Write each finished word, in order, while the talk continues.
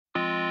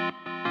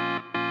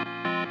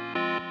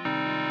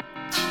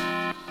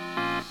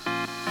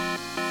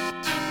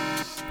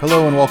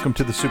Hello and welcome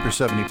to the Super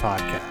 70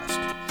 Podcast,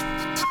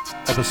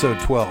 Episode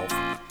 12,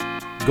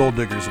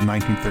 Golddiggers of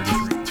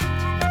 1933.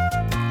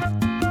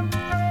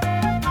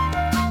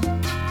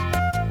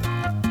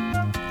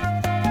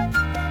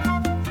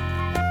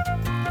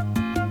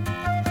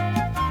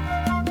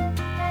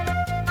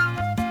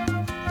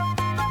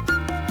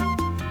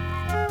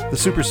 The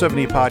Super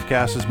 70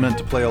 Podcast is meant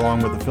to play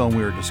along with the film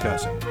we are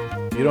discussing.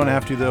 You don't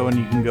have to though, and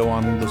you can go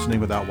on listening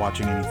without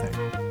watching anything.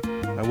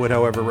 I would,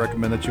 however,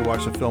 recommend that you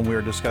watch the film we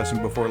are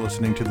discussing before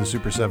listening to the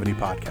Super 70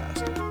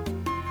 Podcast.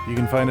 You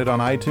can find it on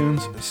iTunes,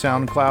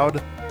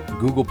 SoundCloud,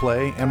 Google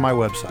Play, and my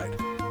website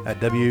at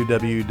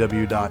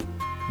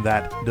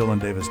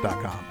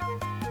www.thatdylandavis.com.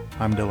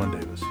 I'm Dylan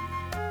Davis.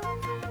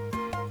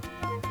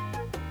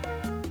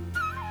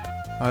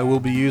 I will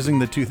be using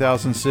the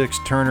 2006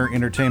 Turner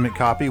Entertainment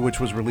copy, which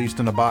was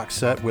released in a box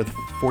set with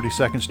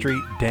 42nd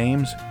Street,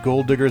 Dames,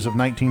 Golddiggers of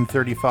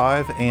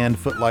 1935, and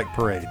Footlight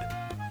Parade.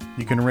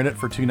 You can rent it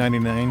for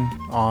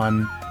 $2.99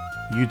 on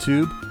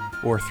YouTube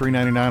or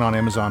 $3.99 on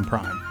Amazon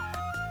Prime.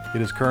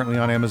 It is currently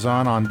on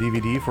Amazon on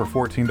DVD for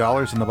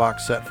 $14 and the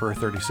box set for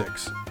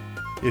 $36.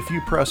 If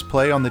you press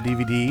play on the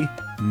DVD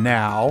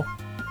now,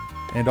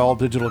 and all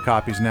digital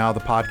copies now, the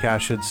podcast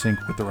should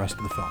sync with the rest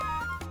of the film.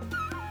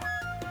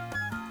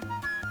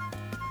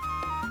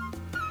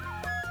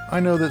 I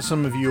know that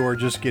some of you are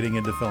just getting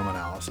into film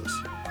analysis.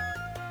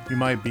 You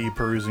might be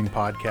perusing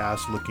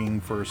podcasts looking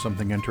for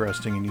something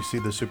interesting and you see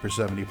the Super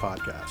 70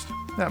 Podcast.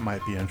 That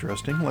might be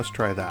interesting, let's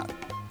try that.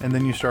 And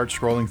then you start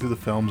scrolling through the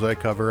films I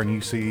cover and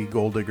you see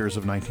Golddiggers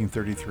of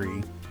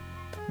 1933.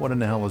 What in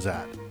the hell is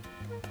that?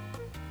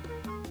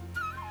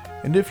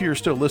 And if you're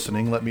still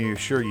listening, let me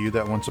assure you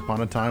that once upon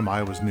a time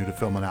I was new to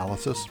film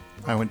analysis.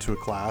 I went to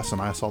a class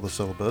and I saw the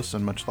syllabus,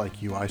 and much like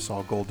you, I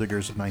saw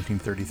Golddiggers of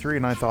 1933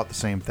 and I thought the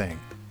same thing.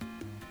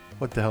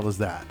 What the hell is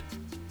that?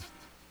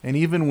 And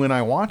even when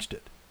I watched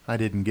it, I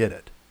didn't get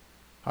it.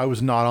 I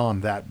was not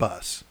on that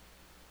bus.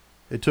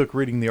 It took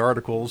reading the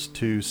articles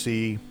to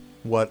see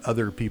what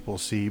other people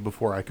see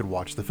before I could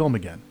watch the film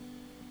again.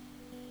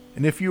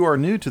 And if you are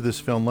new to this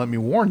film, let me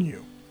warn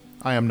you,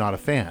 I am not a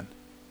fan.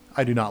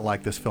 I do not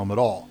like this film at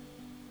all,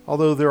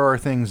 although there are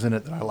things in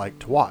it that I like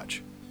to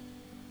watch.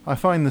 I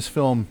find this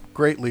film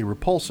greatly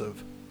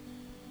repulsive,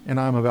 and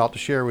I'm about to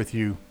share with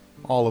you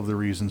all of the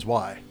reasons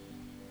why.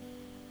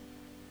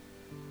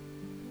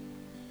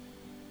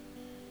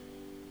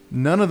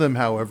 None of them,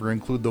 however,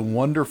 include the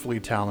wonderfully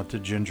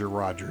talented Ginger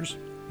Rogers,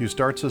 who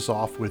starts us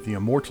off with the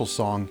immortal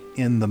song,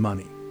 In the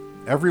Money.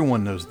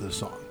 Everyone knows this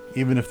song,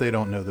 even if they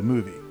don't know the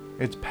movie.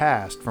 It's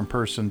passed from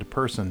person to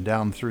person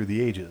down through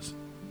the ages.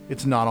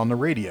 It's not on the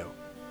radio,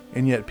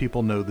 and yet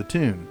people know the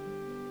tune.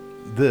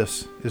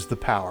 This is the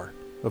power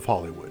of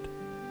Hollywood.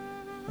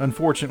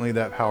 Unfortunately,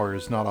 that power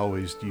is not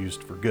always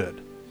used for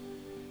good.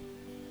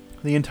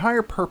 The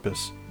entire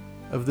purpose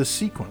of this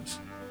sequence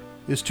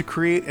is to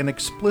create an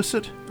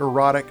explicit,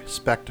 erotic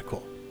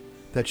spectacle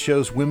that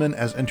shows women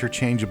as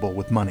interchangeable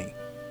with money.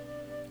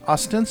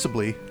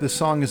 Ostensibly, this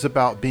song is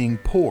about being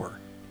poor,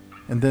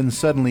 and then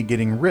suddenly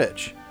getting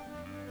rich.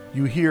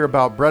 You hear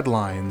about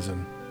breadlines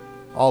and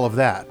all of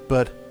that,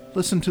 but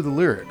listen to the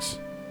lyrics.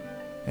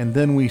 And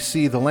then we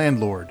see the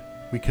landlord.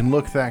 We can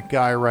look that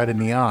guy right in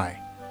the eye.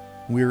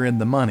 We're in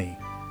the money.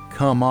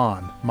 Come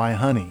on, my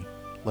honey.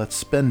 Let's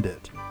spend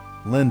it.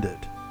 Lend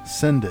it.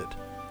 Send it.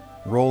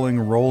 Rolling,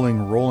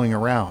 rolling, rolling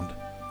around.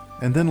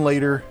 And then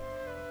later,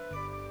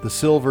 the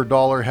silver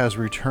dollar has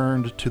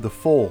returned to the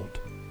fold.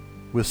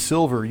 With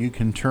silver you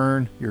can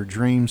turn your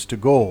dreams to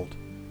gold.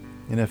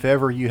 And if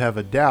ever you have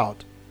a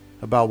doubt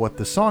about what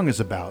the song is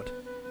about,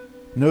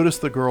 notice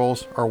the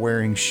girls are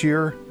wearing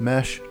sheer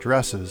mesh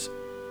dresses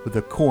with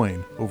a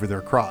coin over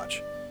their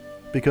crotch.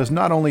 Because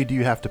not only do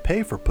you have to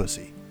pay for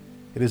pussy,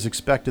 it is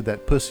expected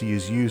that pussy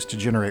is used to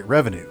generate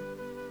revenue.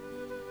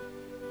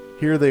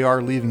 Here they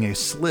are leaving a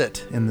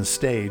slit in the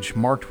stage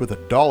marked with a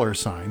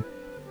 $,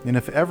 and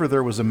if ever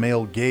there was a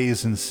male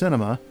gaze in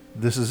cinema,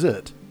 this is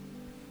it.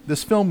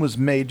 This film was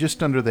made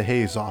just under the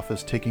Hayes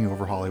office taking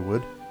over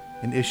Hollywood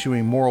and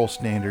issuing moral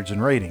standards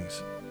and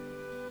ratings.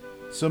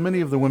 So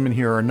many of the women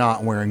here are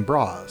not wearing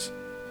bras.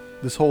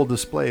 This whole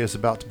display is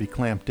about to be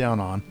clamped down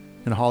on,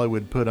 and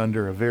Hollywood put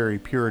under a very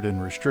Puritan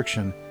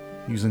restriction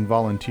using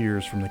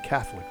volunteers from the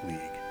Catholic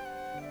League.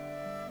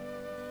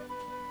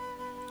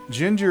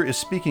 Ginger is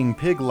speaking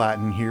Pig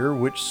Latin here,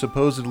 which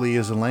supposedly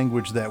is a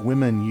language that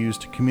women use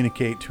to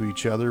communicate to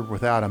each other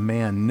without a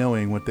man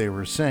knowing what they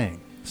were saying.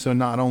 So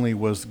not only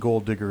was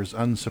Golddiggers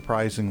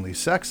unsurprisingly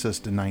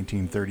sexist in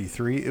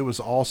 1933, it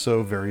was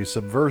also very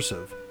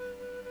subversive.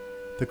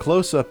 The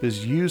close-up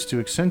is used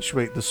to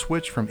accentuate the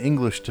switch from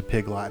English to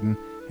Pig Latin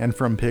and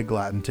from Pig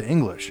Latin to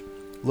English.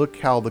 Look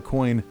how the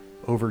coin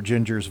over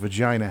Ginger's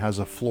vagina has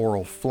a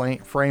floral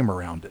frame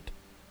around it.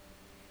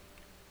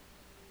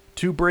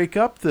 To break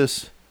up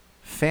this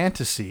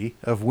fantasy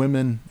of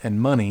women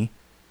and money,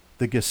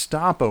 the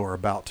Gestapo are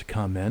about to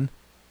come in.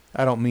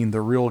 I don't mean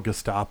the real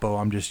Gestapo,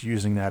 I'm just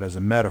using that as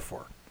a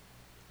metaphor.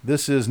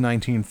 This is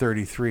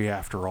 1933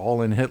 after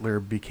all, and Hitler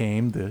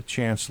became the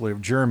Chancellor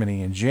of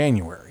Germany in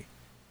January.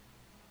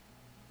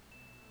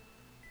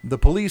 The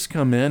police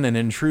come in and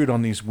intrude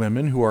on these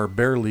women who are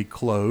barely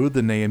clothed,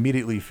 and they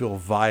immediately feel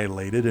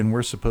violated, and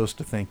we're supposed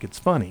to think it's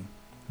funny.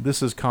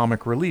 This is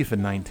comic relief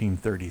in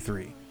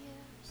 1933.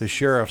 The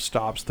sheriff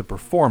stops the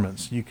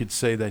performance. You could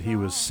say that he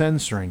was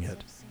censoring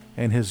it,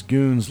 and his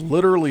goons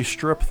literally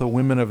strip the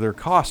women of their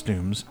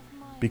costumes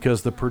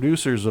because the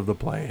producers of the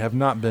play have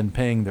not been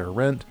paying their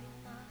rent,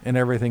 and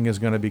everything is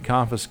going to be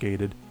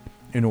confiscated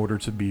in order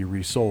to be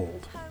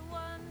resold.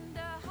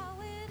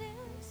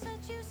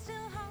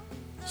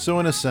 So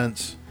in a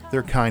sense,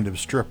 they're kind of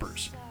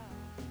strippers.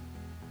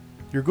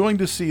 You're going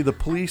to see the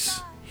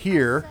police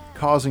here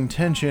causing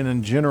tension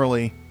and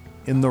generally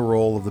in the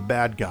role of the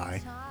bad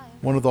guy.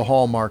 One of the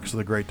hallmarks of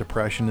the Great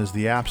Depression is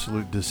the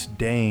absolute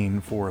disdain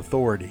for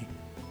authority.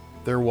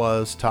 There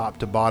was, top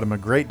to bottom, a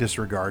great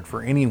disregard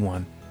for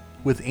anyone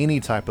with any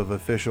type of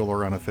official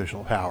or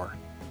unofficial power.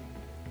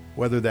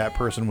 Whether that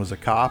person was a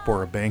cop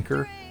or a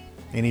banker,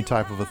 any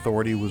type of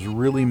authority was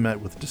really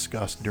met with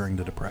disgust during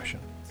the Depression.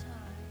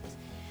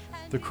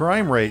 The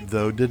crime rate,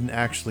 though, didn't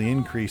actually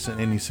increase in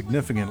any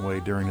significant way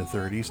during the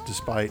 30s,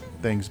 despite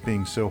things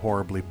being so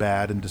horribly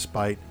bad and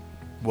despite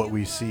what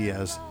we see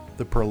as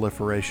the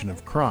proliferation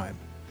of crime.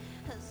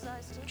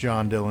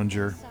 John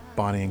Dillinger,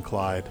 Bonnie and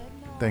Clyde,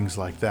 things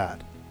like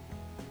that.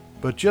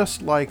 But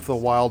just like the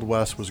Wild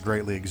West was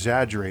greatly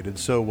exaggerated,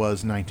 so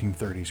was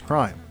 1930s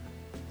crime.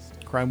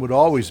 Crime would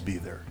always be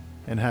there,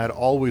 and had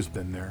always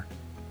been there,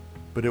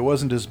 but it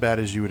wasn't as bad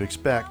as you would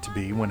expect to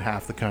be when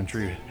half the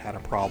country had a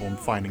problem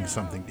finding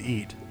something to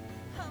eat.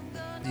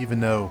 Even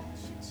though,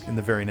 in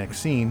the very next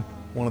scene,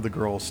 one of the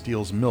girls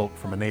steals milk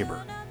from a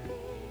neighbor.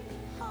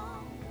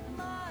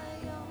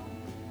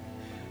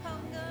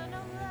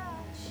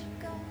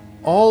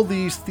 All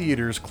these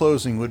theaters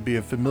closing would be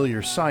a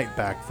familiar sight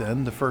back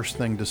then. The first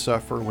thing to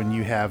suffer when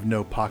you have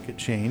no pocket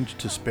change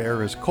to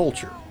spare is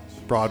culture.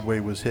 Broadway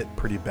was hit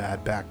pretty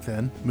bad back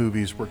then.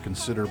 Movies were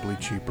considerably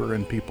cheaper,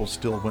 and people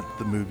still went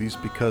to the movies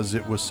because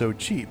it was so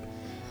cheap.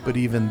 But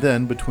even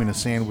then, between a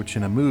sandwich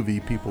and a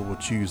movie, people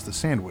would choose the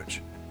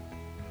sandwich.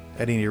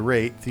 At any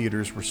rate,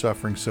 theaters were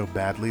suffering so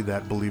badly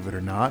that, believe it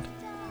or not,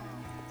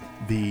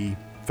 the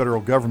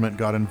federal government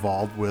got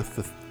involved with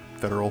the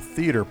Federal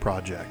Theater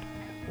Project,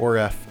 or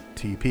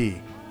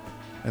FTP.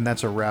 And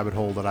that's a rabbit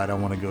hole that I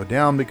don't want to go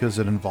down because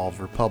it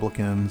involves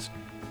Republicans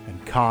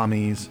and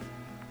commies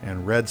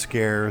and Red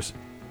Scares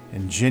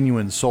and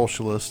genuine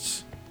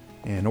socialists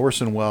and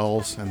Orson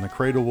Welles and the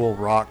Cradle Will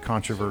Rock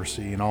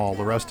controversy and all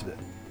the rest of it.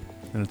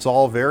 And it's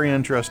all very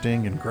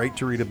interesting and great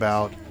to read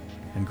about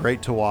and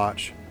great to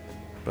watch,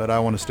 but I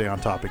want to stay on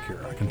topic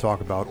here. I can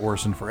talk about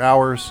Orson for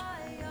hours,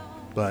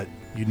 but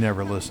you'd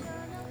never listen.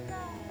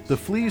 The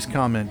fleas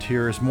comment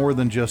here is more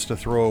than just a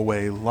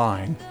throwaway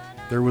line.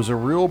 There was a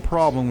real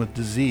problem with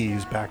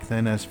disease back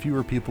then, as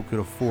fewer people could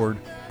afford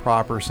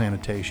proper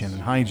sanitation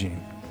and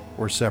hygiene,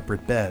 or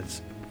separate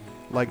beds.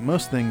 Like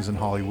most things in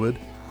Hollywood,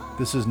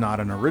 this is not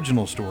an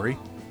original story.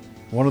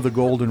 One of the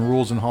golden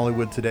rules in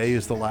Hollywood today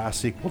is the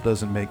last sequel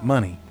doesn't make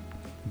money.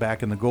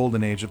 Back in the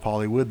golden age of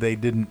Hollywood, they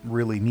didn't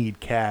really need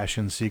cash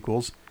in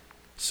sequels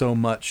so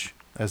much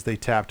as they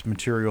tapped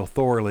material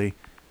thoroughly,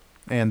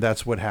 and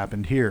that's what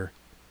happened here.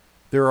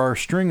 There are a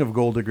string of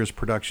Golddiggers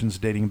productions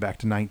dating back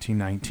to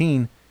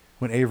 1919,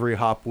 when Avery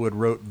Hopwood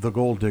wrote The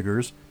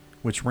Golddiggers,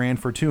 which ran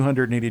for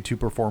 282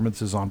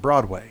 performances on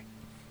Broadway.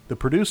 The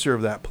producer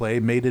of that play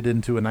made it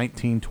into a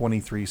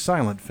 1923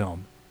 silent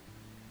film.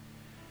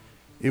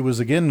 It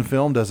was again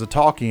filmed as a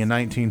talkie in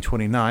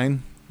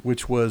 1929,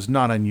 which was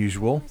not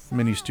unusual.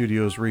 Many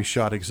studios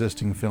reshot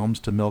existing films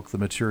to milk the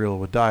material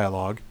with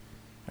dialogue.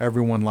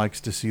 Everyone likes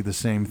to see the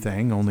same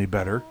thing, only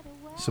better,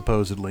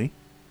 supposedly.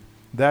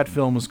 That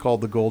film was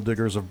called The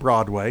Golddiggers of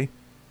Broadway,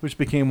 which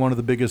became one of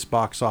the biggest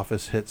box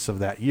office hits of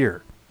that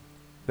year.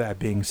 That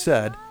being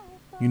said,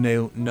 you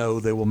know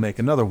they will make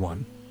another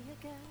one.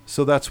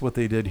 So that's what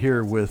they did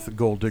here with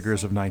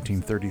Golddiggers of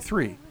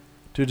 1933,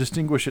 to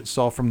distinguish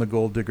itself from the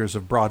Golddiggers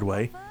of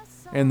Broadway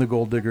and the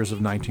Golddiggers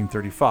of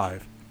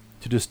 1935,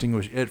 to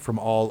distinguish it from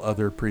all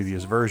other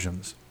previous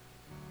versions.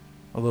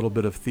 A little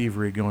bit of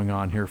thievery going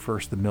on here,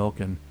 first the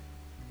milk and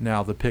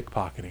now the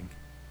pickpocketing.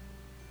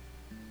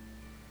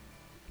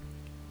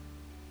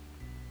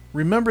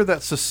 Remember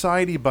that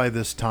society by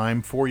this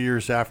time, 4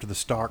 years after the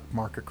stock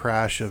market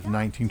crash of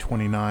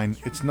 1929,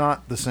 it's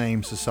not the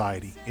same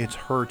society. It's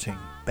hurting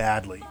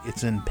badly.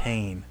 It's in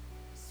pain.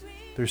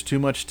 There's too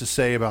much to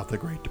say about the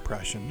Great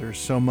Depression. There's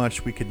so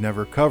much we could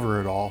never cover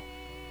it all.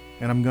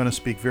 And I'm going to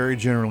speak very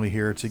generally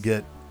here to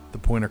get the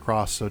point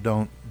across, so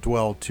don't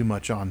dwell too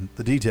much on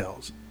the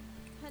details.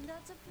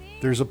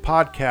 There's a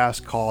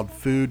podcast called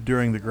Food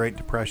During the Great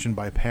Depression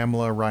by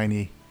Pamela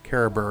Riney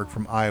Karaberg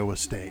from Iowa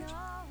State.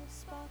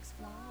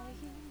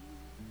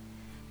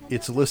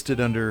 It's listed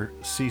under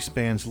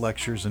C-SPAN's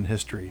Lectures in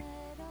History.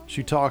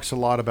 She talks a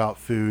lot about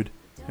food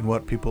and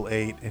what people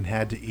ate and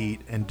had to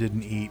eat and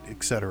didn't eat,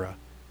 etc.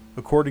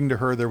 According to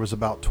her, there was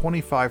about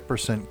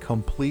 25%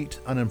 complete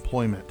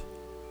unemployment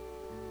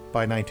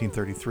by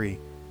 1933,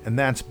 and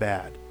that's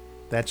bad.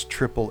 That's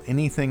triple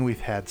anything we've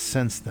had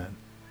since then.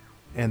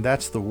 And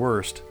that's the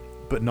worst.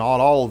 But not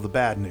all of the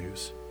bad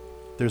news.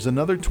 There's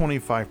another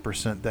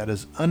 25% that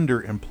is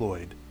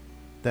underemployed.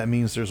 That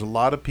means there's a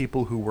lot of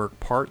people who work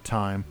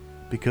part-time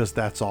because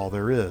that's all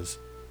there is.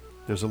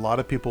 There's a lot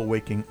of people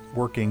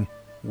working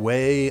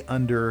way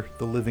under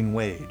the living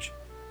wage.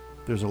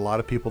 There's a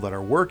lot of people that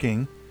are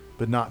working,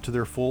 but not to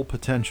their full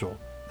potential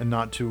and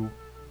not to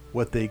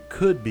what they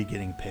could be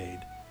getting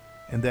paid.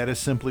 And that is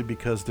simply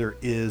because there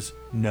is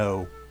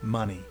no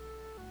money.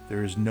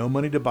 There is no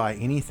money to buy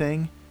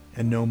anything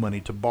and no money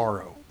to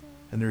borrow.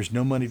 And there's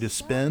no money to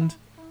spend,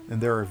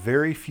 and there are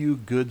very few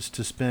goods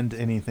to spend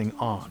anything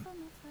on.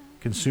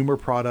 Consumer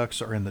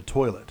products are in the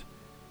toilet.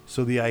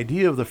 So the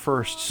idea of the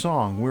first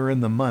song, "We're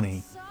in the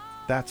money,"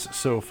 that's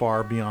so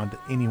far beyond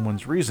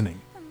anyone's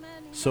reasoning,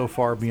 so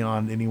far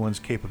beyond anyone's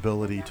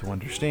capability to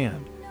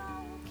understand.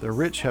 The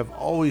rich have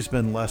always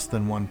been less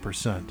than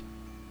 1%,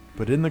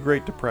 but in the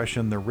Great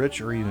Depression, the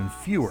rich are even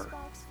fewer,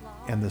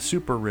 and the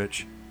super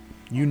rich,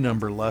 you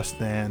number less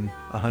than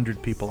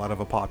 100 people out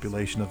of a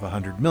population of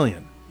 100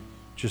 million.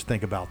 Just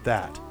think about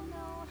that.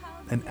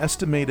 An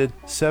estimated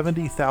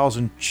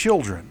 70,000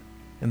 children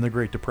in the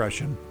Great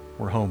Depression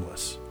were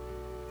homeless.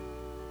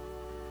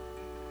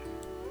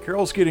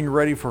 Carol's getting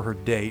ready for her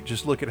date.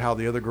 Just look at how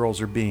the other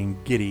girls are being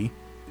giddy.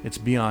 It's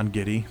beyond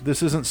giddy.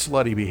 This isn't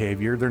slutty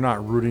behavior. They're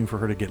not rooting for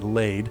her to get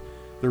laid.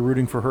 They're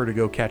rooting for her to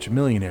go catch a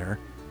millionaire.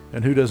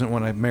 And who doesn't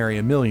want to marry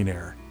a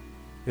millionaire?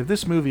 If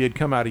this movie had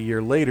come out a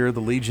year later,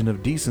 the Legion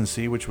of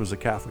Decency, which was a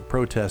Catholic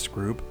protest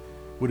group,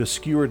 would have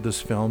skewered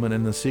this film, and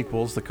in the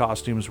sequels, the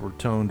costumes were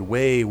toned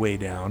way, way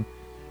down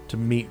to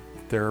meet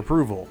their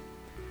approval.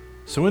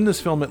 So in this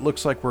film, it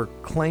looks like we're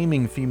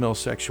claiming female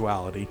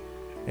sexuality,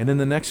 and in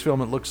the next film,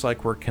 it looks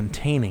like we're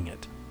containing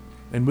it.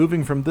 And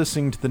moving from this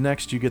thing to the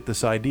next, you get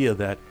this idea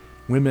that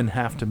women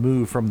have to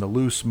move from the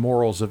loose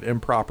morals of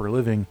improper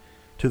living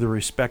to the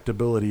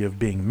respectability of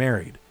being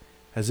married,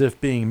 as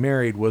if being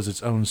married was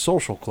its own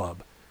social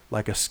club,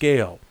 like a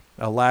scale,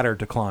 a ladder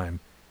to climb.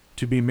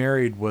 To be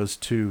married was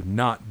to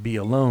not be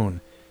alone,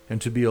 and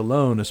to be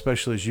alone,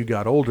 especially as you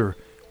got older,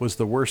 was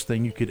the worst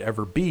thing you could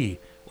ever be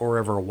or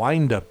ever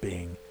wind up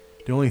being.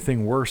 The only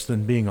thing worse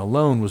than being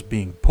alone was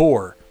being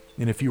poor,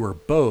 and if you were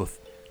both,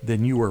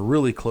 then you were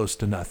really close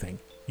to nothing.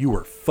 You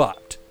were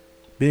fucked.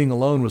 Being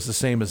alone was the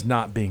same as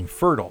not being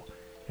fertile,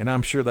 and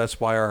I'm sure that's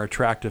why our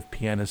attractive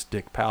pianist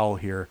Dick Powell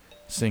here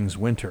sings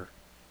Winter.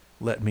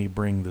 Let me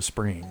bring the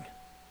spring.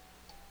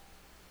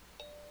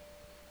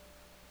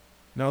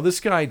 Now this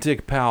guy,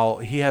 Dick Powell,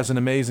 he has an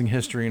amazing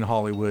history in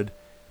Hollywood.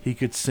 He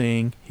could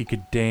sing, he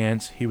could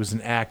dance, he was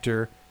an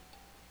actor,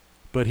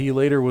 but he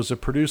later was a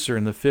producer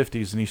in the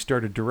 50s and he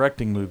started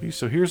directing movies.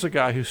 So here's a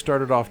guy who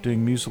started off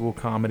doing musical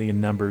comedy and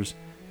numbers,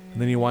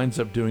 and then he winds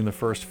up doing the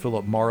first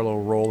Philip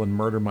Marlowe role in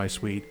Murder, My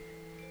Sweet.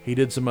 He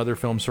did some other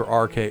films for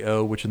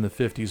RKO, which in the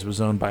 50s was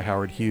owned by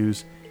Howard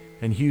Hughes,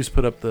 and Hughes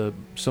put up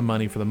some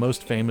money for the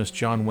most famous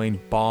John Wayne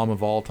bomb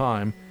of all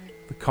time,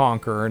 The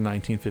Conqueror in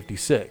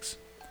 1956.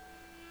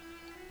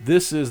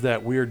 This is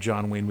that weird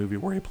John Wayne movie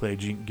where he played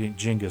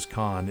Genghis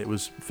Khan. It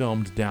was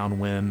filmed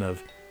downwind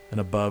of an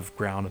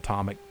above-ground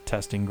atomic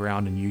testing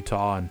ground in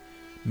Utah, and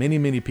many,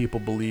 many people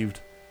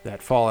believed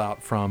that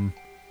fallout from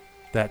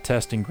that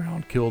testing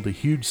ground killed a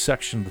huge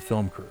section of the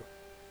film crew.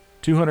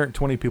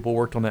 220 people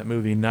worked on that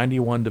movie,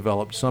 91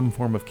 developed some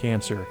form of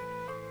cancer,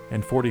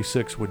 and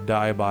 46 would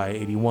die by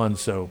 81,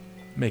 so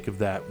make of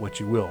that what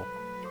you will.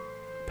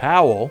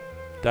 Powell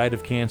died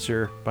of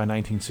cancer by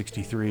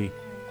 1963,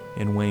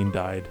 and Wayne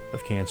died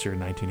of cancer in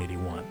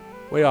 1981.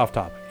 Way off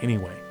topic.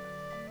 Anyway,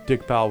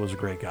 Dick Powell was a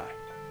great guy.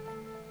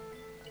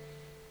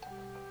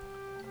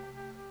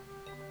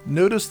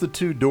 Notice the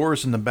two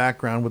doors in the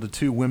background with the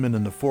two women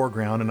in the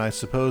foreground, and I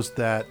suppose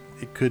that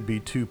it could be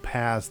two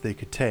paths they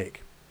could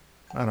take.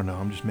 I don't know,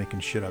 I'm just making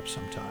shit up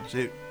sometimes.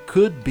 It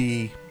could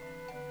be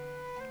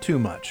too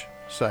much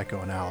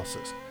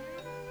psychoanalysis.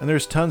 And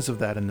there's tons of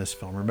that in this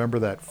film. Remember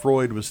that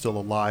Freud was still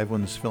alive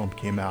when this film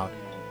came out,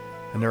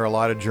 and there are a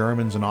lot of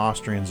Germans and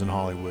Austrians in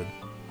Hollywood.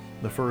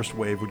 The first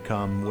wave would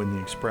come when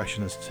the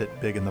Expressionists hit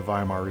big in the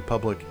Weimar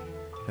Republic,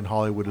 and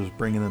Hollywood was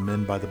bringing them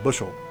in by the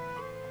bushel.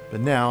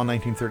 But now, in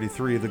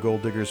 1933, the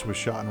Golddiggers was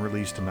shot and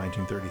released in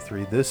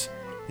 1933. This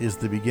is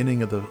the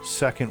beginning of the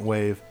second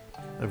wave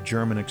of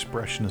German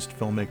Expressionist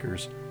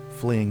filmmakers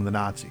fleeing the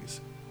Nazis.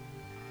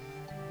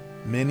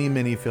 Many,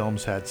 many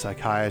films had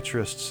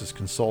psychiatrists as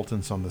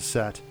consultants on the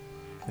set,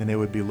 and they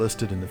would be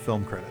listed in the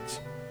film credits.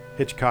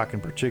 Hitchcock in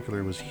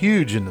particular was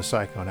huge into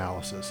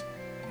psychoanalysis.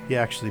 He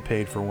actually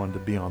paid for one to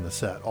be on the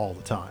set all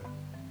the time.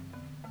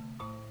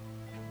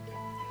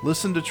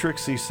 Listen to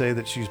Trixie say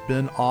that she's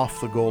been off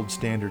the gold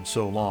standard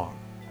so long.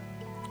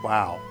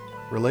 Wow,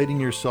 relating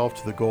yourself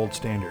to the gold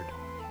standard.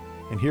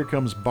 And here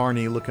comes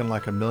Barney looking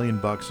like $1 million,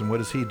 and what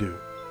does he do?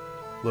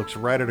 Looks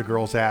right at a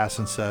girl's ass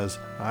and says,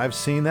 "I've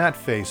seen that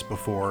face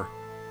before."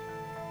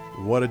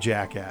 What a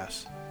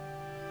jackass.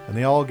 And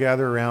they all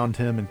gather around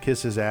him and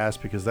kiss his ass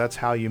because that's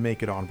how you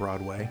make it on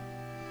Broadway.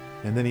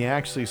 And then he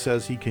actually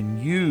says he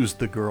can use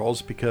the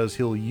girls because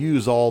he'll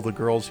use all the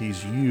girls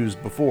he's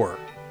used before.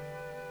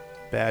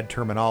 Bad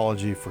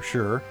terminology for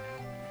sure.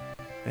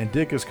 And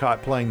Dick is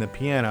caught playing the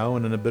piano,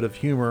 and in a bit of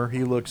humor,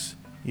 he looks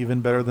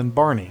even better than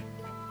Barney.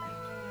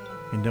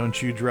 And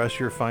don't you dress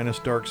your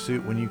finest dark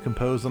suit when you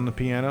compose on the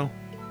piano?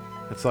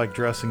 It's like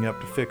dressing up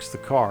to fix the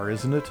car,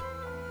 isn't it?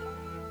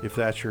 If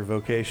that's your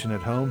vocation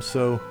at home.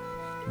 So,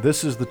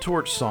 this is the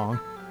Torch song,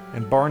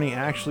 and Barney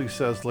actually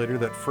says later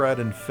that Fred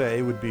and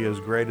Fay would be as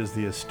great as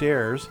the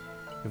Astairs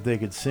if they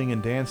could sing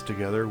and dance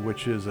together,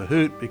 which is a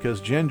hoot because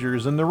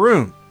Ginger's in the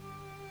room.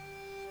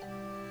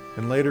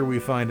 And later we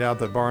find out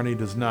that Barney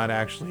does not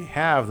actually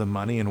have the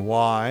money, and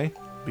why?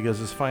 Because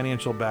his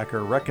financial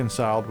backer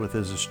reconciled with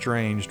his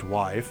estranged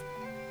wife,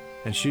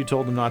 and she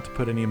told him not to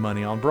put any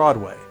money on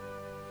Broadway.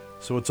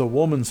 So it's a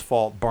woman's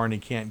fault Barney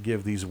can't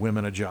give these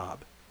women a job.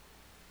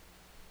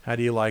 How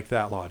do you like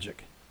that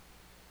logic?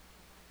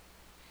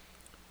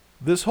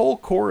 This whole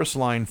chorus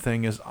line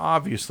thing is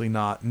obviously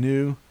not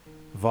new.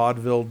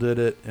 Vaudeville did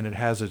it, and it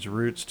has its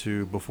roots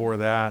to before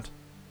that.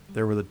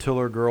 There were the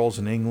Tiller Girls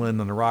in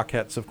England, and the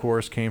Rockettes, of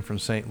course, came from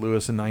St.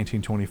 Louis in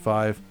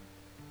 1925.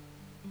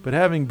 But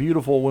having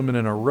beautiful women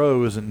in a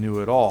row isn't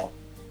new at all.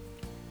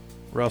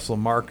 Russell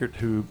Market,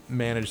 who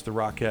managed the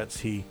Rockettes,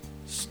 he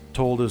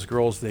told his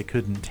girls they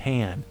couldn't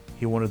tan.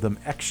 He wanted them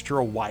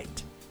extra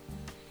white.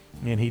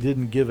 And he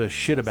didn't give a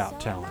shit about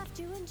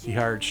talent. He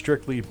hired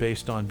strictly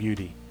based on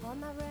beauty.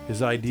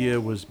 His idea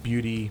was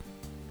beauty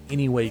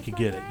any way you could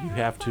get it. You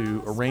have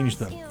to arrange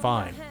them,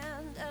 fine.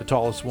 The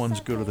tallest ones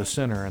go to the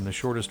center and the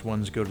shortest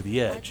ones go to the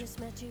edge.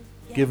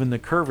 Given the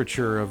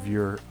curvature of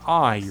your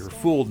eye, you're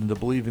fooled into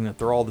believing that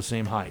they're all the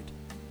same height.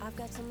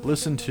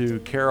 Listen to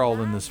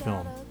Carol in this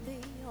film.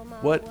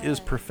 What is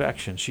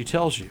perfection? She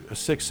tells you a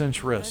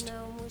 6-inch wrist,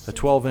 a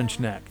 12-inch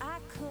neck,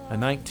 a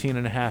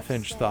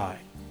 19.5-inch thigh,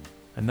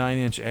 a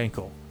 9-inch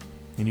ankle,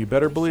 and you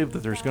better believe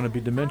that there's going to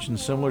be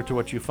dimensions similar to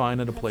what you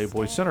find in a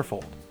Playboy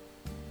centerfold.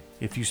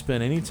 If you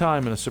spend any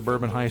time in a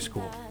suburban high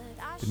school,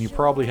 then you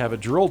probably have a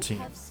drill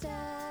team,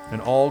 an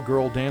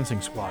all-girl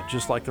dancing squad,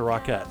 just like the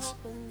Rockettes,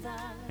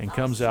 and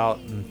comes out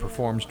and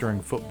performs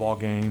during football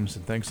games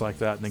and things like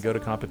that, and they go to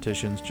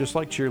competitions, just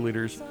like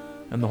cheerleaders,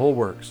 and the whole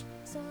works.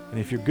 And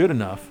if you're good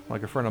enough,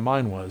 like a friend of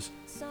mine was,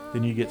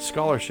 then you get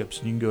scholarships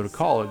and you can go to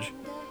college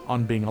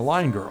on being a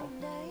line girl.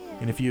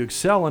 And if you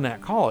excel in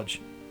that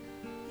college,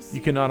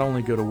 you can not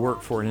only go to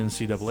work for an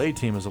NCAA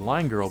team as a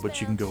line girl, but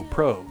you can go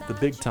pro, the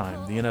big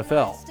time, the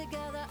NFL.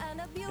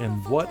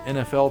 And what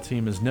NFL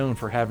team is known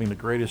for having the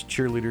greatest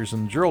cheerleaders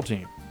in the drill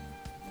team?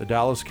 The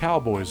Dallas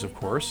Cowboys, of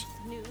course,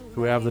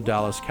 who have the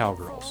Dallas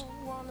Cowgirls.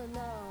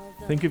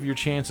 Think of your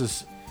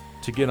chances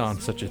to get on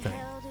such a thing.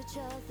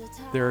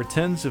 There are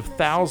tens of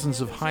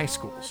thousands of high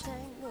schools,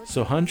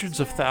 so hundreds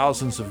of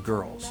thousands of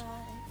girls.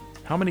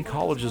 How many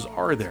colleges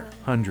are there?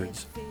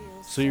 Hundreds.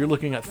 So you're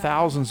looking at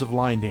thousands of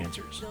line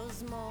dancers.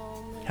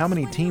 How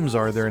many teams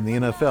are there in the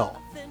NFL?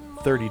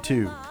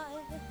 32.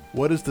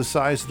 What is the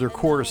size of their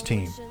chorus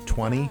team?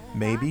 20,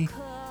 maybe?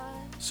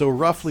 So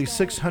roughly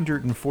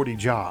 640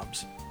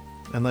 jobs,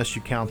 unless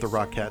you count the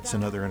Rockettes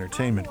and other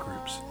entertainment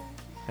groups.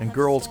 And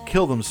girls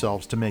kill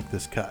themselves to make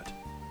this cut,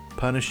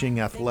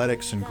 punishing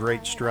athletics and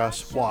great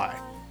stress. Why?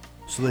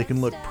 So they can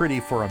look pretty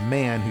for a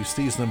man who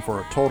sees them for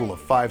a total of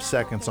 5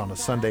 seconds on a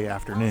Sunday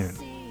afternoon.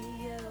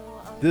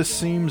 This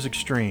seems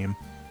extreme.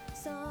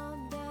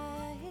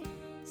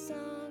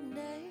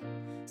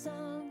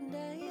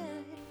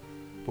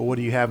 But what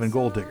do you have in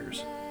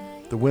Golddiggers?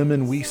 The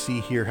women we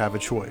see here have a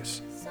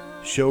choice: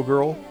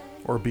 showgirl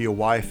or be a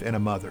wife and a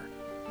mother.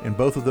 And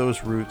both of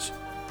those routes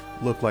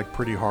look like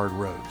pretty hard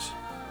roads.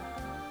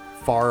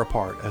 Far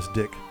apart, as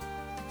Dick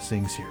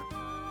sings here.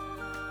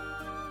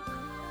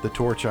 The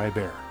torch I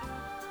bear.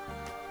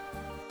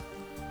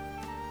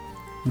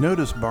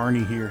 Notice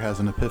Barney here has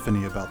an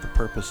epiphany about the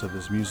purpose of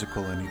his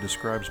musical, and he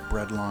describes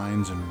bread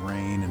lines and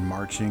rain and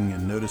marching,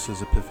 and notice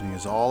his epiphany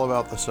is all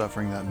about the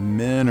suffering that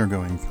men are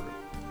going through.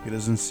 He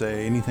doesn't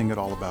say anything at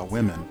all about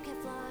women.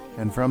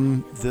 And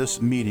from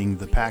this meeting,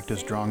 the pact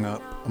is drawn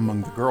up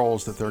among the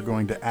girls that they're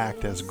going to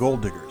act as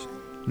gold diggers.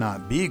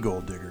 Not be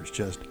gold diggers,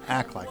 just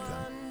act like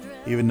them.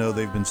 Even though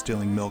they've been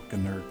stealing milk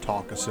and their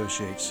talk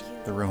associates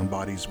their own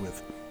bodies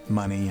with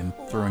money and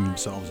throwing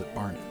themselves at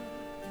Barney.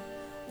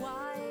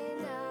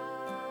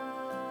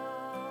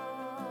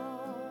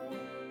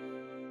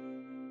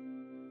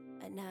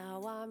 And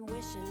now I'm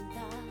wishing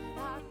that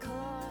I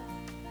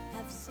could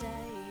have stayed.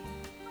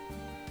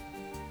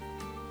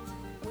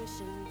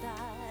 Wishing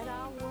that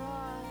I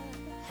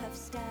would have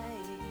stayed.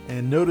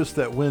 And notice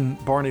that when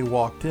Barney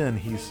walked in,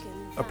 he's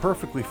a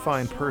perfectly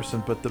fine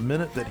person, but the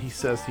minute that he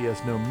says he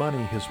has no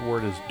money, his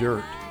word is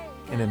dirt,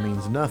 and it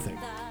means nothing.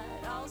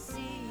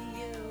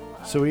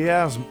 So he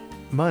has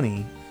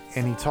money,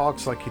 and he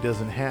talks like he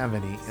doesn't have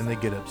any, and they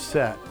get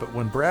upset. But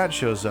when Brad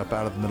shows up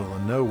out of the middle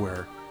of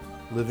nowhere,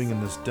 living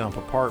in this dump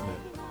apartment,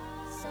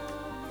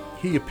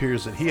 he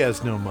appears that he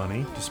has no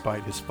money,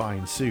 despite his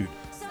fine suit.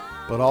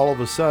 But all of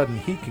a sudden,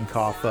 he can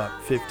cough up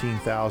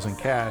 $15,000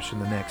 cash in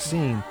the next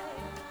scene,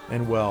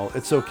 and well,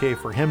 it's okay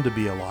for him to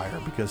be a liar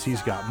because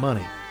he's got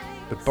money.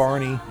 But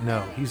Barney,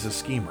 no, he's a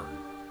schemer.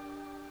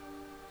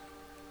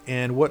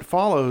 And what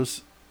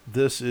follows,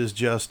 this is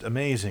just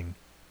amazing.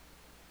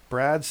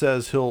 Brad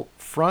says he'll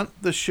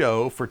front the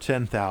show for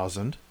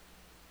 $10,000,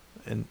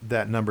 and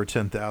that number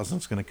 10,000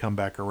 is going to come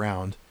back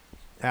around.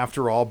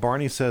 After all,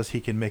 Barney says he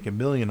can make $1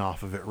 million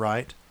off of it,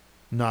 right?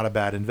 Not a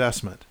bad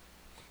investment.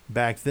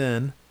 Back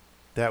then,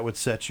 that would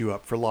set you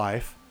up for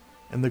life.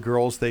 And the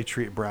girls, they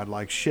treat Brad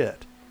like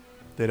shit.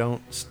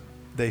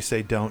 They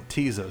say, don't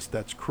tease us,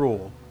 that's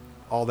cruel.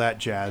 All that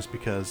jazz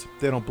because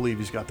they don't believe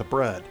he's got the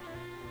bread.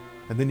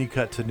 And then you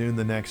cut to noon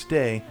the next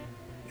day,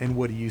 and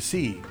what do you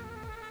see?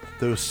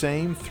 Those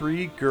same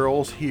 3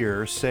 girls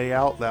here say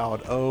out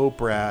loud, oh,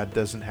 Brad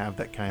doesn't have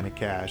that kind of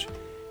cash.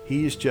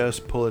 He's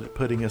just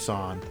putting us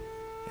on.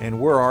 And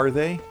where are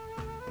they?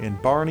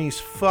 In Barney's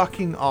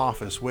fucking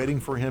office, waiting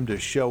for him to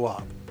show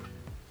up.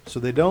 So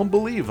they don't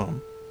believe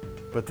him,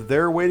 but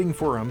they're waiting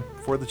for him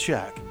for the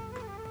check.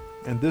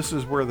 And this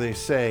is where they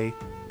say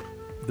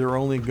they're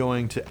only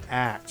going to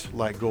act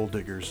like gold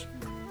diggers,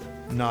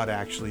 not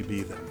actually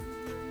be them.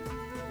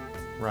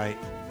 Right?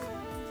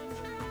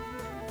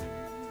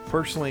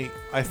 Personally,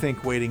 I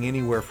think waiting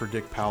anywhere for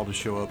Dick Powell to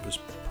show up is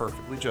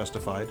perfectly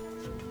justified.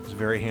 He's a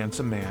very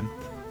handsome man.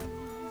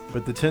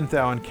 But the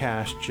 $10,000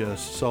 cash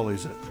just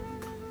sullies it.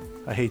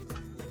 I hate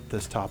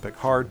this topic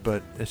hard,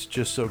 but it's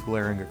just so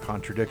glaring a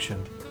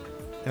contradiction.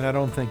 And I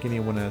don't think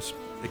anyone has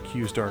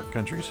accused our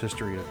country's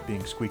history of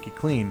being squeaky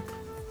clean.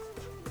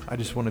 I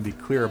just want to be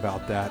clear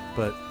about that,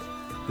 but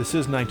this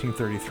is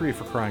 1933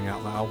 for crying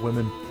out loud.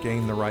 Women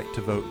gained the right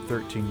to vote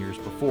 13 years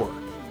before.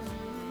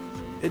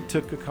 It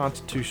took a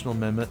constitutional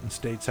amendment and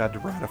states had to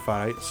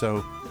ratify it,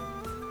 so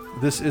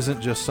this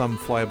isn't just some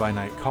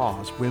fly-by-night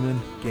cause.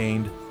 Women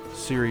gained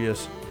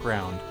serious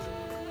ground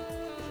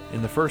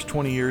in the first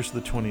 20 years of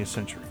the 20th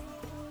century.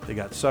 They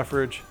got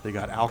suffrage, they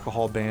got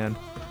alcohol banned,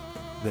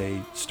 they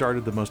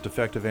started the most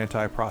effective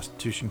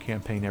anti-prostitution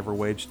campaign ever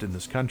waged in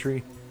this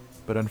country,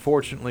 but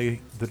unfortunately,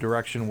 the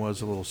direction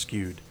was a little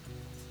skewed.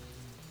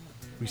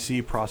 We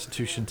see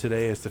prostitution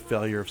today as the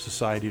failure of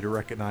society to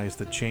recognize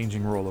the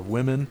changing role of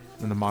women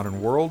in the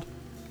modern world,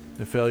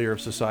 the failure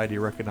of society to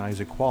recognize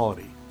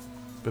equality.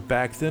 But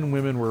back then,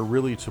 women were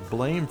really to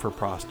blame for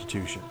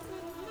prostitution.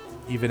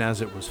 Even as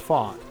it was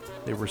fought,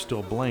 they were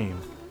still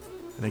blamed.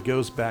 And it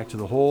goes back to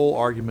the whole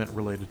argument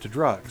related to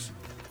drugs.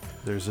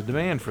 There's a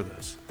demand for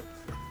this.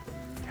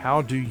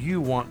 How do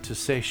you want to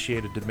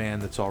satiate a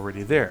demand that's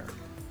already there?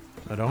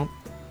 Now don't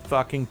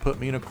fucking put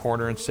me in a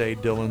corner and say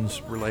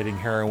Dylan's relating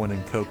heroin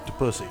and coke to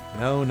pussy.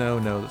 No,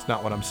 that's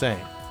not what I'm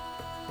saying.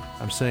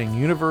 I'm saying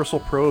universal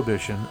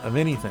prohibition of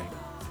anything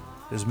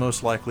is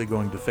most likely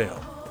going to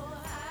fail.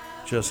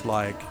 Just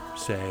like,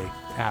 say,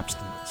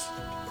 abstinence.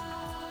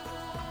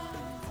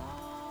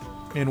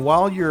 And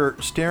while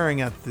you're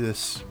staring at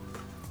this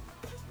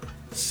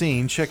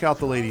scene, check out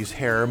the ladies'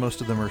 hair.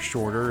 Most of them are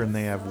shorter and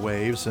they have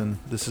waves, and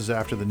this is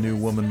after the new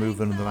woman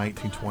movement in the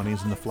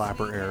 1920s and the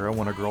flapper era,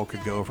 when a girl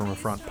could go from a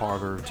front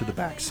parlor to the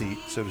back seat,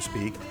 so to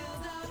speak,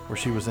 where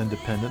she was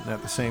independent and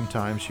at the same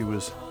time she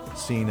was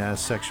seen as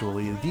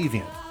sexually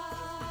deviant.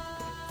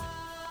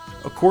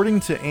 According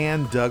to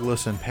Ann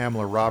Douglas and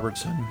Pamela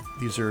Robertson,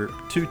 these are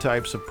 2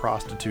 types of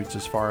prostitutes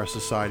as far as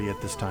society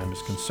at this time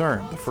is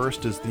concerned. The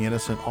first is the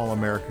innocent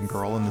all-American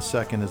girl, and the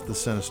second is the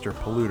sinister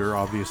polluter,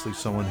 obviously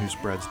someone who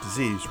spreads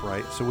disease,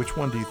 right? So which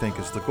one do you think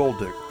is the gold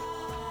digger?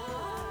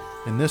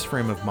 In this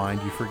frame of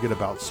mind, you forget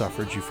about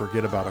suffrage, you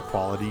forget about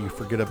equality, you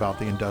forget about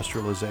the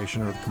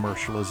industrialization or the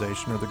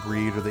commercialization or the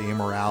greed or the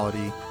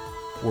immorality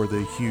or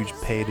the huge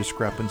pay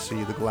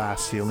discrepancy, the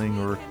glass ceiling,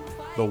 or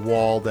the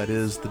wall that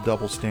is the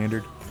double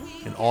standard.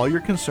 And all you're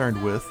concerned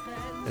with,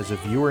 as a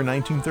viewer in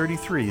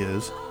 1933,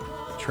 is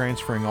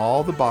transferring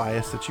all the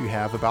bias that you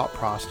have about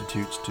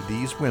prostitutes to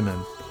these women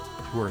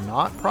who are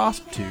not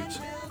prostitutes,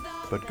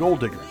 but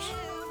gold diggers.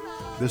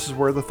 This is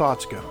where the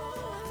thoughts go.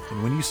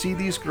 And when you see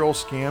these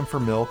girls scam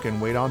for milk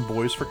and wait on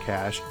boys for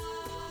cash,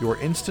 you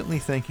are instantly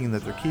thinking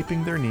that they're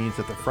keeping their needs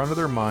at the front of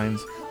their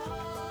minds,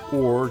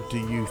 or do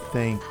you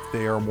think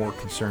they are more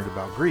concerned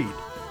about greed?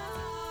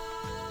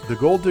 The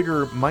gold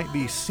digger might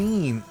be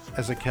seen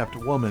as a kept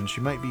woman.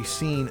 She might be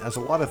seen as a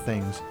lot of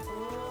things,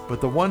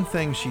 but the one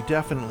thing she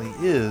definitely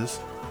is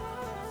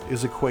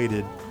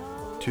equated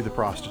to the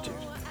prostitute.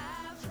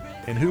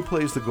 And who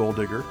plays the gold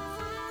digger?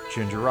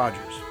 Ginger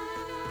Rogers.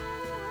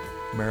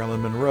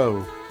 Marilyn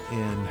Monroe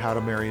in How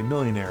to Marry a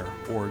Millionaire,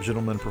 or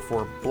Gentlemen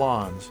Prefer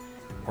Blondes,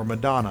 or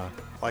Madonna,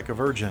 Like a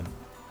Virgin,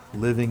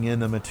 Living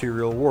in a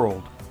Material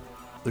World.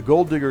 The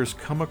gold diggers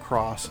come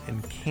across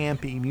in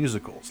campy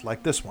musicals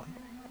like this one,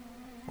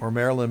 or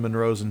Marilyn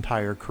Monroe's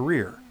entire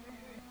career,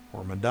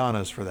 or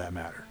Madonna's for that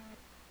matter.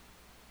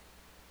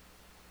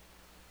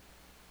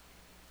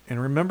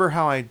 And remember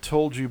how I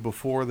told you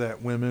before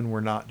that women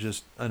were not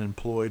just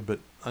unemployed, but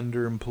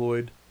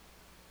underemployed?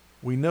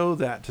 We know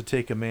that to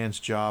take a man's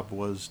job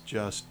was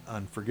just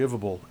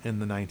unforgivable in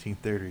the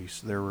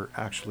 1930s. There were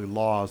actually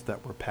laws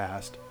that were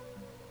passed,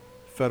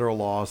 federal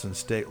laws and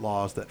state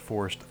laws that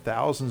forced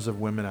thousands of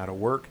women out of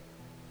work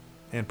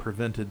and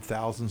prevented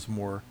thousands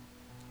more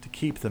to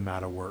keep them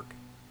out of work.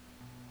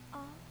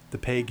 The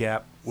pay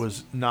gap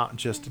was not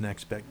just an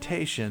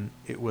expectation,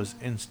 it was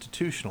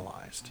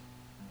institutionalized.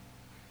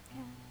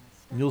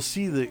 You'll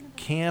see that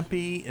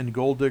Campy and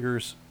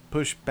Golddiggers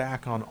push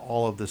back on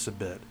all of this a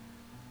bit.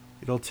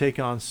 It'll take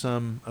on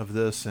some of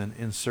this and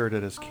insert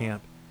it as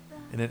camp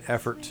in an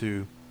effort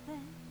to,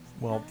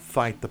 well,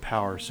 fight the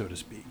power, so to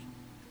speak.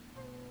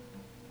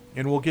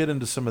 And we'll get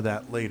into some of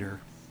that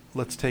later.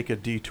 Let's take a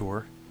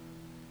detour.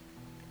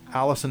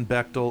 Alison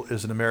Bechdel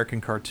is an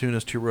American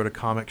cartoonist who wrote a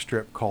comic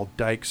strip called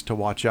Dykes to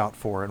Watch Out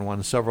For and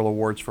won several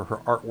awards for her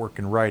artwork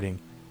and writing.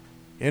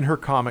 In her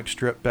comic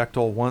strip,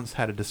 Bechdel once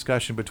had a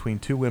discussion between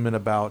two women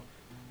about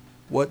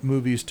what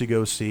movies to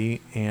go see,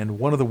 and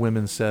one of the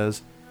women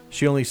says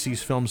she only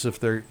sees films if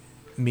there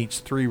meets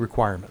 3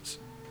 requirements.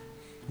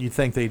 You'd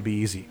think they'd be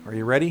easy. Are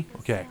you ready?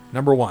 Okay.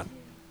 Number 1.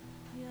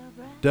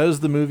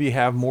 Does the movie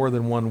have more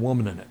than one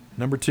woman in it?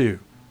 Number 2.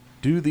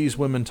 Do these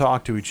women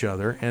talk to each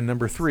other? And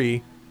number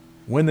 3,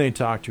 when they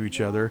talk to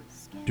each other,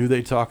 do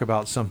they talk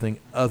about something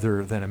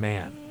other than a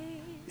man?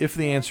 If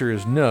the answer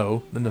is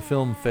no, then the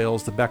film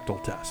fails the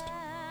Bechdel test.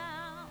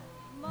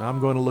 Now I'm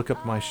going to look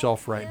up my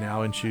shelf right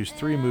now and choose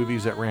 3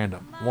 movies at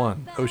random.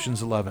 1.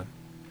 Ocean's 11.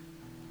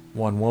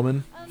 1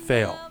 woman.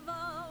 Fail.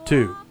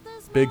 2.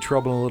 Big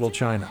Trouble in Little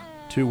China.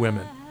 2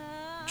 women.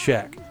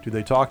 Check. Do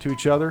they talk to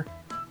each other?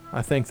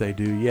 I think they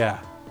do,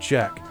 yeah.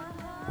 Check.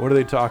 What are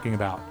they talking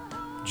about?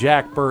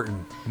 Jack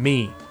Burton.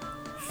 Me.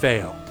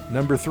 Fail.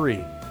 Number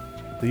 3.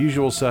 The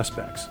Usual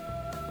Suspects.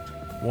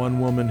 1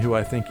 woman who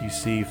I think you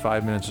see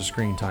 5 minutes of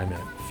screen time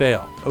in.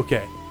 Fail.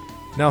 Okay.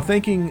 Now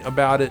thinking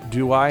about it,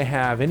 do I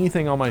have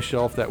anything on my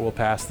shelf that will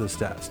pass this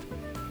test?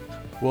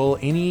 Will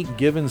any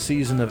given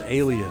season of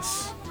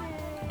Alias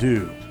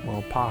do?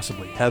 Well,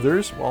 possibly.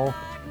 Heathers? Well,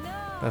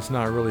 that's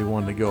not really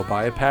one to go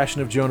by. A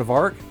Passion of Joan of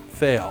Arc?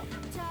 Fail.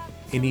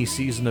 Any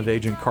season of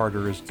Agent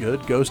Carter is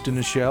good. Ghost in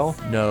the Shell?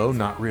 No,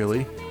 not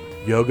really.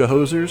 Yoga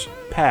Hosers?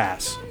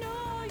 Pass.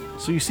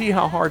 So you see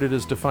how hard it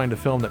is to find a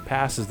film that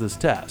passes this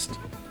test.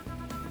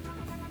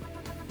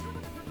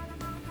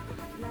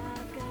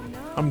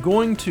 I'm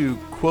going to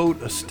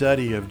quote a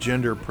study of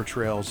gender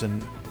portrayals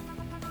in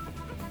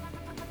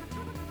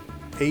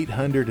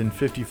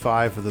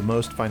 855 of the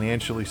most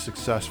financially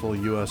successful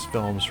U.S.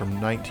 films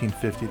from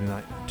 1950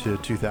 to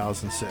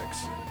 2006.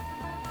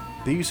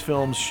 These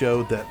films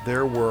showed that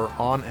there were,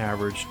 on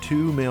average,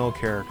 2 male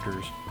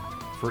characters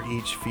for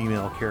each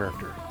female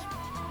character,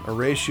 a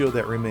ratio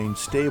that remained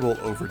stable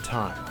over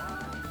time.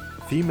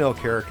 Female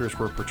characters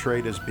were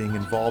portrayed as being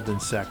involved in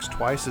sex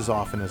twice as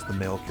often as the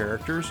male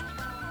characters,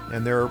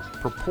 and their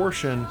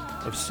proportion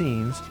of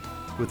scenes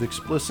with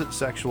explicit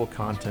sexual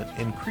content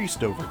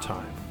increased over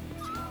time.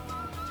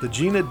 The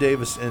Gina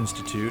Davis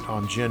Institute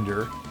on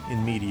Gender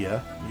in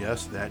Media,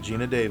 yes, that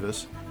Gina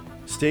Davis,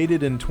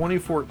 stated in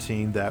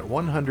 2014 that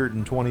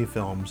 120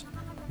 films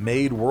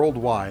made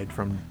worldwide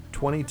from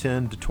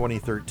 2010 to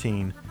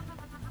 2013,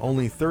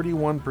 only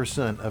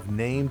 31% of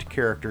named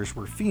characters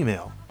were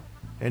female,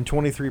 and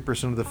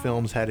 23% of the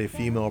films had a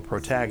female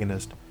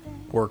protagonist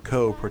or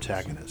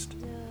co-protagonist.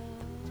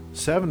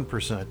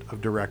 7%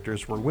 of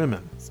directors were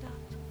women.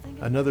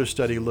 Another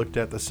study looked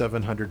at the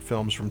 700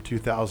 films from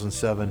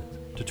 2007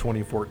 to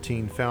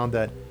 2014 found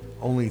that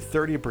only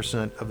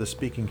 30% of the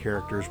speaking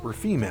characters were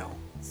female.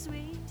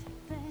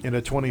 In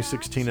a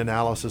 2016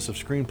 analysis of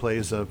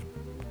screenplays of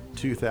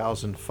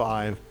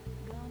 2005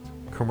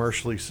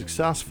 commercially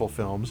successful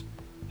films,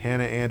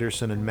 Hannah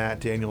Anderson and Matt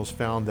Daniels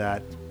found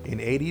that in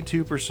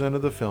 82%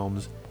 of the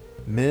films,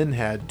 men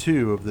had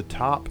 2 of the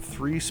top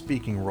 3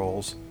 speaking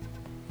roles,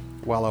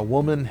 while a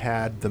woman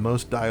had the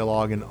most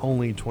dialogue in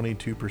only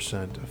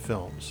 22% of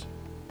films.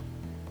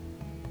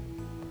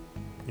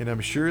 And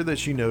I'm sure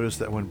that you noticed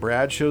that when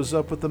Brad shows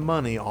up with the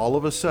money, all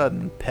of a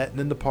sudden, Petting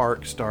in the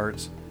Park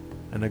starts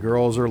and the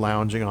girls are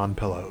lounging on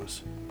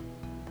pillows.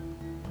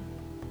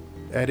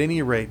 At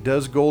any rate,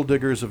 does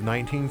Golddiggers of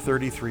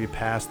 1933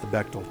 pass the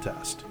Bechdel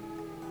test?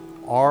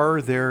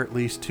 Are there at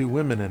least 2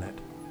 women in it?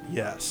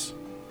 Yes.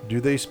 Do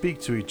they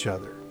speak to each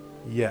other?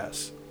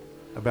 Yes.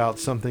 About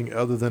something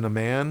other than a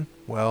man?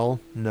 Well,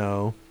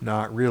 no,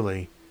 not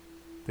really.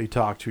 They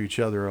talk to each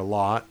other a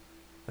lot,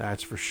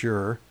 that's for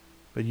sure.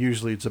 But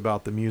usually it's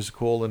about the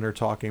musical, and they're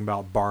talking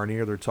about Barney,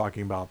 or they're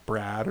talking about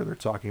Brad, or they're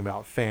talking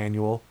about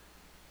Fanuel.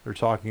 They're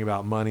talking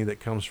about money that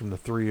comes from the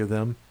 3 of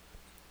them,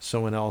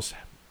 someone else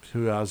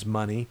who has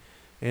money.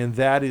 And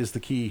that is the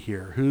key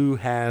here. Who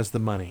has the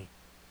money?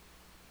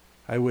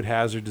 I would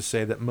hazard to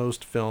say that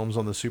most films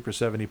on the Super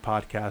 70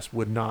 podcast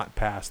would not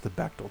pass the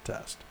Bechdel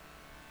test.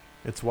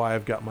 It's why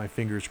I've got my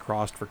fingers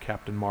crossed for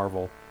Captain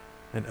Marvel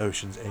and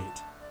Ocean's 8.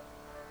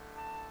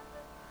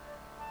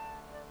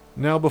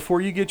 Now,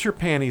 before you get your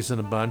panties in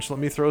a bunch, let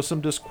me throw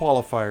some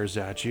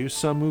disqualifiers at you.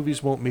 Some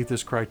movies won't meet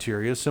this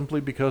criteria simply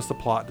because the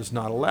plot does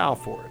not allow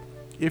for it.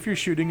 If you're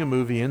shooting a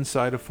movie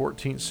inside a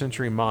 14th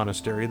century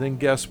monastery, then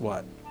guess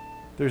what?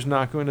 There's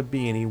not going to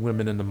be any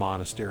women in the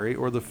monastery,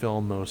 or the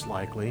film most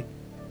likely.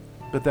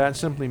 But that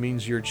simply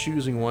means you're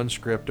choosing one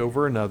script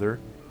over another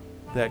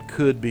that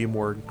could be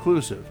more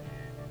inclusive.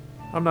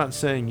 I'm not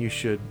saying you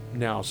should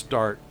now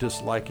start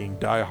disliking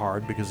Die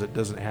Hard because it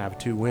doesn't have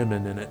 2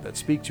 women in it that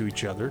speak to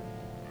each other,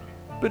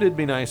 but it'd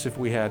be nice if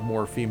we had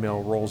more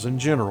female roles in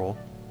general,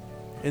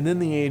 And in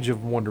the age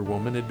of Wonder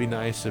Woman, it'd be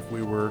nice if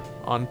we were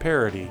on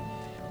parity.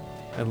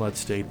 And let's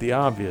state the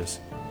obvious.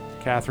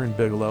 Catherine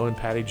Bigelow and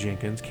Patty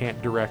Jenkins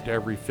can't direct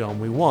every film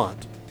we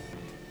want.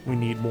 We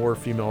need more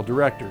female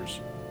directors,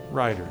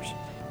 writers,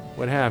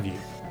 what have you.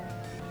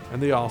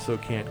 And they also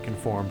can't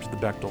conform to the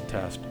Bechdel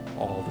test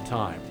all the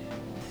time.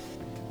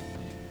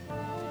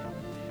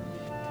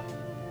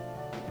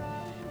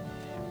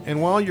 And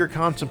while you're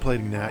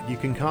contemplating that, you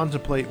can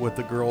contemplate what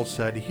the girl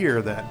said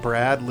here, that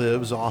Brad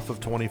lives off of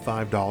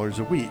 $25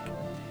 a week.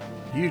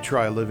 You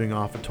try living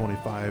off of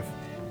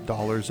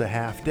 $25 a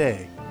half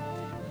day.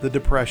 The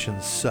Depression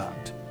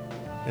sucked.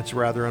 It's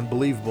rather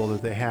unbelievable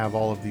that they have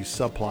all of these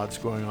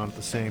subplots going on at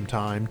the same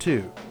time,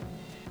 too.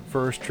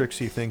 First,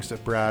 Trixie thinks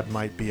that Brad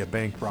might be a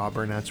bank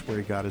robber and that's where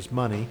he got his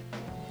money.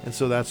 And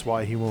so that's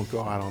why he won't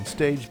go out on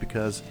stage,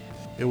 because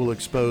it will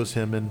expose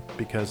him and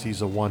because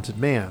he's a wanted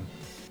man.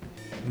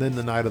 And then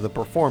the night of the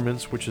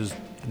performance, which is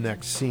the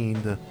next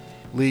scene, the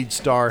lead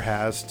star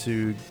has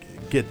to,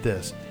 get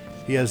this,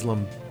 he has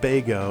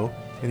lumbago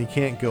and he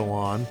can't go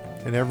on,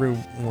 and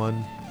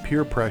everyone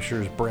peer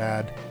pressures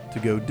Brad to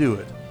go do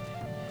it.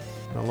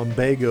 Now,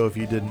 lumbago, if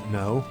you didn't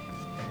know,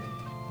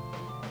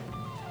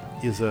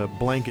 is a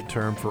blanket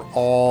term for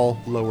all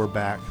lower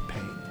back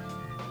pain.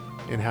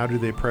 And how do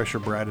they pressure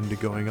Brad into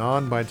going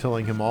on? By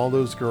telling him all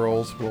those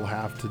girls will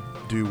have to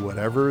do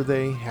whatever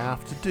they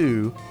have to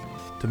do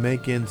to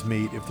make ends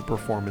meet if the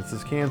performance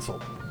is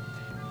canceled.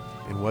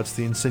 And what's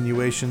the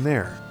insinuation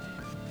there?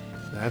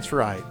 That's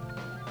right,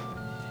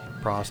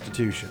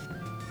 prostitution.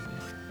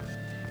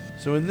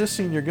 So in this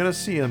scene, you're going to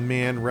see a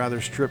man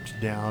rather stripped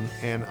down,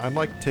 and I'd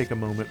like to take a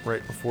moment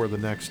right before the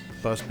next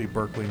Busby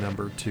Berkeley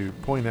number to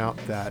point out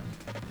that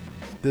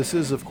this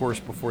is, of course,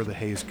 before the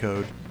Hays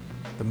Code,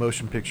 the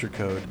Motion Picture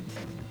Code,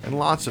 and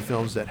lots of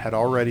films that had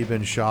already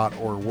been shot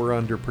or were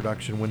under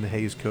production when the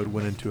Hays Code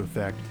went into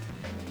effect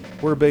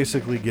were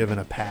basically given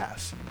a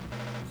pass.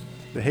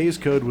 The Hays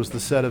Code was the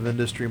set of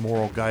industry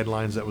moral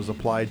guidelines that was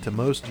applied to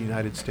most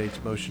United States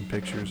motion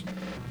pictures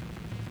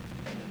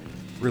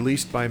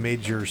released by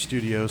major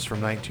studios from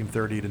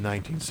 1930 to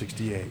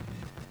 1968.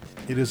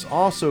 It is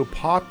also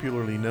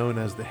popularly known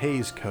as the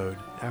Hays Code,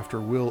 after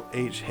Will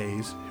H.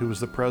 Hays, who was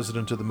the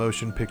president of the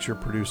Motion Picture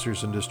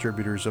Producers and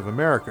Distributors of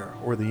America,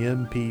 or the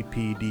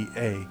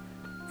MPPDA,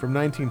 from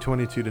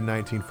 1922 to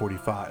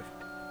 1945.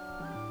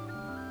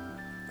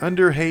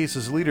 Under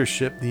Hayes'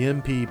 leadership, the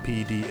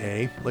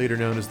MPPDA, later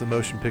known as the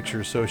Motion Picture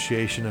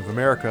Association of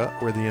America,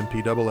 or the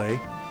MPAA,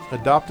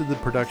 adopted the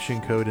production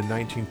code in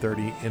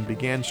 1930 and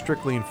began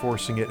strictly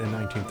enforcing it in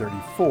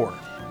 1934.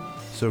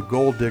 So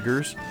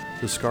Golddiggers,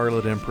 The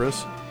Scarlet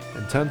Empress,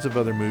 and tons of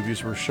other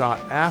movies were shot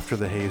after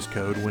the Hays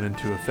Code went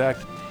into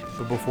effect,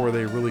 but before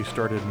they really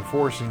started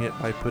enforcing it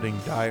by putting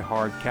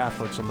die-hard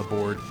Catholics on the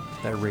board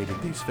that rated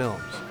these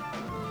films.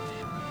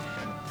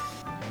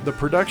 The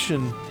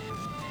production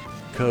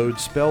code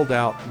spelled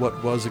out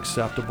what was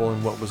acceptable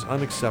and what was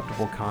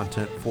unacceptable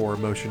content for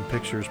motion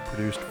pictures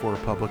produced for a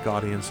public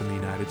audience in the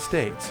United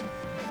States.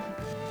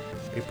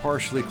 A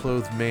partially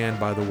clothed man,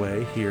 by the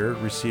way, here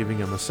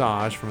receiving a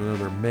massage from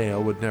another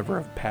male would never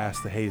have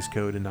passed the Hays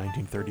Code in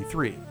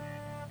 1933.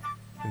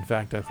 In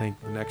fact, I think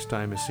the next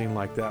time a scene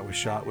like that was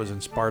shot was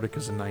in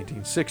Spartacus in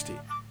 1960,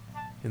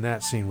 and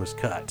that scene was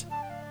cut.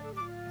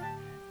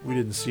 We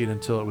didn't see it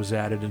until it was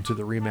added into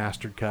the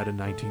remastered cut in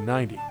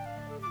 1990.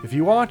 If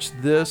you watch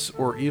this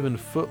or even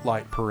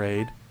Footlight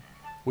Parade,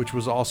 which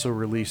was also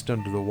released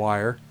under the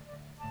wire,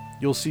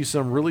 you'll see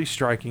some really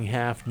striking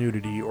half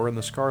nudity, or in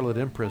the Scarlet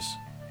Empress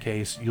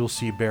case, you'll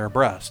see bare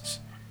breasts.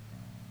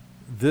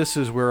 This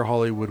is where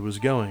Hollywood was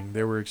going.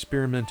 They were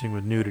experimenting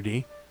with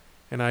nudity,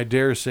 and I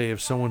dare say if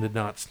someone did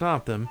not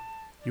stop them,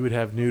 you would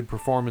have nude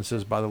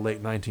performances by the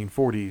late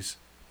 1940s,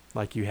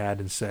 like you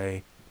had in,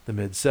 say, the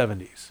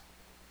mid-70s.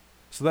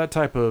 So that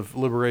type of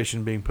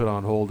liberation being put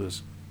on hold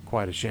is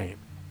quite a shame.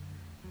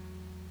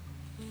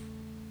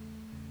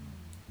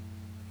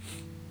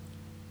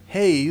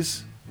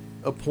 Hayes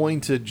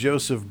appointed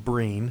Joseph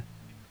Breen,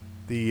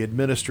 the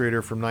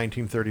administrator from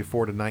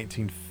 1934 to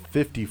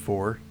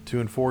 1954,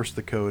 to enforce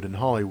the code in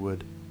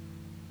Hollywood.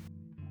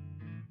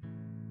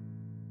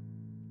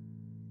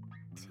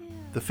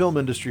 The film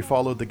industry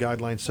followed the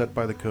guidelines set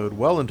by the code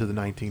well into the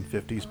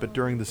 1950s, but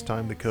during this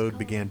time the code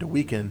began to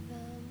weaken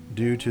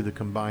due to the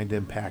combined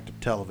impact of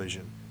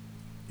television,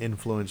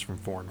 influence from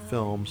foreign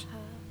films,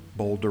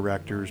 bold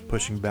directors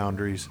pushing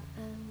boundaries,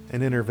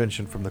 and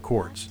intervention from the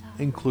courts,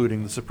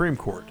 including the Supreme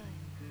Court.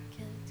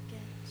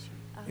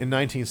 In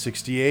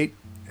 1968,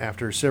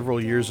 after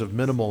several years of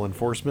minimal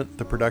enforcement,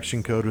 the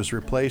production code was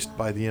replaced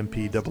by the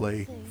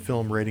MPAA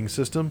film rating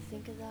system,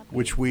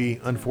 which we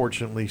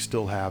unfortunately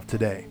still have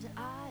today.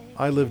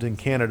 I lived in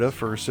Canada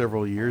for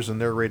several years, and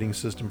their rating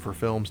system for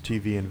films,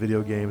 TV, and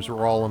video games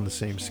were all on the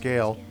same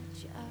scale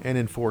and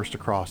enforced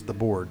across the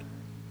board,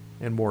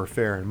 and more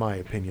fair in my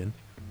opinion.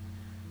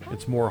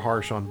 It's more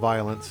harsh on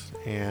violence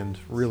and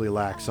really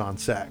lax on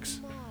sex,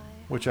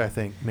 which I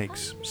think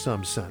makes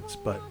some sense,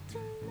 but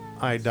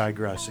I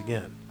digress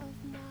again.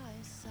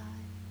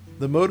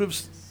 The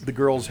motives the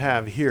girls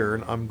have here,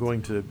 and I'm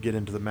going to get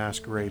into the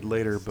masquerade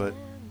later, but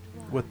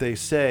what they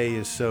say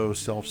is so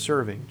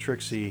self-serving.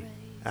 Trixie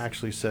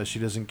actually says she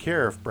doesn't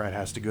care if Brad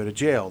has to go to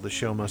jail. The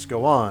show must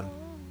go on.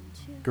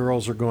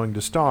 Girls are going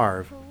to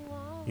starve.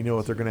 You know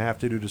what they're going to have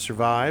to do to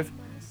survive?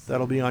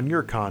 That'll be on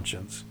your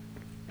conscience.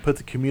 Put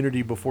the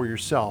community before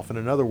yourself. And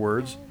in other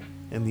words,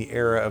 in the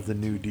era of the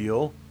New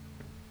Deal,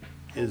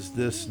 is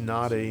this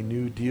not a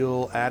New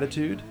Deal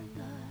attitude?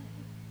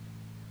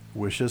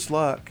 Wish us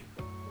luck.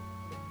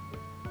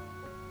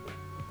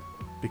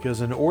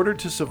 Because in order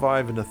to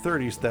survive in the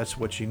 30s, that's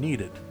what you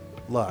needed.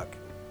 Luck.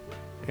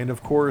 And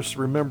of course,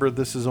 remember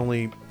this is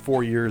only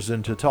 4 years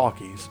into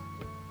talkies.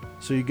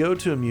 So you go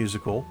to a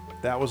musical,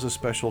 that was a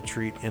special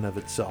treat in of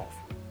itself.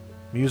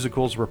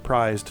 Musicals were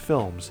prized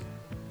films.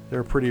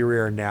 They're pretty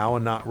rare now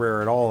and not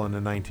rare at all in the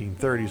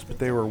 1930s, but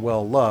they were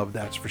well loved,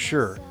 that's for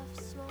sure.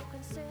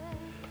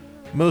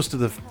 Most of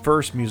the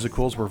first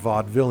musicals were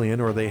vaudevillian,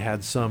 or they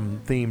had some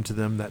theme to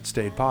them that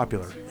stayed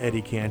popular.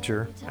 Eddie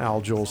Cantor,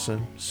 Al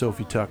Jolson,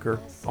 Sophie Tucker,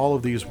 all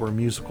of these were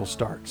musical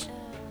starts.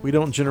 We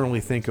don't generally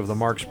think of the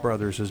Marx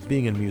Brothers as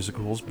being in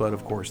musicals, but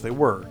of course they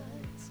were.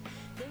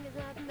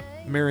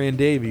 Marion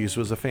Davies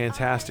was a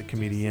fantastic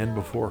comedian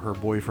before her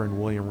boyfriend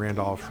William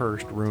Randolph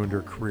Hearst ruined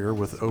her career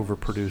with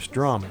overproduced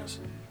dramas.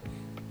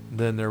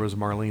 Then there was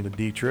Marlene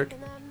Dietrich,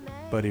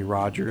 Buddy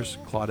Rogers,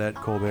 Claudette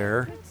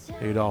Colbert,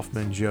 Adolphe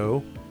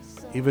Menjot,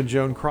 even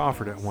Joan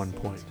Crawford at one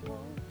point.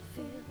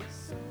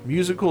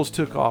 Musicals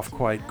took off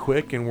quite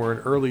quick and were an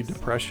early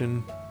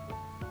Depression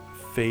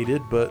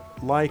faded,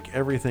 but like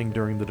everything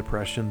during the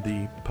Depression,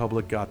 the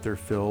public got their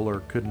fill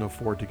or couldn't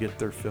afford to get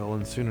their fill,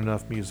 and soon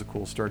enough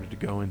musicals started to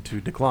go into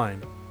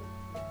decline.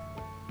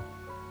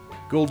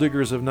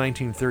 Golddiggers of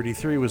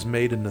 1933 was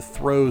made in the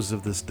throes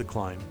of this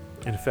decline.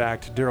 In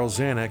fact, Daryl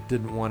Zanuck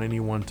didn't want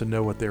anyone to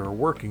know what they were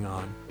working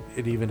on.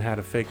 It even had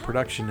a fake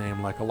production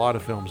name like a lot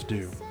of films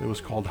do. It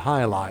was called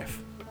High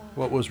Life.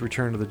 What was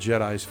Return of the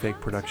Jedi's fake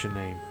production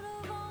name?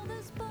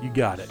 You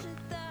got it.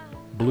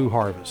 Blue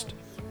Harvest.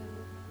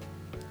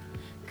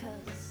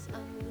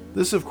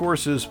 This, of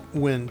course, is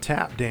when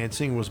tap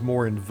dancing was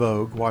more in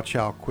vogue. Watch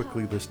how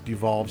quickly this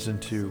devolves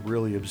into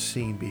really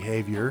obscene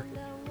behavior.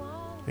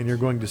 And you're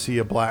going to see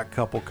a black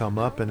couple come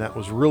up, and that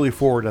was really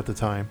forward at the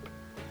time.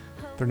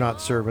 They're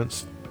not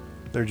servants.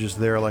 They're just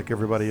there like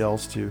everybody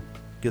else to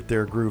get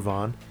their groove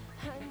on.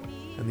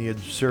 And the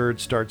absurd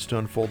starts to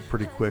unfold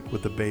pretty quick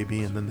with the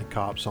baby and then the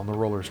cops on the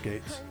roller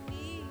skates.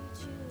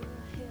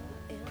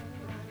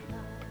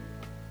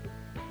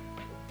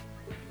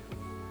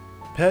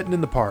 Petting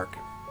in the park.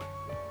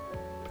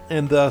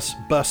 And thus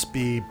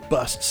Busby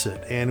busts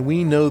it. And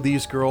we know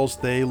these girls,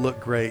 they look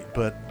great,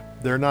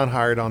 but they're not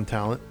hired on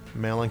talent.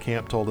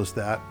 Mellencamp told us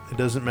that. It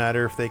doesn't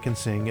matter if they can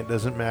sing. It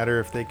doesn't matter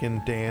if they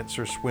can dance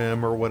or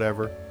swim or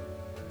whatever.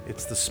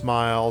 It's the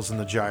smiles and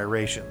the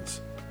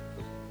gyrations.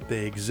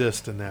 They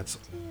exist, and that's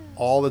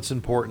all that's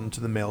important to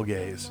the male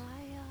gaze.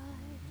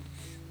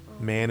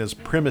 Man is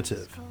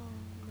primitive.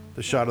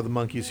 The shot of the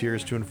monkeys here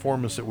is to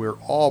inform us that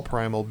we're all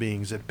primal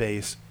beings at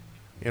base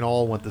and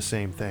all want the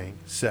same thing,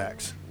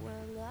 sex.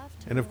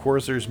 And of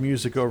course there's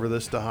music over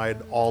this to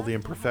hide all the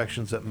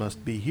imperfections that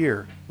must be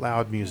here.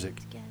 Loud music,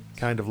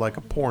 kind of like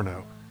a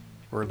porno,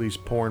 or at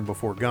least porn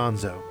before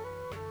Gonzo,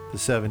 the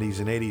 70s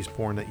and 80s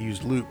porn that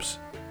used loops,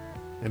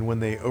 and when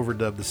they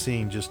overdubbed the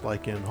scene just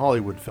like in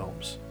Hollywood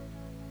films.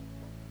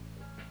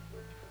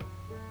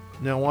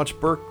 Now watch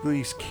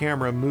Berkeley's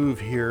camera move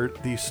here,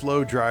 these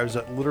slow drives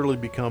that literally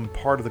become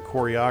part of the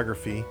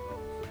choreography.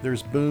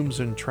 There's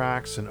booms and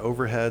tracks and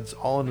overheads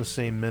all in the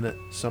same minute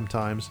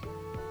sometimes.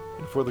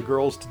 And for the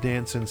girls to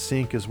dance in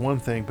sync is one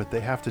thing, but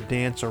they have to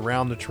dance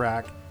around the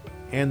track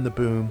and the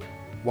boom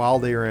while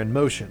they are in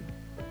motion.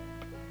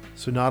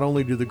 So not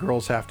only do the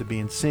girls have to be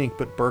in sync,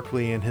 but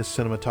Berkeley and his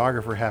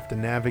cinematographer have to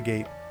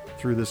navigate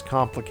through this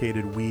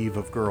complicated weave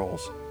of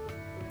girls.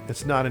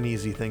 It's not an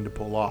easy thing to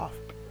pull off.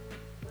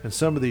 And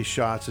some of these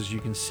shots, as you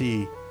can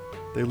see,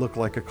 they look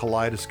like a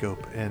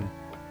kaleidoscope, and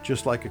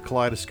just like a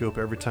kaleidoscope,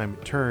 every time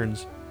it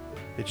turns,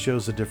 it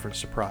shows a different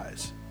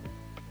surprise.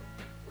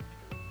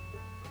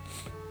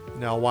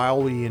 Now, while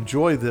we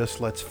enjoy this,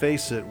 let's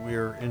face it,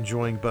 we're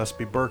enjoying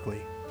Busby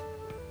Berkeley.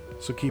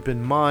 So keep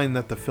in mind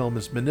that the film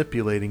is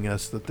manipulating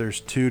us, that there's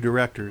two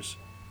directors.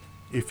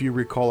 If you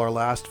recall our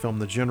last film,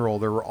 The General,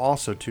 there were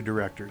also two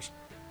directors.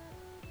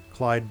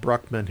 Clyde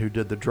Bruckman, who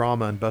did the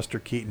drama, and Buster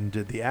Keaton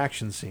did the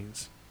action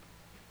scenes.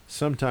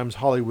 Sometimes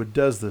Hollywood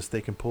does this.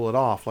 They can pull it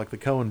off, like the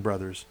Coen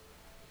brothers.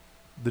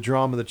 The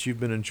drama that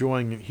you've been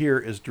enjoying here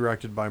is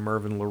directed by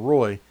Mervyn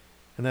LeRoy,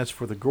 and that's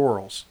for the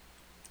girls.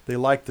 They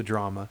like the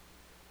drama,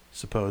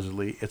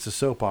 supposedly. It's a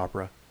soap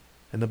opera.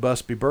 And the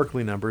Busby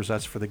Berkeley numbers,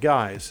 that's for the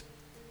guys.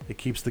 It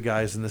keeps the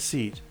guys in the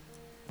seat.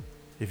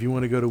 If you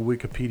want to go to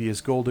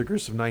Wikipedia's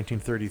Golddiggers of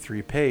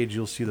 1933 page,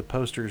 you'll see the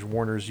posters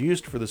Warner's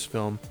used for this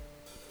film,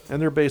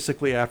 and they're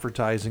basically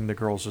advertising the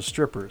girls as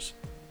strippers.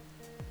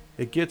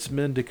 It gets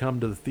men to come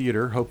to the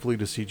theater, hopefully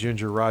to see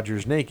Ginger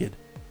Rogers naked,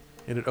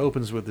 and it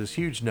opens with this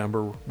huge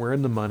number, We're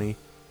in the Money,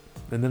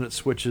 and then it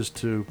switches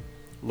to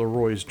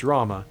Leroy's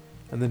drama,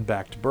 and then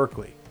back to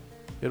Berkeley.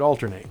 It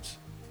alternates.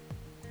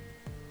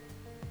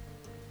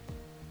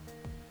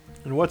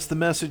 And what's the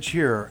message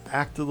here?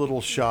 Act a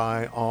little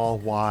shy, all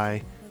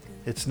why.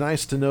 It's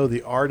nice to know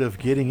the art of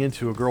getting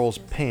into a girl's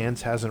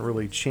pants hasn't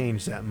really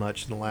changed that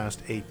much in the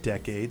last 8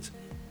 decades.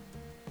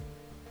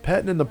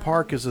 Pettin' in the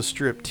Park is a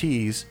strip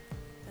tease,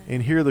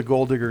 and here the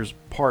Golddiggers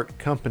part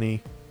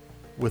company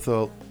with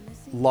a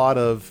lot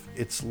of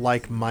its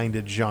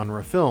like-minded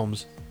genre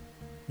films.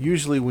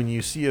 Usually when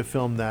you see a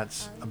film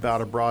that's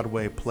about a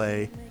Broadway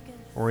play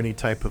or any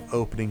type of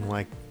opening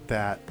like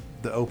that,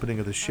 the opening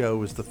of the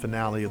show is the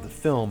finale of the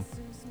film,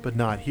 but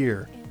not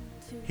here.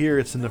 Here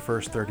it's in the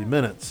first 30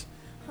 minutes.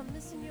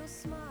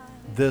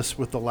 This,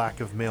 with the lack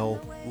of male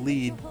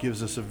lead,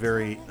 gives us a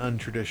very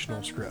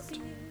untraditional script.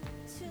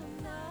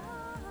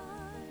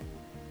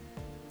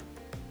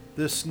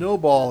 This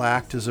snowball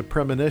act is a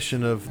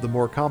premonition of the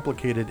more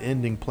complicated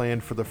ending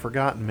planned for The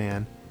Forgotten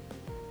Man.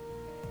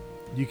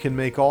 You can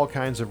make all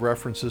kinds of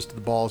references to the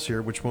balls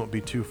here, which won't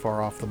be too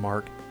far off the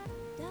mark.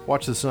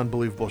 Watch this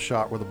unbelievable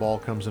shot where the ball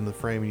comes into the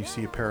frame and you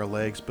see a pair of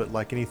legs, but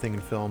like anything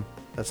in film,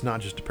 that's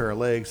not just a pair of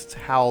legs, it's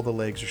how the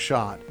legs are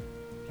shot.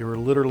 You were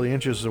literally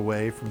inches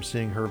away from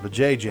seeing her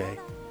vajayjay.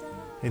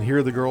 And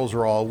here the girls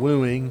are all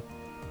wooing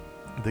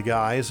the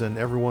guys, and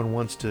everyone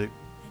wants to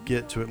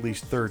get to at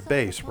least third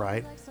base,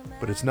 right?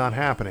 But it's not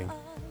happening.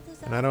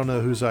 And I don't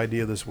know whose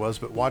idea this was,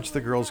 but watch the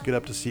girls get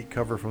up to seek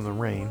cover from the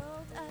rain,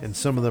 and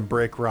some of them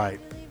break right,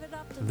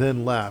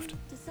 then left,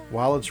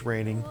 while it's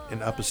raining,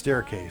 and up a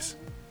staircase.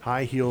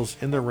 High heels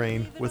in the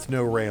rain with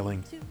no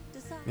railing.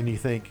 And you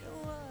think,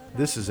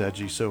 this is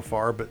edgy so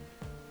far, but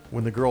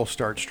when the girls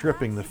start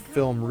stripping, the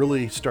film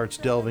really starts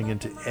delving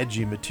into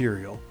edgy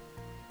material.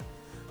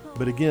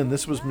 But again,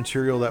 this was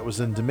material that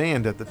was in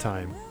demand at the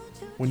time.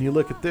 When you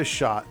look at this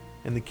shot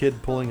and the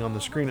kid pulling on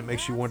the screen, it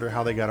makes you wonder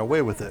how they got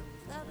away with it.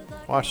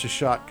 Watch the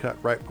shot cut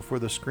right before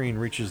the screen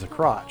reaches the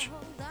crotch.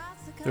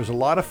 There's a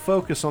lot of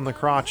focus on the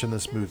crotch in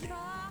this movie.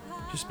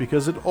 Just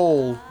because it's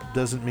old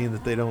doesn't mean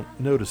that they don't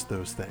notice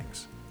those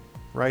things.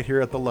 Right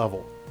here at the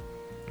level.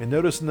 And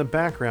notice in the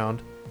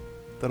background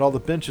that all the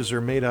benches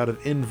are made out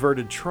of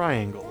inverted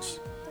triangles.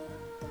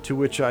 To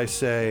which I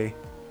say,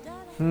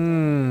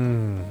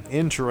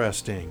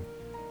 interesting.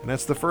 And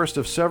that's the first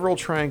of several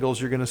triangles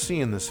you're going to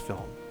see in this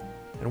film.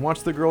 And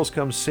watch the girls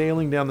come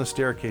sailing down the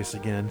staircase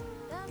again,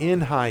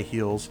 in high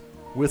heels,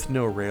 with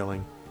no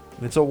railing.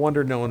 And it's a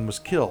wonder no one was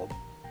killed.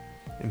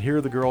 And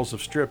here the girls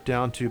have stripped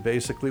down to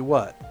basically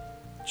what?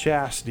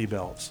 Chastity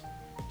belts.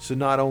 So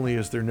not only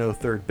is there no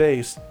third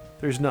base,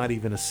 there's not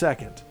even a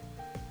second.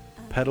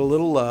 Pet a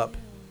little up.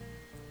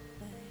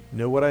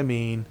 Know what I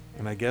mean,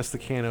 and I guess the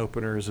can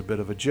opener is a bit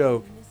of a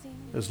joke,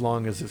 as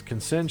long as it's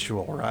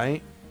consensual,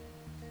 right?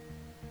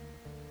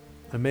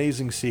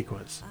 Amazing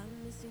sequence.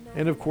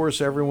 And of course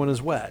everyone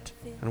is wet.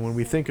 And when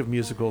we think of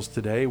musicals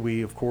today,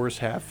 we of course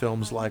have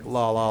films like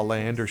La La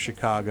Land or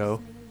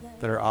Chicago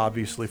that are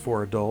obviously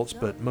for adults,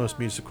 but most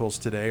musicals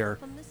today are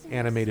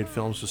animated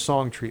films with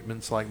song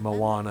treatments like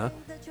Moana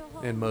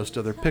and most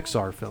other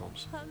Pixar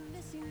films.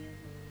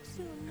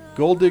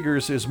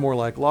 Golddiggers is more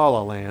like La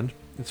La Land.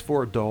 It's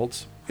for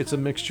adults. It's a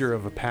mixture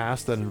of a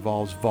past that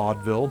involves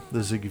vaudeville,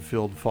 the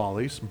Ziegfeld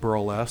Follies,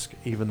 burlesque,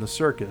 even the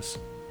circus.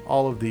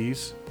 All of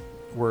these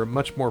were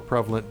much more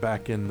prevalent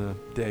back in the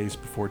days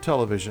before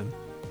television.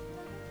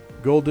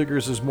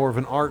 Golddiggers is more of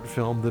an art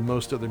film than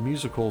most other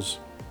musicals,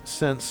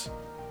 since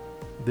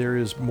there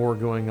is more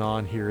going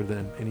on here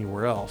than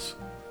anywhere else.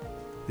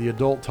 The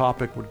adult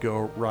topic would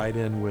go right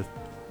in with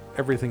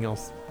everything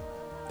else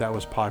that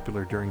was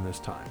popular during this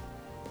time.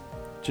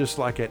 Just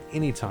like at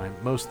any time,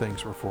 most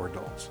things were for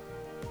adults.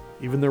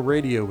 Even the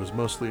radio was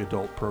mostly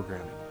adult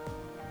programming.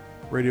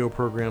 Radio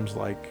programs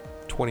like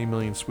 20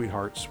 Million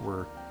Sweethearts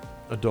were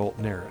adult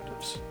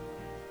narratives.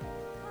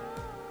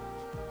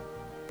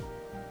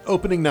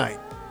 Opening night.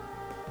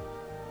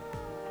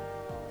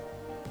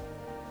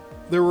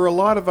 There were a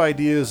lot of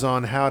ideas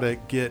on how to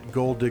get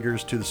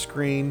Golddiggers to the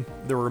screen.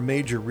 There were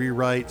major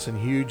rewrites, and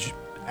huge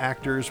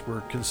actors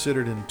were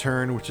considered in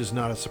turn, which is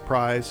not a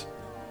surprise.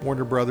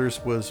 Warner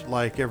Brothers was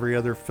like every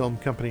other film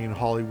company in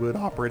Hollywood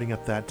operating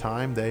at that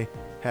time. They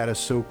had a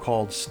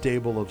so-called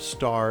stable of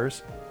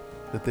stars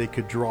that they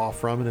could draw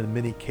from, and in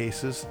many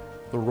cases,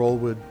 the role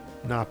would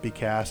not be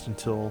cast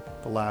until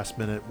the last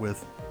minute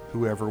with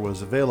whoever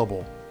was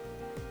available.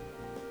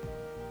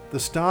 The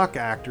stock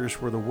actors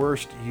were the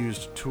worst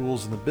used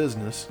tools in the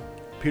business.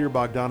 Peter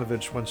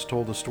Bogdanovich once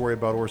told a story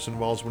about Orson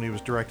Welles when he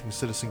was directing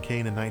Citizen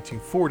Kane in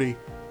 1940.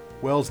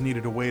 Welles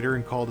needed a waiter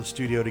and called the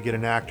studio to get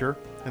an actor,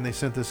 and they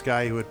sent this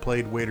guy who had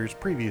played waiters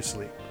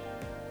previously.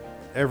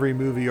 Every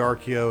movie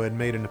RKO had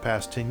made in the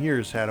past 10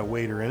 years had a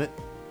waiter in it,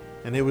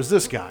 and it was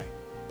this guy.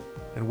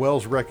 And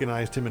Welles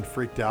recognized him and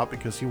freaked out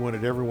because he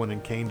wanted everyone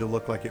in Kane to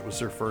look like it was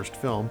their first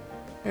film,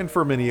 and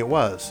for many it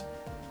was.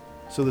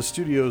 So the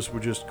studios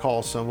would just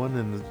call someone,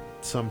 and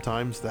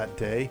sometimes that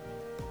day,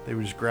 they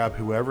would just grab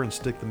whoever and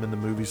stick them in the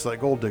movies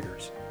like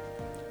Golddiggers.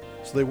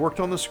 So they worked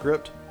on the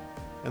script,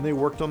 and they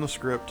worked on the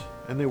script,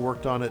 and they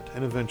worked on it,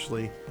 and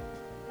eventually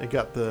it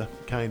got the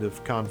kind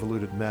of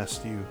convoluted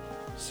mess you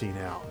see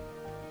now.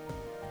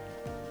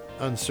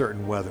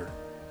 Uncertain whether,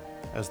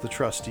 as the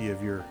trustee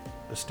of your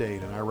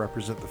estate, and I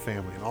represent the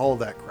family, and all of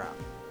that crap.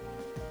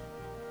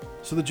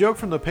 So the joke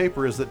from the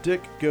paper is that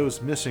Dick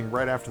goes missing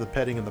right after the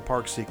petting in the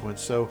park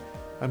sequence, so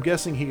I'm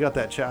guessing he got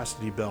that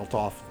chastity belt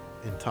off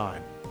in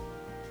time.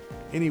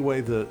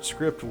 Anyway, the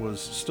script was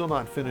still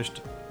not finished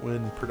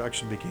when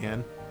production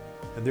began,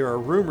 and there are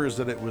rumors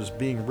that it was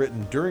being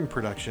written during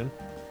production,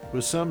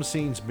 with some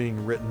scenes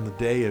being written the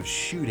day of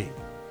shooting.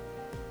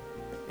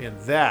 And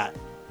that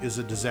is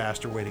a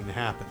disaster waiting to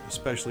happen,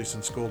 especially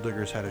since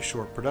Golddiggers had a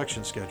short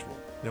production schedule.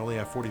 They only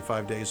have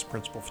 45 days of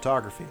principal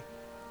photography.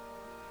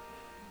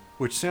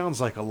 Which sounds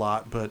like a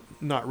lot, but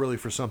not really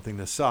for something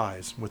this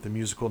size. With the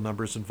musical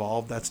numbers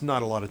involved, that's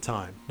not a lot of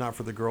time. Not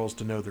for the girls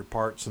to know their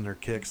parts and their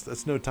kicks.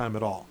 That's no time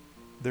at all.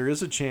 There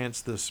is a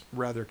chance this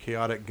rather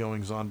chaotic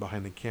goings-on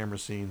behind the camera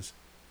scenes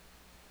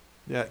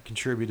that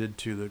contributed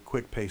to the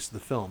quick pace of the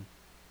film.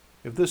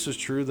 If this is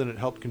true, then it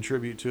helped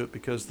contribute to it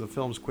because the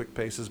film's quick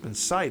pace has been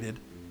cited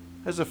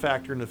as a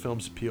factor in the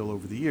film's appeal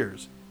over the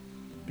years.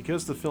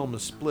 Because the film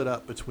is split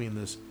up between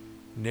this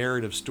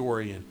narrative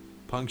story and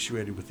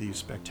punctuated with these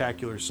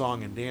spectacular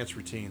song and dance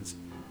routines,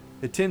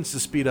 it tends to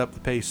speed up the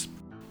pace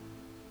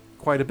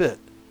quite a bit.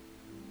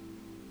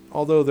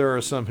 Although there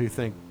are some who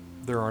think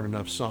there aren't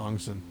enough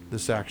songs and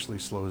this actually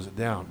slows it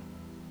down.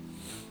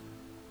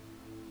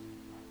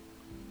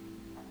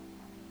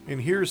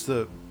 And here's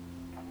the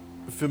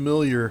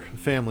familiar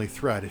family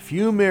thread. If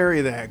you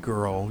marry that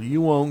girl,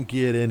 you won't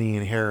get any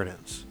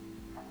inheritance.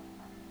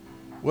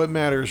 What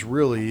matters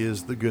really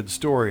is the good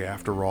story,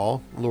 after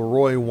all.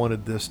 Leroy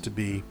wanted this to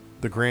be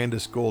the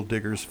grandest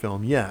Golddiggers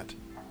film yet.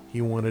 He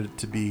wanted it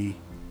to be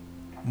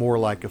more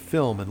like a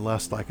film and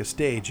less like a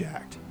stage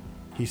act.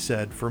 He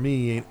said, "For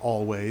me,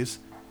 always,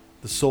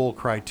 the sole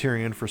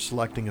criterion for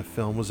selecting a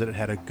film was that it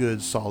had a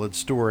good, solid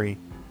story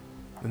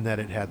and that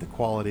it had the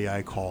quality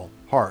I call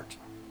heart."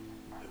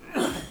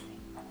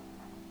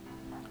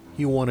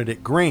 He wanted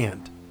it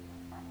grand,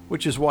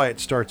 which is why it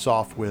starts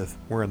off with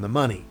 "We're in the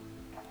money."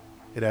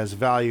 It has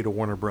value to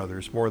Warner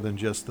Brothers, more than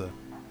just the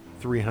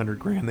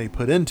 $300,000 they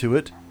put into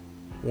it.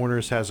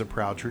 Warner's has a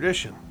proud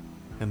tradition,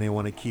 and they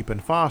want to keep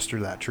and foster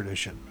that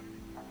tradition.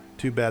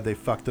 Too bad they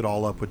fucked it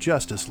all up with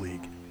Justice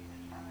League.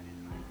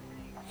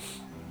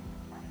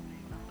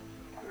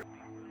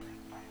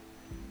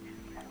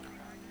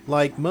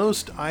 Like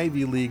most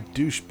Ivy League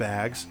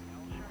douchebags,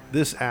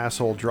 this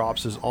asshole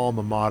drops his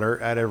alma mater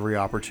at every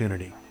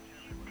opportunity.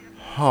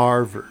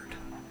 Harvard.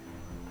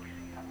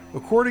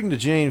 According to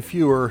Jane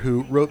Fewer,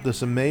 who wrote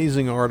this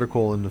amazing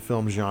article in the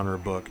film genre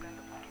book,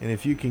 and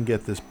if you can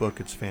get this book,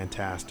 it's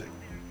fantastic.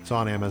 It's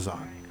on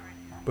Amazon.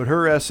 But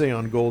her essay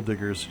on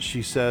Golddiggers,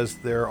 she says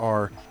there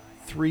are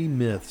 3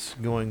 myths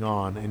going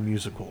on in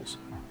musicals.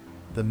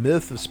 The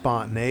myth of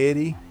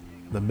spontaneity,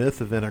 the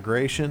myth of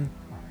integration,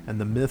 and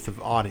the myth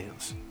of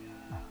audience.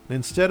 And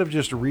instead of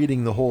just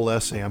reading the whole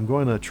essay, I'm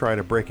going to try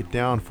to break it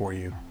down for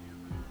you.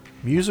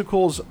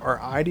 Musicals are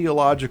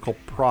ideological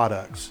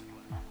products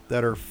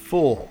that are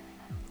full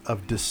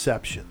of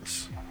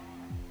deceptions.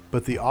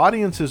 But the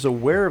audience is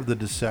aware of the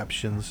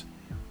deceptions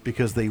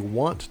because they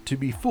want to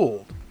be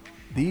fooled.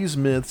 These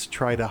myths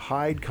try to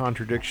hide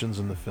contradictions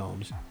in the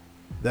films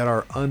that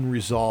are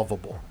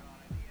unresolvable.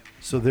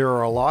 So there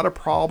are a lot of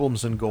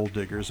problems in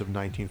Golddiggers of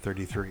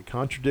 1933,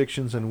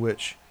 contradictions in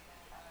which,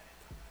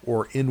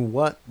 or in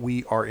what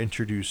we are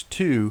introduced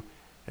to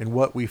and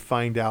what we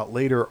find out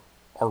later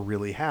are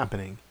really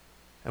happening.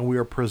 And we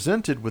are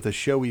presented with a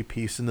showy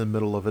piece in the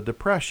middle of a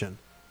depression.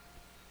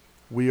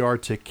 We are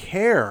to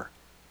care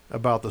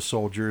about the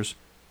soldiers,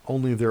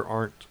 only there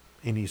aren't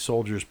any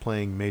soldiers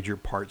playing major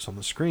parts on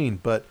the screen,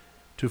 but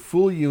to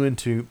fool you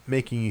into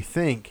making you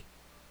think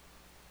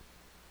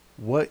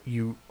what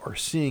you are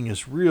seeing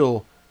is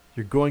real,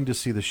 you're going to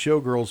see the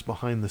showgirls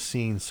behind the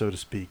scenes, so to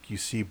speak. You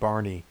see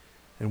Barney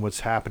and what's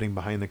happening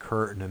behind the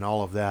curtain and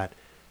all of that,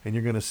 and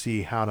you're going to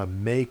see how to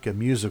make a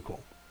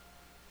musical.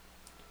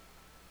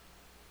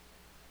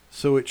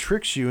 So it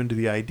tricks you into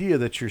the idea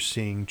that you're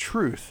seeing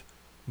truth,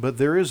 but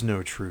there is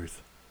no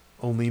truth,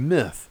 only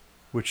myth,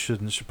 which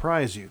shouldn't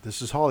surprise you.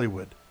 This is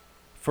Hollywood.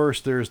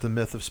 First, there's the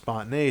myth of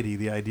spontaneity,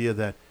 the idea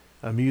that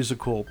a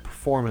musical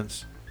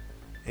performance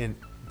and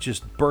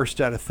just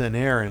burst out of thin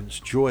air and it's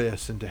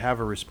joyous and to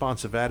have a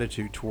responsive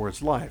attitude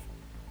towards life.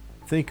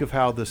 Think of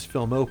how this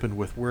film opened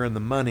with "We're in the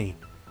Money"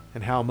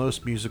 and how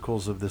most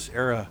musicals of this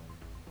era,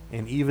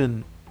 and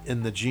even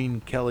in the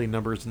Gene Kelly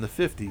numbers in the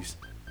 50s,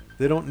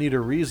 they don't need a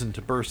reason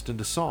to burst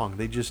into song,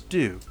 they just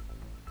do.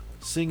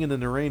 Singin' in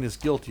the Rain is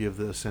guilty of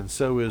this, and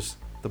so is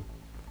the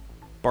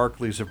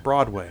Barclays of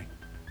Broadway.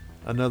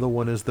 Another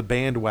one is The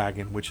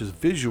Bandwagon, which is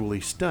visually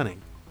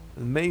stunning.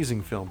 An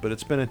amazing film, but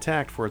it's been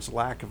attacked for its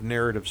lack of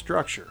narrative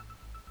structure.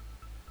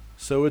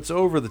 So it's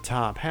over the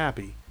top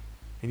happy,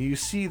 and you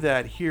see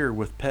that here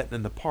with Pettin'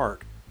 in the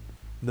Park.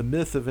 The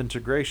myth of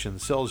integration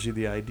sells you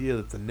the idea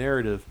that the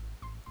narrative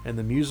and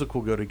the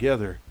musical go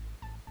together,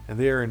 and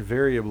they are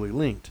invariably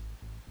linked.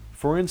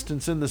 For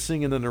instance, in the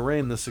Singin' in the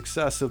Rain, the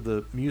success of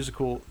the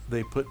musical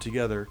they put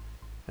together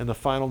and the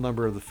final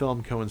number of the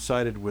film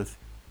coincided with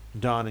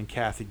Don and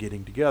Kathy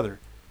getting together.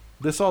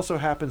 This also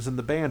happens in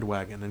The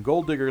Bandwagon. In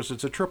Golddiggers,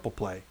 it's a triple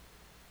play.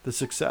 The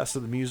success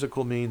of the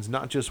musical means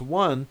not just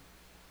one,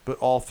 but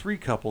all three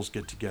couples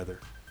get together.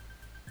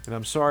 And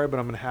I'm sorry, but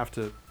I'm going to have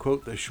to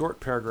quote the short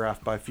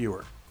paragraph by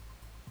Fewer.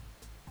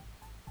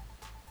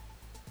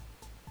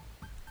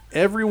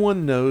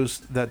 Everyone knows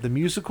that the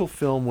musical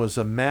film was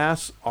a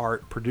mass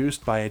art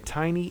produced by a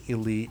tiny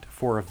elite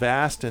for a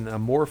vast and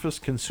amorphous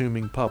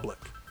consuming public.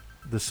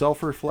 The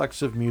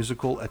self-reflexive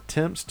musical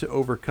attempts to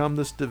overcome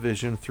this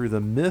division through the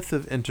myth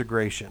of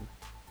integration.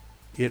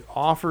 It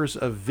offers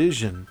a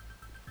vision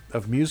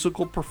of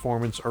musical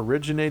performance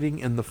originating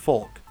in the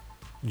folk,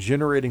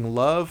 generating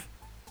love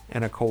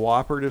and a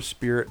cooperative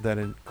spirit that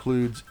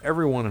includes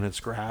everyone in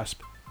its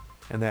grasp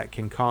and that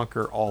can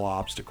conquer all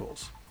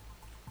obstacles.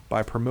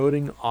 By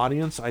promoting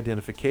audience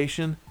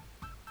identification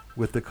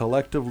with the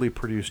collectively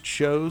produced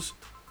shows,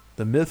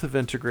 the myth of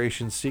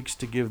integration seeks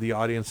to give the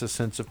audience a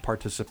sense of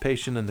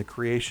participation in the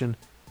creation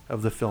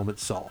of the film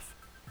itself.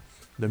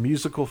 The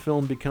musical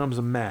film becomes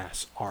a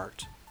mass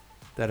art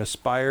that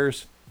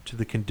aspires to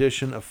the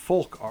condition of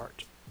folk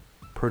art,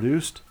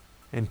 produced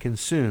and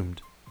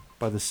consumed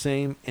by the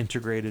same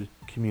integrated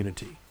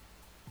community.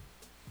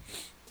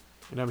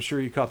 And I'm sure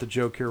you caught the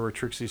joke here where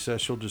Trixie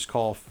says she'll just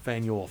call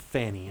Fanuel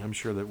Fanny. I'm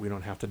sure that we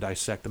don't have to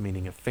dissect the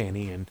meaning of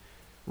Fanny, and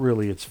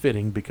really it's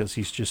fitting because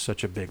he's just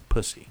such a big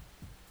pussy.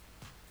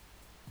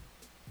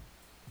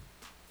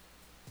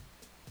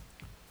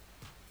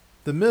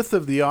 The myth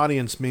of the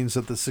audience means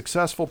that the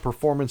successful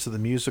performance of the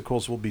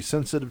musicals will be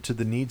sensitive to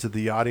the needs of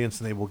the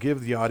audience, and they will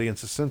give the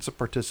audience a sense of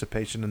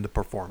participation in the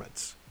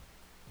performance.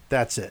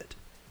 That's it.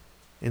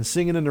 In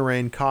Singin' in the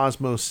Rain,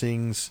 Cosmo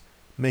sings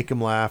Make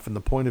 'Em Laugh, and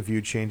the point of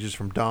view changes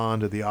from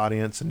Don to the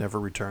audience and never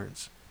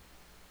returns.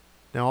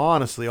 Now,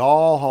 honestly,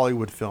 all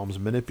Hollywood films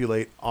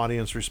manipulate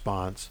audience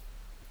response,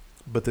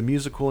 but the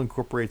musical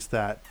incorporates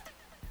that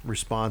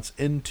response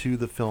into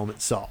the film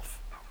itself.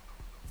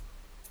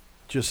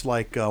 Just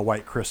like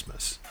White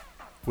Christmas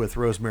with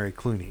Rosemary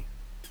Clooney.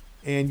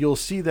 And you'll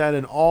see that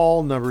in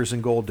all numbers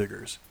in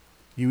Golddiggers.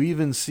 You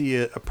even see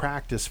a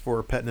practice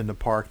for Pettin' in the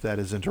Park that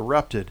is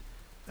interrupted,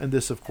 and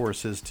this, of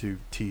course, is to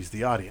tease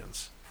the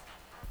audience.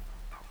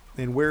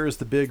 And where is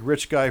the big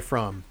rich guy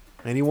from?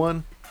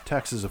 Anyone?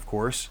 Texas, of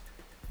course.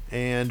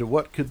 And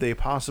what could they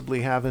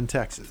possibly have in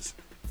Texas?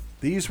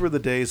 These were the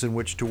days in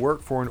which to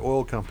work for an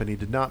oil company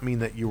did not mean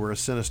that you were a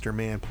sinister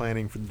man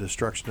planning for the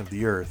destruction of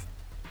the earth.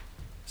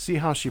 See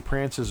how she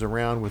prances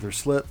around with her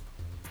slip?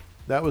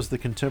 That was the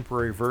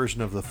contemporary version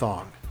of the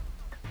thong.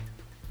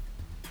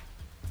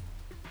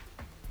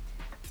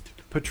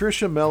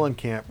 Patricia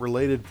Mellencamp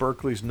related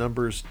Berkeley's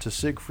numbers to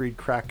Siegfried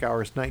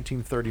Krakauer's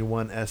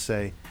 1931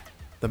 essay,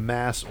 The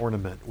Mass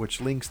Ornament, which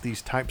links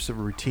these types of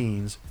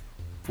routines,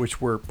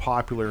 which were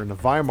popular in the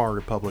Weimar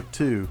Republic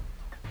too,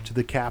 to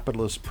the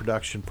capitalist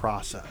production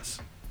process,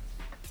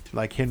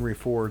 like Henry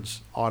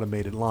Ford's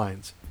automated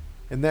lines.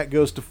 And that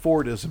goes to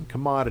Fordism,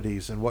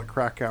 commodities, and what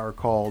Krakauer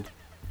called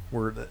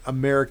were the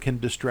American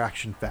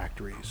distraction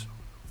factories.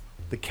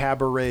 The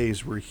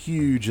cabarets were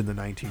huge in the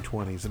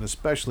 1920s, and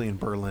especially in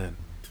Berlin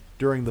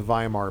during the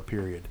Weimar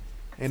period,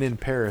 and in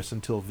Paris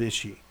until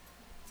Vichy.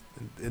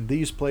 In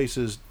these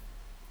places,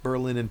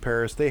 Berlin and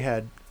Paris, they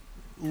had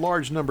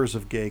large numbers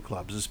of gay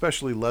clubs,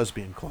 especially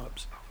lesbian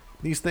clubs.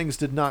 These things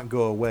did not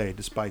go away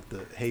despite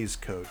the Hays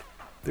Code.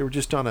 They were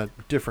just on a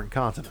different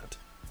continent.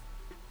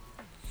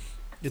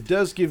 It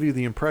does give you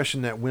the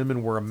impression that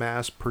women were a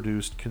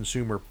mass-produced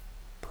consumer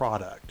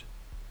product,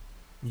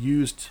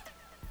 used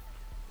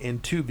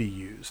and to be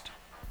used,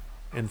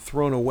 and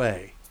thrown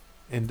away.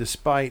 And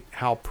despite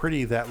how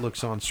pretty that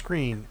looks on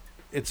screen,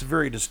 it's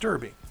very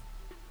disturbing.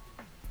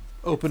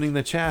 Opening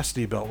the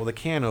chastity belt with a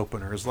can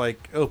opener is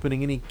like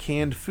opening any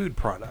canned food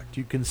product.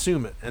 You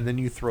consume it, and then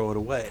you throw it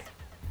away.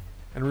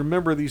 And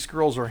remember, these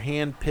girls are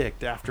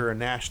hand-picked after a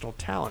national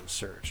talent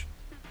search.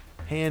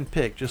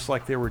 Hand-picked, just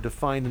like they were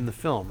defined in the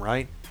film,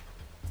 right?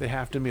 They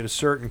have to meet a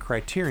certain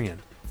criterion.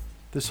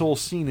 This whole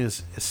scene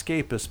is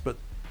escapist, but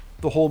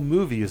the whole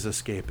movie is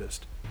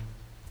escapist.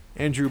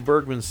 Andrew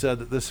Bergman said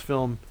that this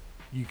film,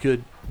 you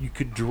could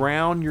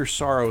drown your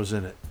sorrows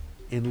in it,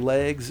 in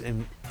legs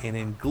and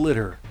in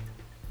glitter.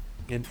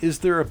 And is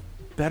there a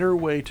better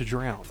way to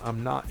drown?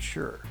 I'm not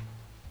sure.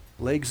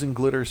 Legs and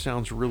glitter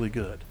sounds really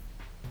good.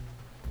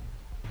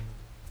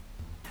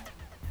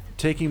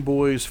 Taking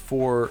boys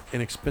for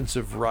an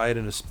expensive ride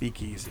in a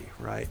speakeasy,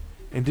 right?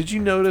 And did you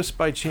notice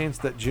by chance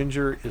that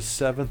Ginger is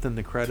 7th in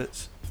the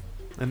credits?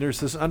 And there's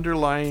this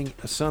underlying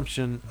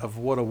assumption of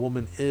what a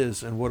woman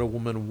is and what a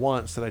woman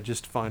wants that I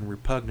just find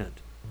repugnant.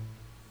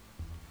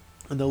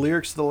 In the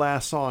lyrics of the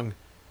last song,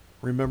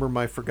 Remember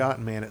My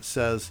Forgotten Man, it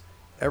says,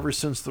 ever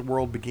since the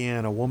world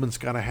began, a woman's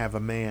got to have a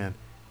man.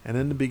 And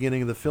in the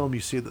beginning of the film,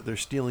 you see that they're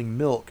stealing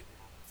milk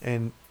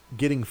and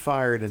getting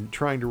fired and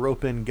trying to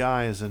rope in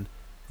guys. And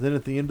then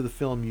at the end of the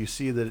film, you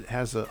see that it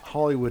has a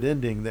Hollywood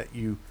ending that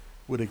you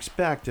would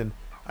expect. And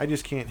I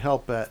just can't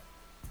help but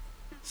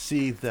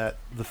see that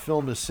the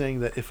film is saying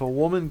that if a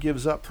woman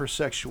gives up her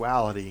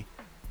sexuality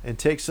and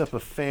takes up a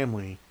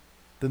family,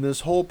 then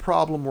this whole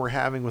problem we're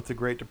having with the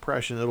Great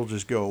Depression, it'll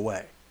just go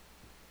away.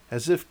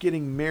 As if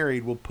getting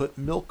married will put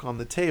milk on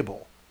the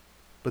table.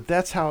 But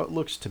that's how it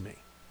looks to me.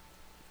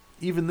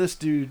 Even this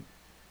dude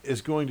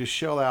is going to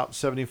shell out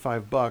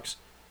 $75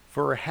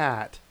 for a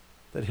hat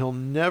that he'll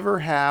never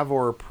have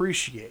or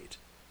appreciate.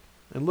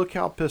 And look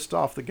how pissed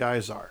off the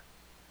guys are.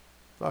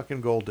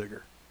 Fucking gold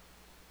digger.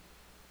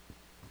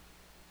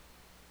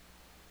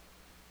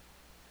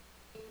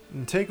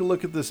 And take a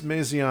look at this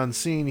mise-en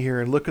scene here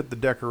and look at the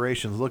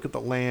decorations. Look at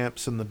the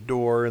lamps and the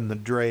door and the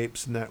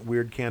drapes and that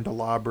weird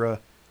candelabra.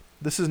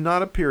 This is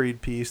not a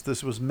period piece.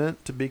 This was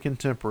meant to be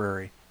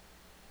contemporary.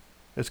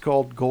 It's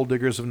called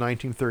Golddiggers of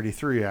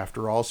 1933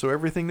 after all, so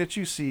everything that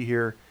you see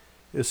here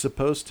is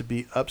supposed to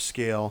be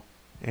upscale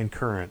and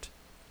current.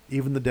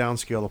 Even the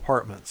downscale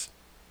apartments.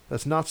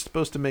 That's not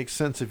supposed to make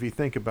sense if you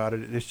think about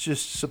it. It's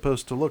just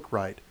supposed to look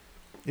right.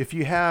 If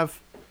you have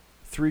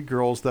 3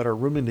 girls that are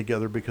rooming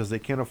together because they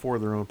can't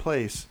afford their own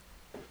place,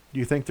 do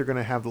you think they're going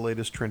to have the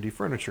latest trendy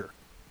furniture?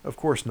 Of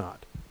course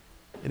not.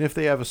 And if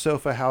they have a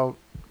sofa, how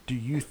do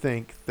you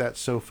think that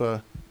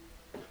sofa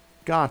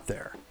got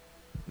there?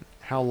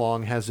 How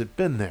long has it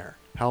been there?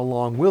 How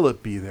long will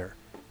it be there?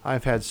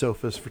 I've had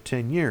sofas for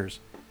 10 years.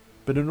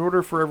 But in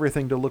order for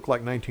everything to look like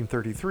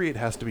 1933, it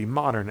has to be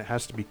modern. It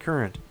has to be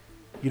current.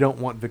 You don't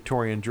want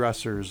Victorian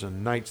dressers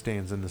and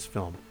nightstands in this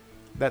film.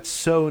 That's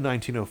so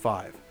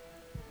 1905.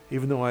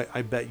 Even though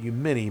I bet you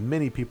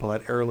many people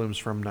had heirlooms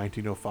from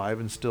 1905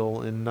 and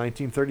still in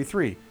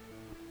 1933.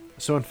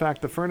 So in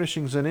fact, the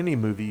furnishings in any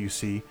movie you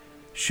see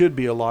should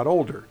be a lot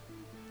older.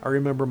 I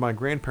remember my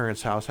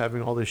grandparents' house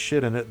having all this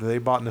shit in it that they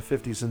bought in the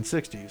 50s and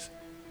 60s.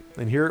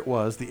 And here it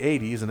was, the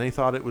 80s, and they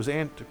thought it was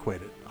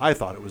antiquated. I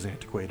thought it was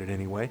antiquated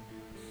anyway.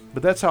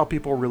 But that's how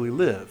people really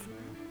live.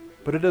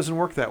 But it doesn't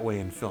work that way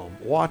in film.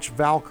 Watch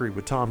Valkyrie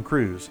with Tom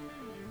Cruise.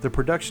 The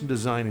production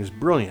design is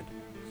brilliant,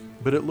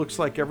 but it looks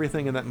like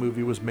everything in that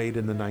movie was made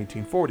in the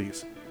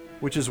 1940s,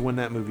 which is when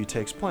that movie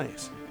takes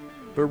place.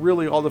 But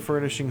really all the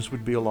furnishings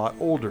would be a lot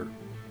older,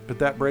 but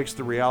that breaks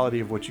the reality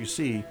of what you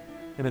see,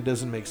 and it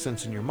doesn't make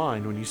sense in your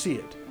mind when you see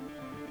it.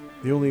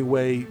 The only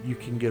way you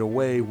can get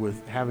away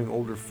with having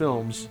older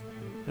films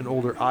and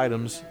older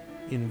items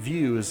in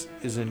view is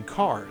in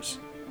cars.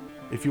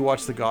 If you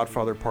watch The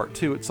Godfather Part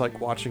 2, it's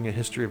like watching a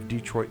history of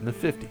Detroit in the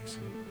 50s.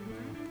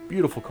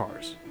 Beautiful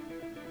cars.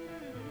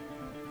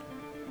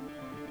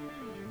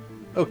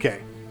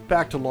 Okay,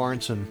 back to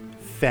Lawrence and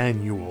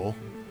Faneuil,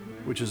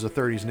 which is a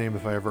 30s name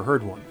if I ever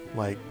heard one,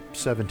 like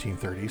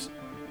 1730s.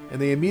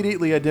 And they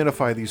immediately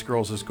identify these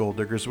girls as gold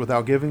diggers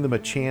without giving them a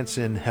chance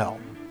in hell.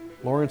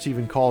 Lawrence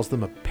even calls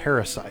them a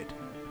parasite.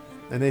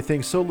 And they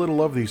think so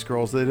little of these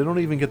girls that they don't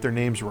even get their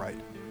names right.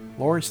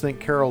 Lawrence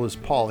thinks Carol is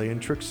Polly,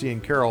 and Trixie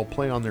and Carol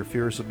play on their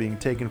fears of being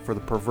taken for the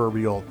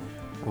proverbial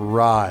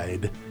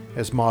ride,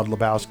 as Maud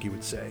Lebowski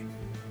would say.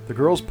 The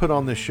girls put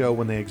on this show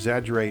when they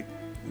exaggerate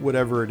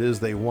whatever it is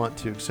they want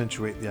to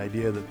accentuate the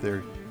idea that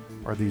there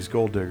are these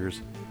gold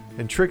diggers.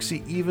 And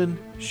Trixie even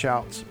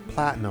shouts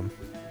platinum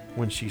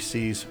when she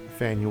sees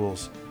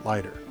Faneuil's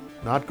lighter.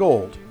 Not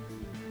gold.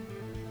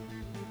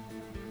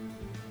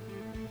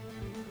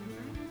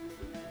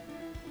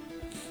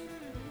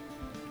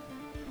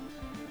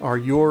 Are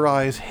your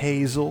eyes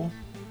hazel?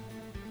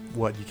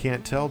 What, you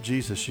can't tell?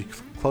 Jesus,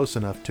 she's close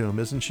enough to him,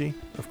 isn't she?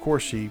 Of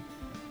course you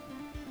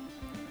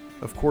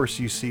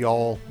see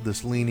all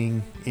this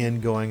leaning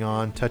in going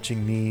on,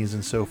 touching knees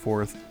and so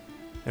forth.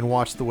 And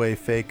watch the way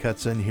Faye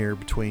cuts in here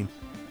between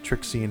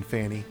Trixie and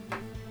Fanny.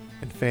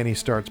 And Fanny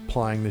starts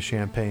plying the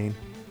champagne.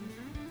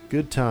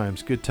 Good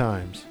times, good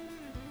times.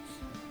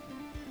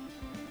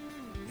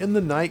 In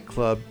the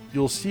nightclub,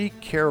 you'll see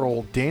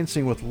Carol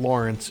dancing with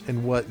Lawrence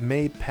in what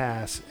may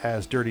pass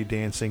as dirty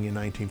dancing in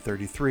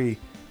 1933,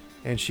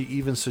 and she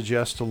even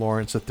suggests to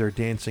Lawrence that they're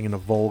dancing in a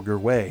vulgar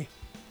way.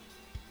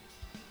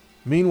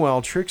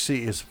 Meanwhile,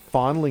 Trixie is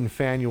fondling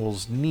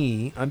Faneuil's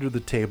knee under the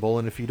table,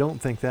 and if you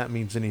don't think that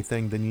means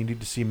anything, then you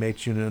need to see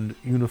Mädchen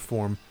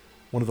Uniform,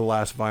 one of the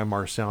last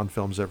Weimar sound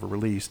films ever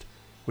released,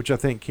 which I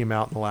think came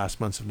out in the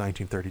last months of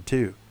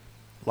 1932.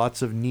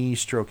 Lots of knee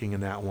stroking in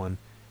that one,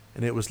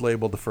 and it was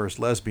labeled the first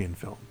lesbian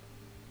film.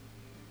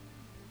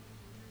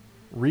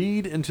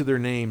 Read into their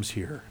names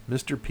here.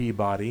 Mr.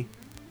 Peabody,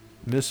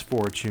 Miss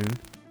Fortune.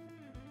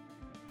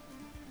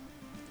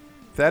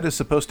 That is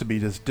supposed to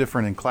be as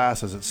different in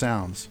class as it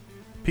sounds.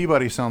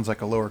 Peabody sounds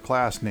like a lower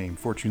class name,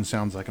 Fortune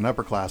sounds like an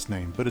upper class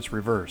name, but it's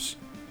reverse.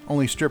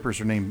 Only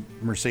strippers are named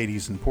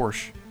Mercedes and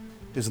Porsche.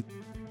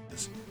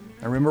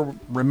 I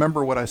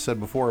remember what I said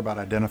before about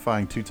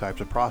identifying 2 types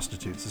of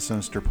prostitutes, the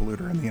sinister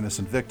polluter and the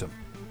innocent victim.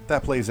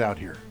 That plays out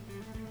here.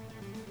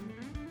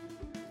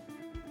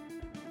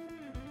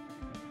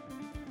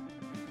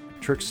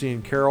 Trixie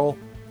and Carol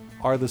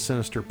are the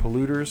sinister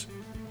polluters,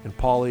 and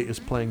Polly is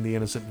playing the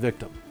innocent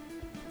victim.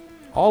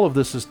 All of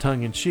this is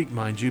tongue-in-cheek,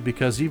 mind you,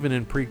 because even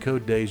in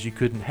pre-code days you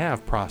couldn't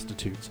have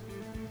prostitutes.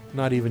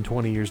 Not even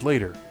 20 years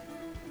later.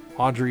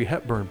 Audrey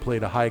Hepburn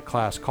played a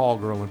high-class call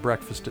girl in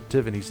Breakfast at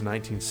Tiffany's in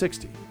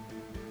 1960.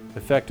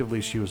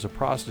 Effectively, she was a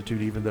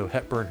prostitute even though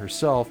Hepburn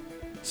herself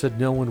said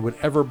no one would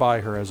ever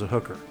buy her as a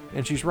hooker.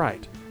 And she's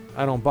right.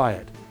 I don't buy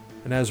it.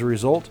 And as a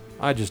result,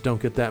 I just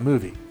don't get that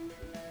movie.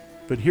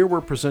 But here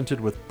we're presented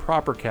with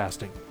proper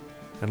casting,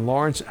 and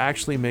Lawrence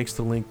actually makes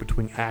the link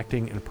between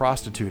acting and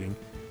prostituting,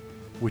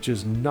 which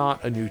is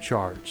not a new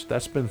charge.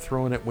 That's been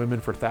thrown at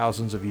women for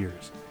thousands of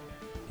years.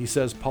 He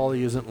says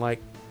Polly isn't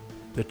like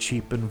the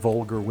cheap and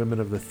vulgar women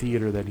of the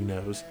theater that he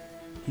knows.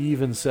 He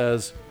even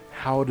says,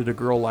 "How did a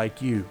girl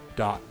like you, ...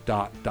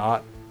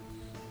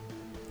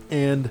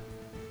 And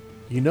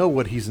you know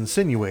what he's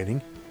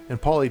insinuating,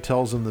 and Polly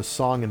tells him the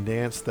song and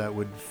dance that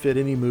would fit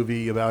any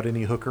movie about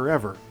any hooker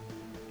ever.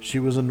 She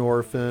was an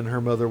orphan,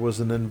 her mother was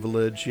an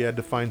invalid, she had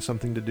to find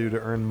something to do to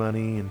earn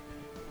money, and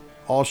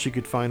all she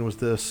could find was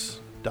this ...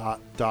 Now,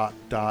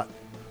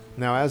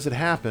 as it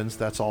happens,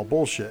 that's all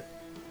bullshit.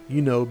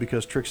 You know,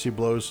 because Trixie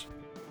blows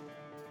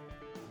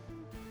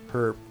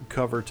her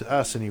cover to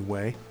us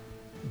anyway,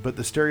 but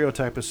the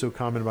stereotype is so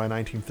common by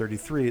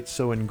 1933, it's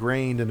so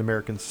ingrained in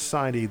American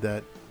society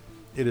that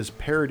it is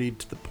parodied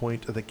to the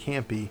point of the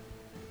campy,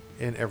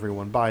 and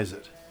everyone buys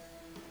it.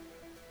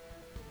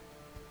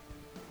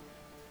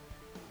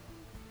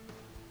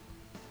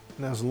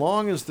 And as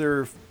long as there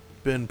have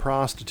been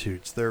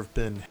prostitutes, there have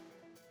been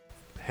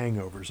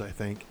hangovers, I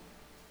think.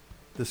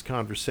 This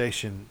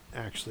conversation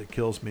actually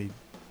kills me.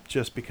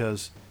 Just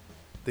because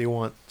they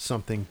want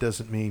something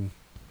doesn't mean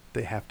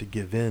they have to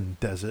give in,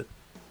 does it?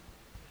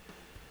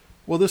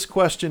 Well, this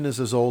question is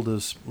as old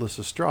as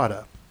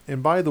Lysistrata.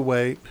 And by the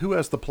way, who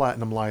has the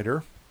platinum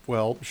lighter?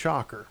 Well,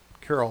 shocker.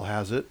 Carol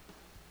has it,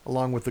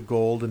 along with the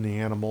gold and the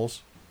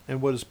animals.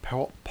 And what is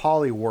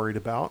Polly worried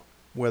about?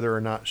 Whether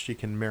or not she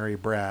can marry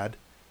Brad.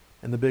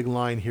 And the big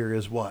line here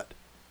is what?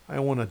 I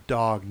want a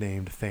dog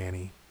named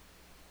Fanny.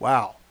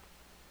 Wow.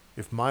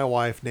 If my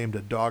wife named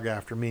a dog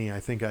after me, I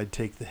think I'd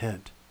take the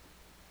hint.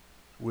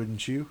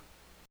 Wouldn't you?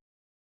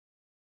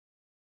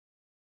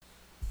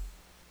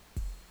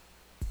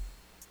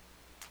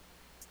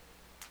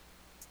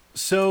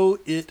 So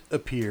it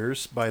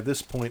appears by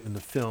this point in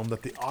the film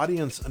that the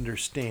audience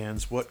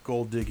understands what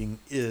gold digging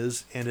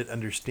is, and it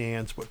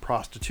understands what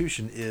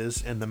prostitution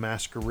is, and the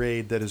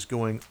masquerade that is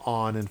going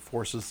on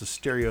enforces the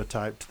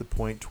stereotype to the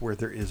point where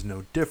there is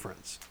no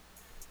difference.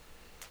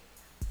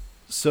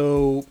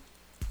 So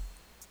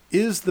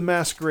is the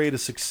masquerade a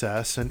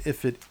success? And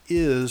if it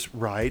is,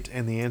 right,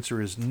 and the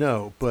answer is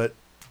no. But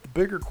the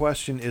bigger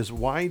question is,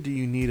 why do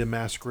you need a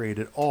masquerade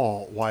at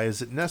all? Why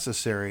is it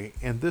necessary?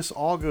 And this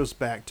all goes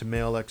back to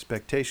male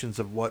expectations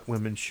of what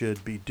women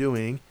should be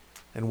doing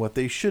and what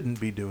they shouldn't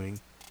be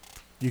doing.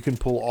 You can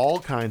pull all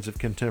kinds of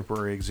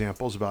contemporary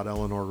examples about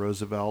Eleanor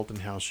Roosevelt and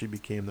how she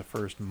became the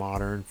first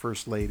modern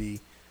first lady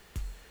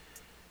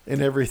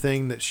and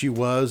everything that she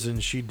was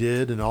and she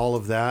did and all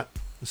of that.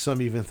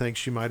 Some even think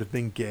she might have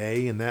been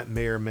gay, and that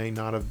may or may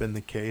not have been the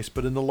case.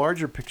 But in the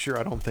larger picture,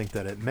 I don't think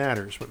that it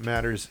matters. What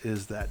matters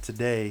is that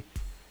today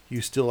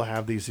you still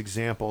have these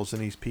examples, and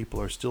these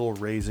people are still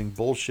raising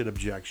bullshit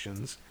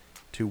objections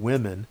to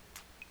women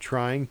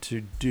trying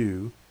to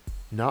do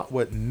not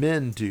what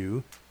men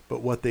do,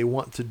 but what they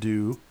want to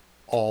do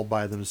all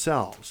by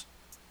themselves.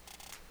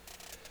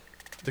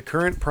 The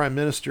current Prime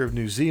Minister of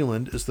New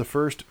Zealand is the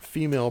first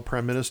female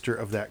Prime Minister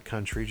of that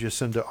country,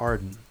 Jacinda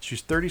Ardern.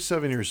 She's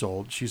 37 years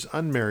old. She's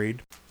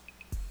unmarried.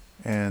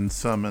 And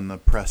some in the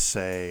press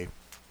say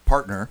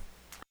partner.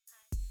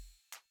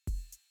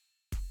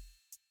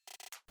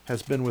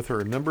 Has been with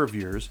her a number of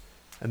years,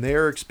 and they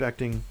are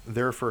expecting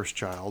their first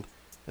child,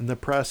 and the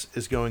press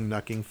is going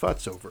knucking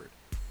futs over it.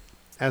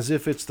 As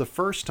if it's the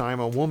first time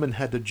a woman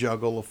had to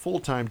juggle a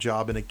full-time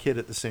job and a kid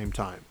at the same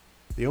time.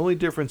 The only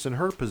difference in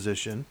her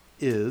position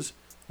is,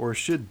 or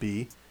should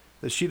be,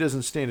 that she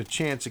doesn't stand a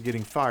chance of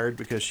getting fired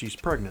because she's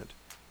pregnant,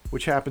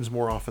 which happens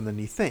more often than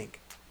you think.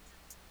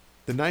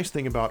 The nice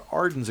thing about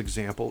Ardern's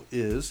example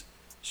is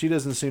she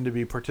doesn't seem to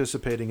be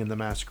participating in the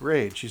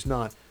masquerade. She's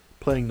not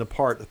playing the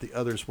part that the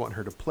others want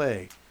her to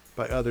play.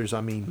 By others,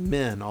 I mean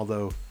men,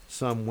 although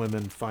some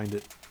women find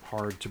it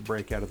hard to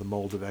break out of the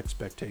mold of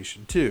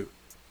expectation too.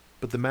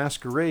 But the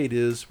masquerade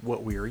is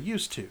what we are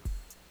used to.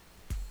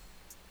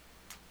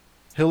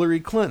 Hillary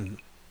Clinton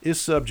is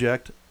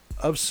subject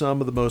of some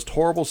of the most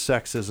horrible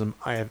sexism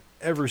I have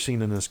ever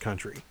seen in this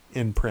country,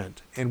 in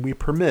print, and we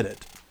permit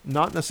it,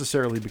 not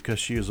necessarily because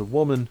she is a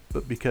woman,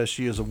 but because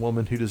she is a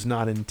woman who does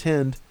not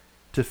intend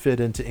to fit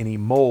into any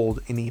mold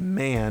any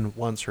man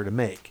wants her to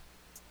make,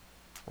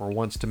 or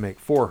wants to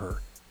make for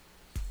her,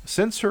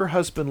 since her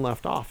husband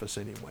left office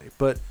anyway.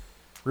 But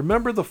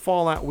remember the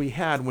fallout we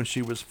had when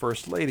she was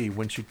First Lady,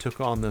 when she took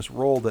on this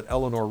role that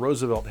Eleanor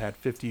Roosevelt had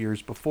 50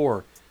 years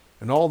before.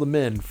 And all the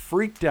men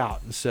freaked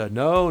out and said,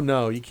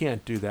 no, you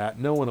can't do that.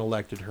 No one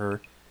elected her.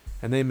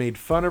 And they made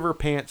fun of her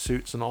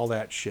pantsuits and all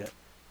that shit.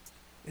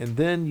 And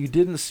then you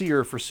didn't see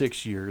her for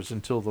 6 years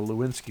until the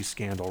Lewinsky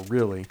scandal,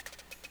 really.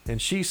 And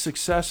she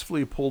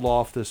successfully pulled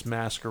off this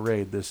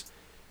masquerade, this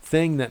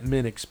thing that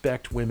men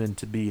expect women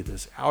to be,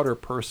 this outer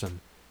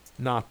person,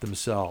 not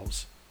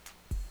themselves.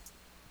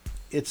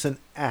 It's an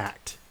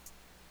act.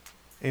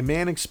 A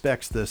man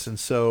expects this, and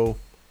so,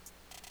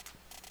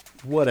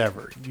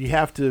 whatever. You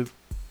have to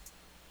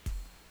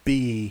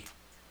be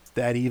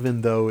that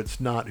even though it's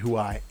not who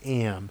I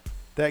am.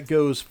 That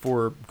goes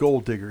for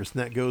Golddiggers,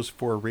 and that goes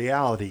for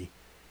reality.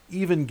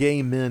 Even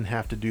gay men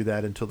have to do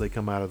that until they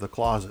come out of the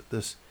closet.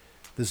 This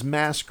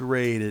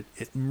masquerade,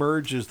 it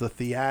merges the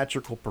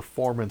theatrical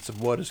performance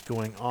of what is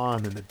going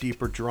on and the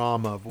deeper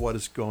drama of what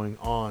is going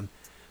on.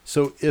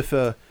 So if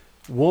a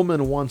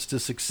woman wants to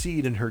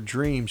succeed in her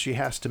dream, she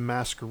has to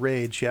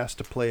masquerade, she has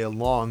to play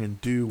along and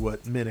do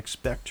what men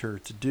expect her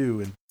to do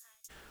and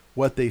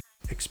what they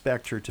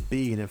expect her to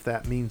be. And if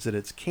that means that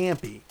it's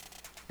campy,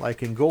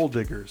 like in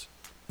Golddiggers,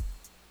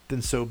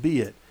 then so be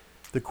it.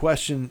 The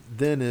question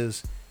then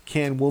is,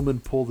 can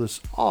women pull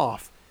this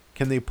off?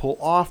 Can they pull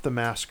off the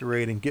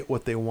masquerade and get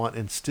what they want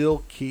and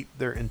still keep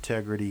their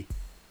integrity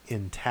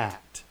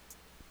intact?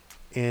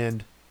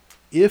 And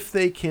if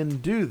they can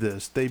do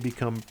this, they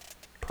become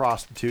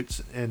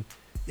prostitutes. And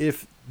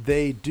if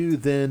they do,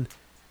 then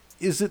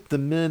is it the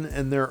men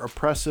and their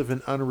oppressive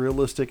and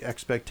unrealistic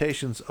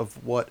expectations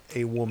of what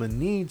a woman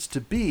needs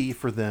to be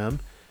for them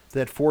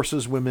that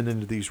forces women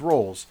into these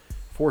roles?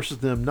 Forces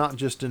them not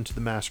just into the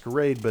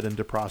masquerade, but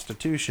into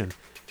prostitution.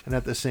 And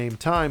at the same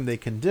time, they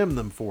condemn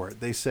them for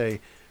it. They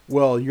say,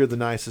 well, you're the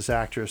nicest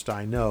actress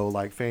I know,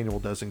 like Faneuil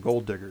does in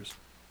Golddiggers.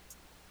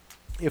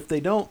 If they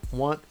don't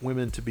want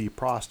women to be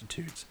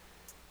prostitutes,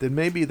 then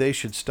maybe they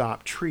should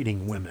stop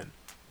treating women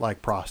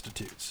like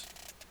prostitutes.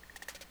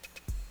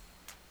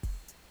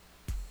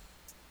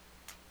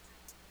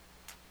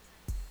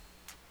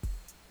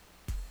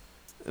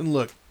 And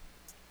look,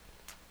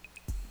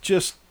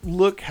 just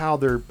look how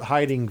they're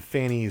hiding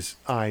Fanny's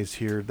eyes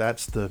here.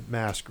 That's the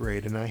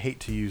masquerade, and I hate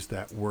to use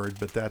that word,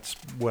 but that's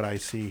what I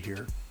see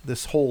here.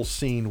 This whole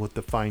scene with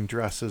the fine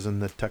dresses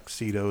and the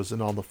tuxedos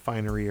and all the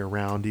finery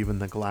around, even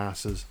the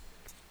glasses.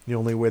 The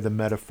only way the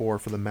metaphor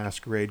for the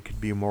masquerade could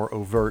be more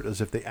overt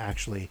is if they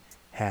actually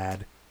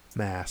had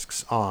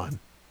masks on.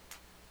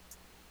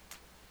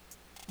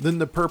 Then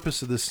the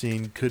purpose of the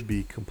scene could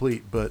be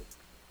complete, but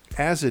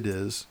as it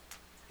is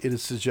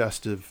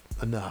suggestive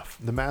enough.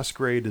 The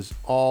masquerade is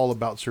all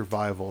about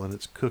survival, and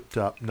it's cooked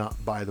up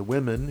not by the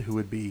women, who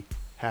would be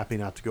happy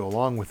not to go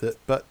along with it,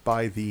 but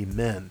by the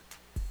men.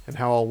 And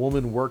how a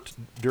woman worked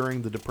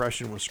during the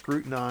Depression was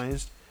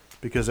scrutinized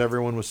because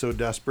everyone was so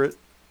desperate.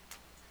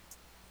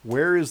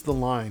 Where is the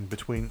line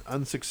between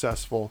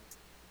unsuccessful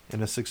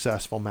and a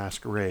successful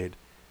masquerade?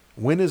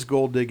 When is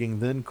gold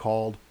digging then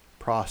called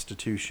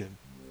prostitution?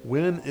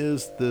 When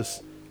is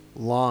this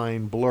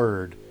line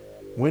blurred?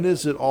 When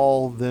is it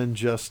all then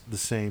just the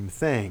same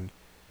thing?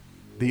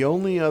 The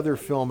only other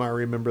film I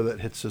remember that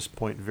hits this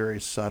point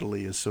very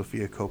subtly is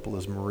Sofia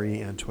Coppola's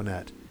Marie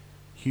Antoinette.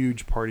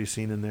 Huge party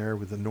scene in there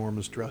with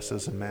enormous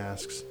dresses and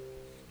masks.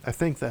 I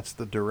think that's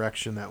the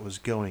direction that was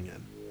going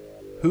in.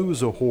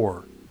 Who's a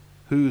whore?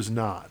 Who's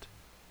not?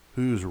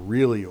 Who's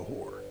really a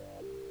whore?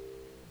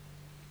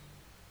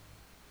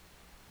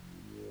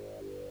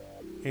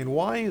 And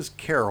why is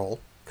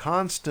Carol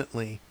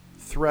constantly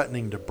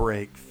threatening to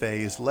break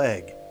Faye's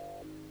leg?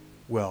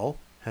 Well,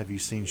 have you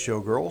seen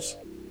Showgirls?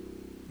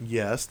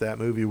 Yes, that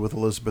movie with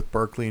Elizabeth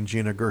Berkley and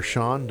Gina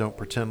Gershon. Don't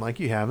pretend like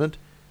you haven't.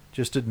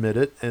 Just admit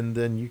it, and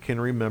then you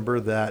can remember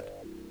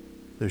that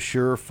the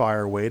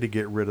surefire way to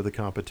get rid of the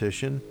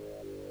competition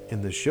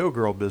in the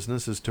showgirl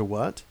business is to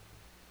what?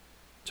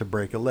 To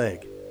break a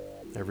leg.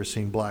 Ever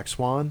seen Black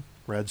Swan?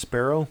 Red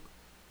Sparrow?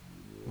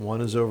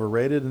 One is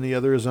overrated and the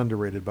other is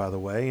underrated, by the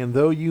way. And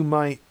though you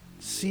might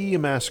see a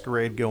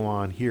masquerade go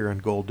on here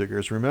in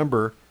Golddiggers,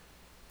 remember,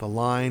 the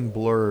line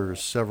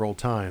blurs several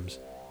times.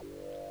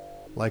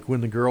 Like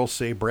when the girls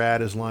say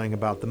Brad is lying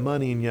about the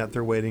money and yet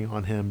they're waiting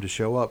on him to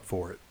show up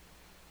for it.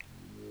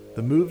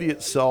 The movie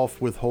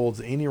itself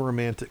withholds any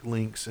romantic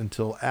links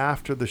until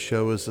after the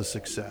show is a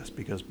success,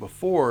 because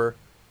before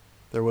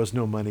there was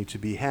no money to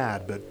be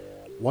had. But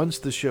once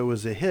the show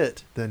is a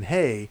hit, then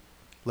hey,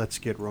 let's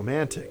get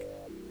romantic.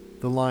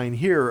 The line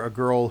here, a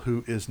girl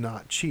who is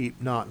not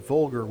cheap, not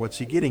vulgar, what's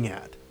he getting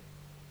at?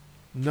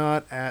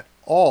 Not at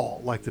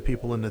all like the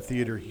people in the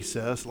theater, he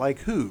says. Like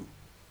who?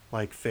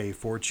 Like Faye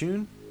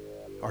Fortune?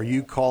 Are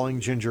you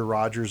calling Ginger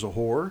Rogers a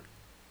whore?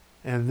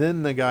 And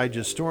then the guy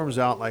just storms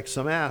out like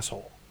some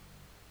asshole.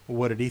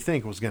 What did he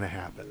think was going to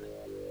happen?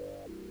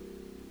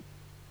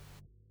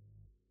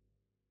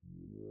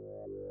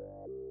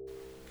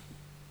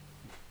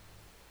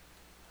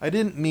 I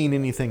didn't mean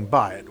anything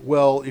by it.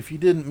 Well, if you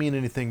didn't mean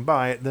anything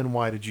by it, then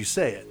why did you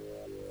say it?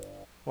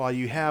 While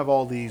you have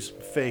all these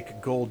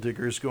fake gold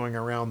diggers going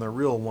around the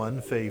real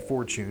one, Faye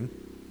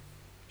Fortune,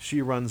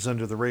 she runs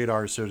under the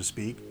radar, so to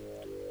speak.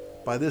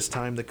 By this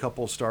time, the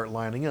couples start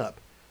lining up.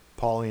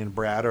 Polly and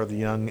Brad are the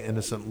young,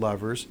 innocent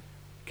lovers.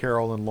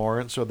 Carol and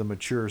Lawrence are the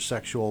mature,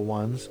 sexual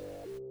ones.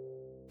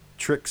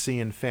 Trixie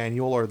and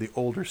Faneuil are the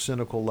older,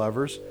 cynical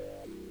lovers.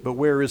 But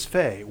where is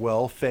Faye?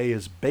 Well, Faye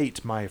is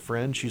bait, my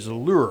friend. She's a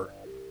lure.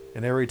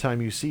 And every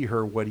time you see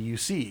her, what do you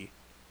see?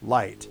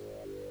 Light.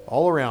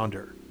 All around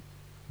her.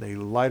 They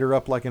light her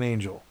up like an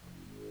angel.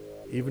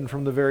 Even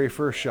from the very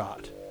first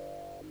shot.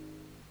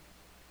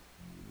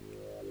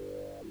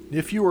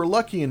 If you were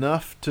lucky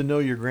enough to know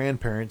your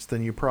grandparents,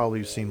 then you probably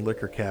have seen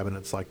liquor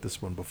cabinets like this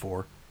one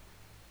before.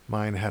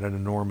 Mine had an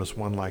enormous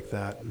one like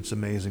that. It's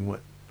amazing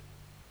what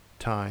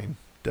time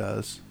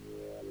does.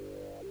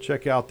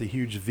 Check out the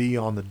huge V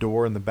on the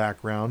door in the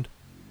background.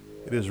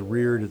 It has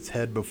reared its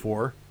head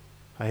before.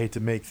 I hate to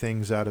make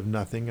things out of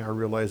nothing. I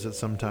realize that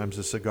sometimes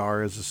a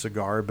cigar is a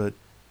cigar, but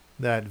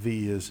that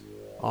V is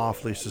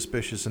awfully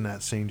suspicious in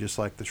that scene, just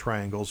like the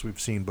triangles we've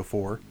seen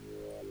before.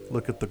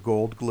 Look at the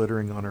gold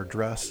glittering on her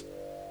dress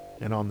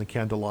and on the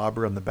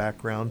candelabra in the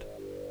background.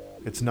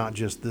 It's not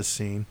just this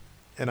scene.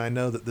 And I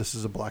know that this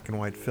is a black and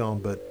white film,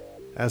 but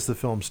as the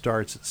film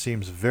starts, it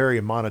seems very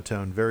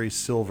monotone, very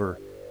silver,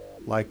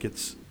 like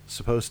it's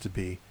supposed to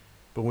be.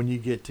 But when you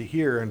get to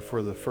here, and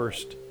for the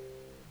first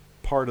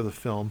part of the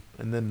film,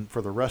 and then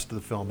for the rest of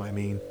the film,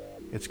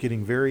 it's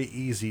getting very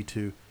easy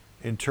to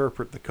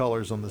interpret the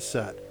colors on the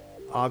set.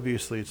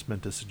 Obviously, it's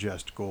meant to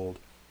suggest gold.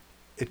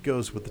 It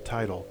goes with the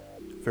title.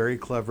 Very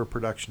clever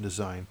production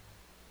design.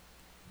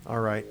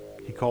 Alright,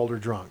 he called her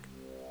drunk.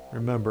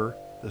 Remember,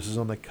 this is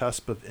on the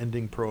cusp of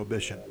ending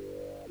Prohibition.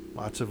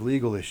 Lots of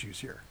legal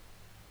issues here.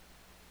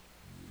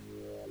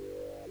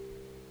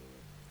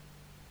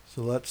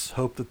 So let's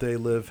hope that they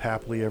live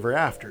happily ever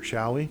after,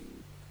 shall we?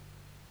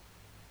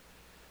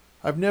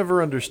 I've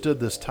never understood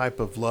this type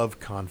of love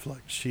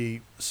conflict.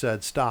 She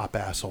said, "Stop,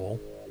 asshole."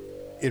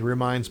 It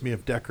reminds me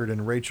of Deckard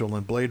and Rachel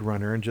in Blade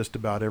Runner and just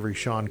about every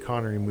Sean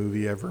Connery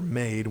movie ever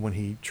made, when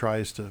he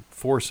tries to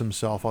force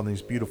himself on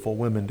these beautiful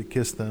women to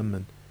kiss them,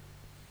 and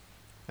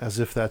as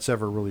if that's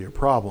ever really a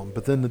problem.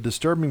 But then the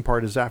disturbing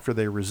part is after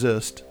they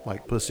resist,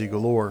 like Pussy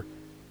Galore,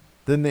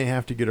 then they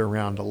have to get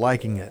around to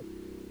liking it,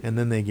 and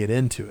then they get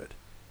into it.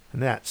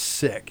 And that's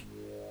sick.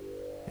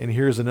 And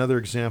here's another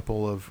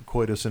example of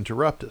coitus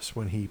interruptus,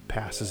 when he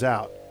passes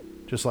out,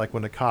 just like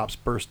when the cops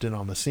burst in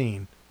on the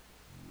scene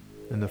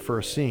in the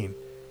first scene.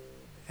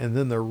 And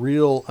then the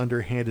real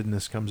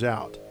underhandedness comes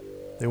out.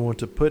 They want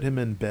to put him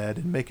in bed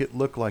and make it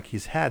look like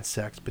he's had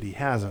sex, but he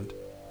hasn't.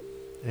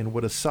 And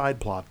what a side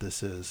plot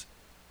this is.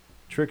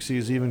 Trixie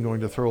is even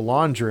going to throw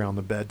laundry on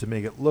the bed to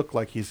make it look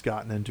like he's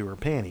gotten into her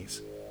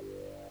panties.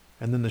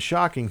 And then the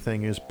shocking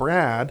thing is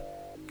Brad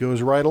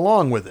goes right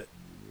along with it.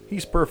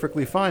 He's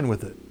perfectly fine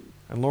with it.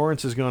 And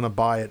Lawrence is going to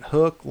buy it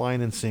hook,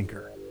 line, and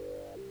sinker.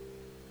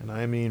 And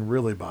I mean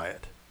really buy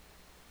it.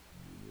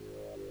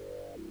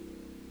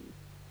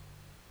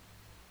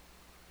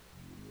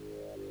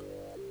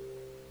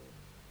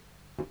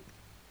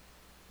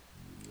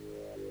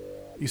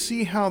 You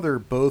see how they're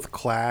both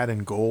clad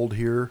in gold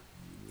here?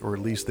 Or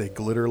at least they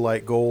glitter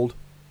like gold?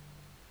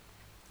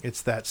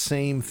 It's that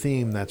same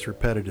theme that's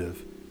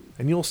repetitive.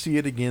 And you'll see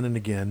it again and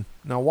again.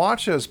 Now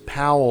watch as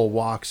Powell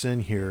walks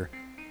in here,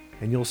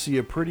 and you'll see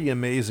a pretty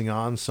amazing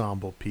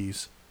ensemble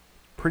piece,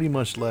 pretty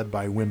much led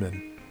by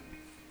women.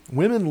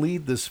 Women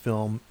lead this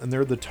film, and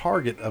they're the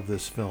target of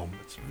this film.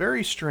 It's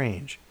very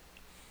strange.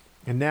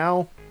 And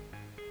now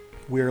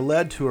we are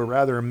led to a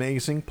rather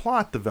amazing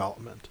plot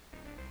development.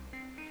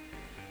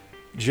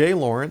 Jay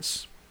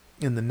Lawrence,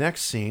 in the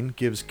next scene,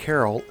 gives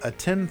Carol a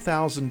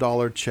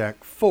 $10,000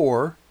 check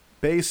for,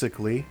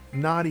 basically,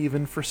 not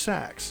even for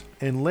sex.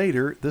 And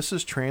later, this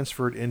is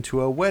transferred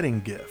into a wedding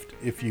gift,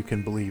 if you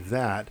can believe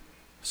that.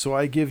 So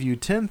I give you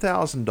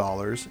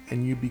 $10,000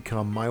 and you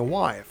become my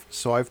wife.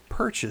 So I've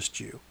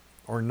purchased you.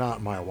 Or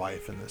not my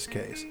wife in this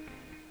case.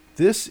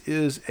 This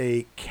is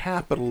a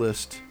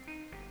capitalist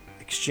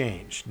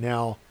exchange.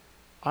 Now,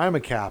 I'm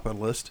a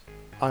capitalist.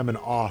 I'm an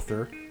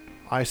author.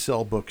 I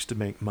sell books to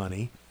make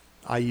money.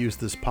 I use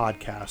this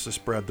podcast to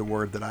spread the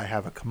word that I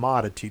have a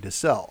commodity to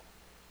sell.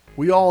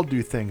 We all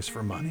do things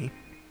for money.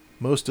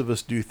 Most of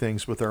us do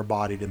things with our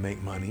body to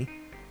make money.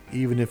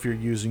 Even if you're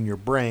using your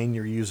brain,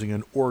 you're using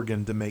an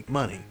organ to make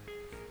money.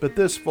 But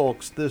this,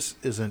 folks, this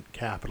isn't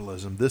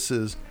capitalism. This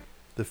is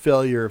the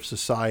failure of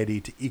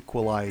society to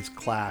equalize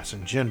class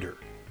and gender.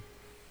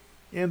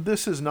 And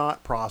this is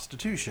not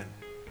prostitution.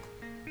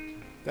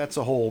 That's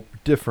a whole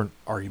different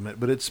argument,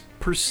 but it's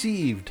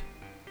perceived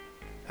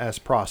as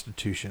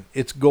prostitution.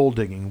 It's gold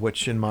digging,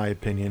 which in my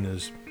opinion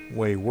is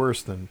way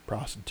worse than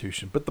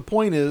prostitution. But the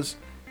point is,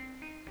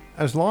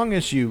 as long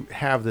as you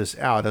have this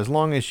out, as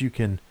long as you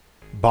can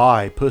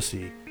buy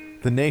pussy,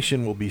 the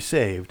nation will be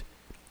saved.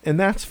 And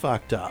that's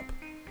fucked up.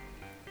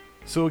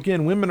 So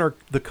again, women are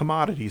the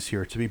commodities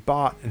here, to be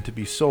bought and to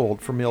be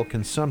sold for male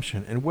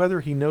consumption. And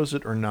whether he knows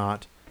it or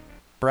not,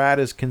 Brad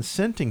is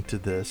consenting to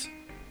this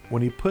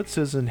when he puts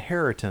his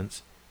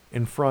inheritance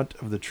in front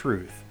of the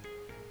truth.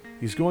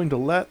 He's going to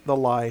let the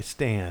lie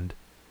stand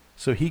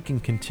so he can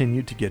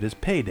continue to get his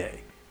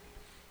payday.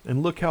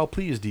 And look how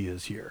pleased he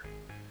is here.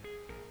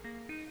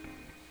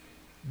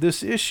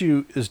 This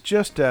issue is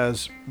just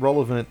as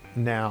relevant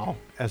now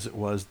as it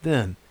was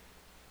then.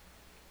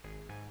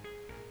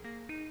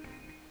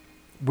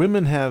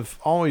 Women have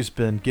always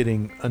been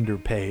getting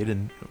underpaid,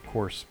 and of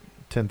course,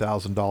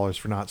 $10,000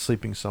 for not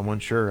sleeping someone,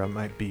 sure, I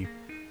might be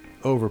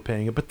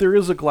overpaying it, but there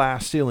is a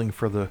glass ceiling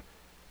for the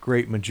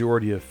great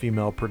majority of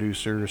female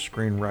producers,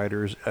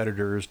 screenwriters,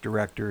 editors,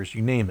 directors,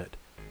 you name it.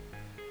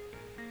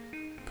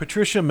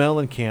 Patricia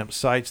Mellencamp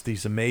cites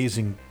these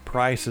amazing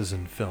prices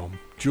in film.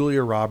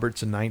 Julia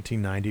Roberts in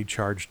 1990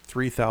 charged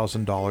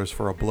 $3,000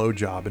 for a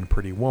blowjob in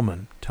Pretty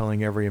Woman,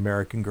 telling every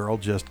American girl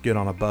just get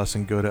on a bus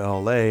and go to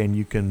LA and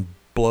you can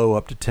blow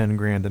up to 10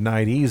 grand a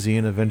night easy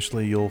and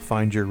eventually you'll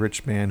find your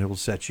rich man who will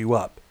set you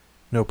up.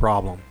 No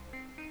problem.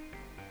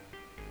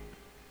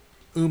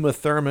 Uma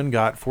Thurman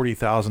got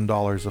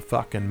 $40,000 a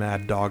fucking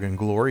Mad Dog and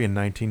Glory in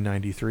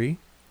 1993.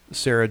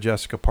 Sarah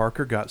Jessica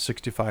Parker got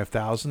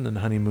 $65,000 in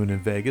Honeymoon in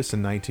Vegas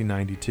in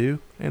 1992.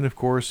 And of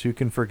course, who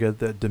can forget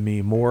that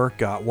Demi Moore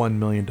got $1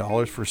 million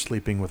for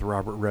sleeping with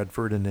Robert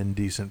Redford in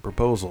Indecent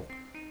Proposal.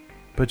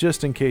 But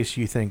just in case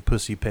you think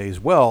pussy pays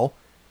well,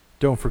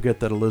 don't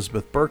forget that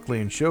Elizabeth Berkley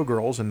in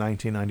Showgirls in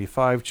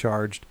 1995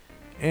 charged,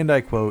 and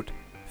I quote,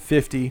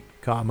 50,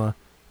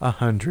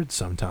 100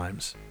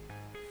 sometimes.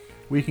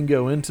 We can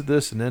go into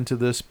this and into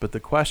this, but the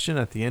question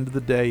at the end of the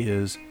day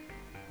is,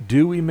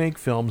 do we make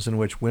films in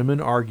which women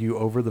argue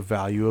over the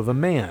value of a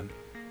man?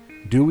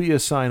 Do we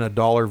assign a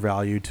dollar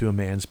value to a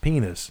man's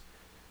penis?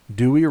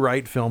 Do we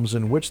write films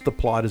in which the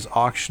plot is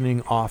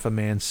auctioning off a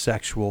man's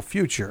sexual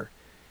future?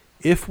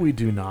 If we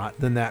do not,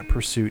 then that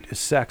pursuit is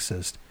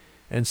sexist,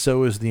 and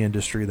so is the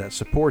industry that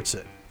supports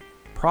it.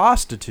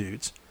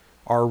 Prostitutes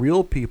are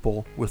real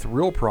people with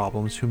real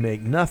problems who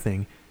make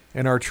nothing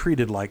and are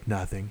treated like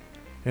nothing,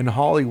 and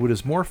Hollywood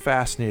is more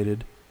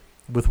fascinated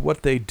with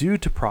what they do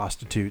to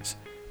prostitutes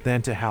than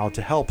to how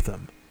to help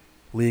them.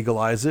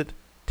 Legalize it,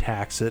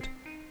 tax it,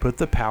 put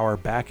the power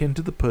back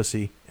into the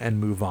pussy, and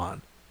move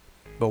on.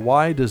 But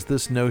why does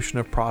this notion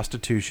of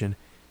prostitution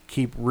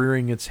keep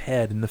rearing its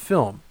head in the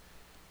film?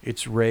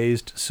 It's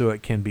raised so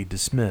it can be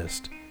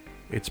dismissed.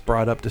 It's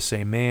brought up to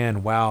say,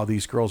 man, wow,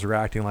 these girls are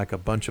acting like a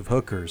bunch of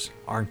hookers,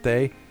 aren't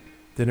they?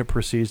 Then it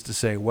proceeds to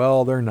say,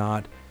 well, they're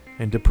not,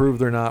 and to prove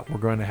they're not, we're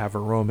going to have a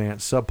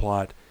romance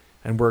subplot,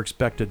 and we're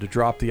expected to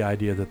drop the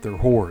idea that they're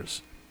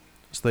whores.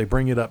 So they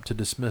bring it up to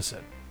dismiss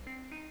it.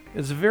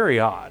 It's very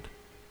odd.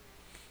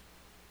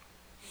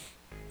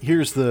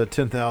 Here's the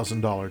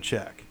 $10,000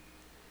 check.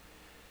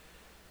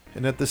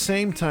 And at the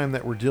same time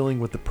that we're dealing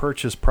with the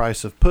purchase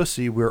price of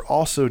pussy, we're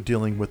also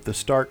dealing with the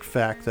stark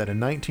fact that in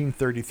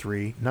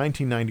 1933,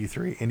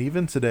 1993, and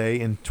even today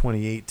in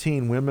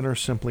 2018, women are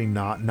simply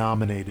not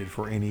nominated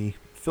for any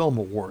film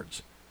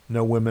awards.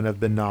 No women have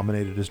been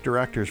nominated as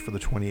directors for the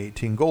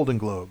 2018 Golden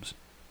Globes.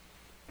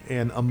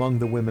 And among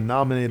the women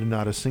nominated,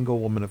 not a single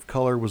woman of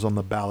color was on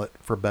the ballot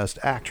for Best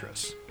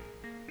Actress.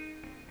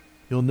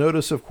 You'll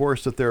notice, of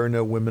course, that there are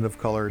no women of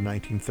color in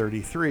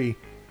 1933,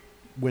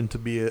 when to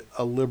be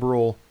a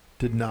liberal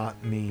did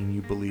not mean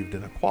you believed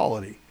in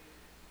equality.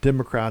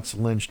 Democrats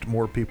lynched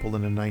more people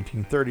in the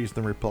 1930s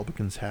than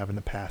Republicans have in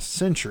the past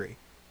century.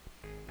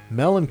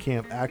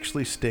 Mellencamp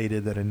actually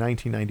stated that in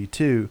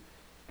 1992,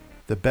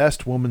 the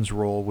best woman's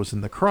role was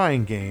in The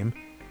Crying Game,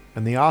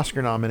 and the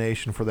Oscar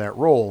nomination for that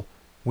role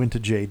went to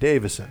Jay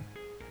Davison,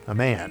 a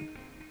man.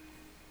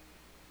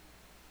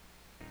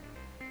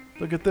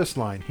 Look at this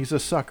line. He's a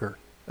sucker,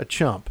 a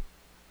chump.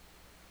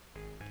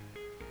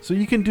 So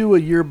you can do a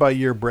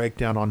year-by-year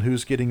breakdown on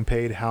who's getting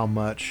paid how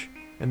much,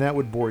 and that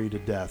would bore you to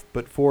death.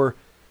 But for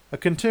a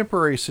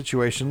contemporary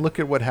situation, look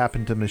at what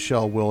happened to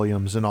Michelle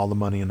Williams in All the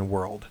Money in the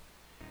World.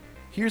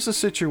 Here's a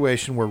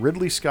situation where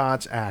Ridley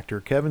Scott's actor,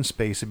 Kevin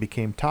Spacey,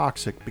 became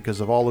toxic because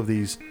of all of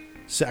these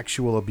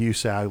sexual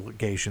abuse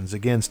allegations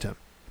against him.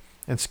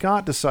 And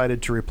Scott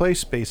decided to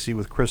replace Spacey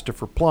with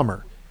Christopher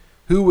Plummer,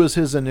 who was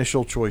his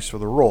initial choice for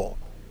the role.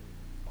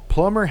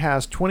 Plummer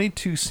has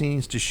 22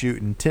 scenes to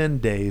shoot in 10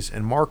 days,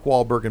 and Mark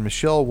Wahlberg and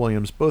Michelle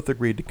Williams both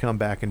agreed to come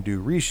back and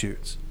do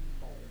reshoots.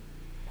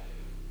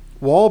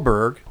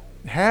 Wahlberg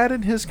had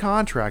in his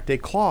contract a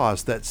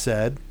clause that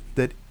said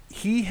that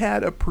he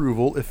had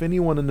approval if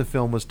anyone in the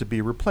film was to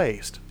be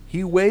replaced.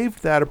 He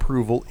waived that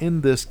approval in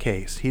this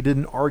case. He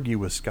didn't argue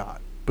with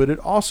Scott. But it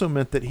also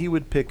meant that he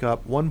would pick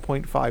up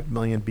 $1.5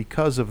 million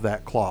because of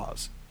that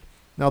clause.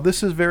 Now,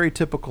 this is very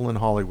typical in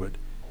Hollywood.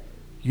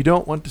 You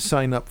don't want to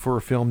sign up for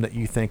a film that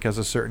you think has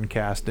a certain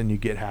cast and you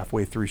get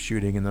halfway through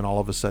shooting and then all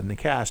of a sudden the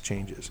cast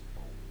changes.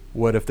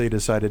 What if they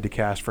decided to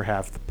cast for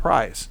half the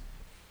price?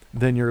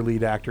 Then your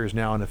lead actor is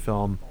now in a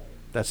film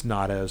that's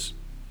not as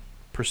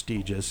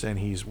prestigious and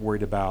he's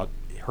worried about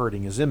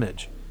hurting his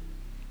image.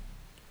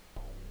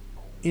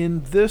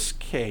 In this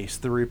case,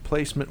 the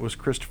replacement was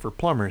Christopher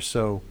Plummer,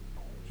 so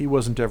he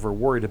wasn't ever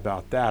worried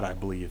about that, I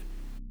believe.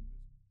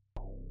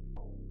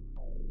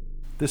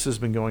 This has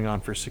been going on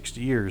for 60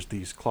 years,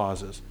 these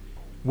clauses.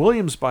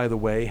 Williams, by the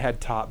way,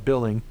 had top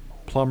billing,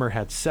 Plummer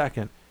had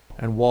second,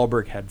 and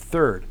Wahlberg had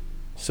third,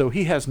 so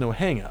he has no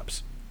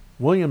hang-ups.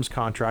 Williams'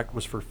 contract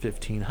was for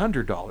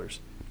 $1,500.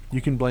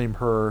 You can blame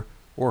her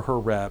or her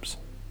reps,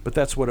 but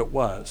that's what it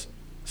was.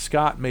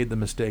 Scott made the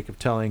mistake of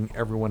telling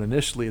everyone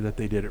initially that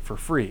they did it for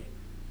free.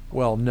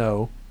 Well,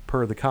 no,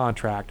 per the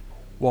contract,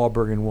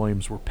 Wahlberg and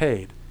Williams were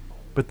paid.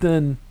 But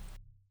then,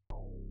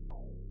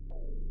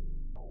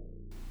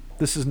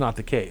 this is not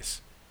the case,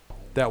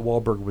 that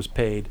Wahlberg was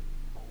paid.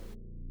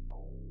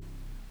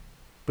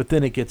 But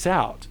then it gets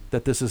out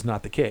that this is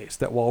not the case,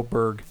 that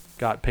Wahlberg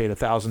got paid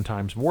 1,000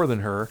 times more than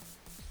her,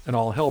 and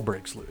all hell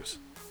breaks loose.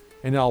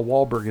 And now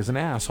Wahlberg is an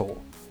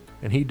asshole,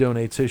 and he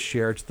donates his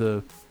share to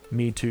the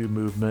Me Too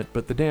movement,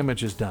 but the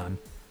damage is done.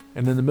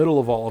 And in the middle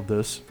of all of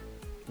this,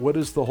 what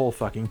is the whole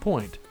fucking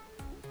point?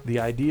 The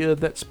idea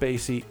that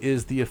Spacey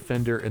is the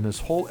offender in this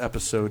whole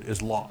episode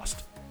is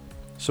lost.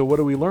 So what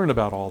do we learn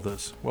about all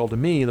this? Well, to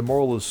me, the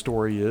moral of the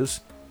story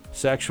is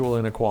sexual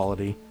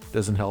inequality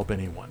doesn't help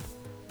anyone.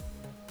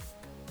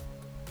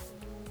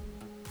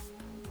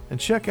 And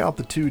check out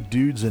the two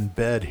dudes in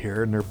bed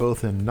here, and they're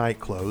both in night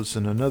clothes,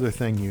 and another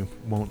thing you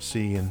won't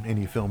see in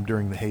any film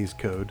during the Hays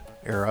Code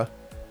era,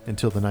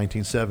 until the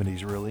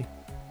 1970s really.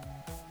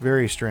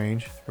 Very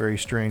strange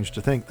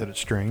to think that it's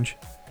strange.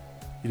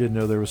 You didn't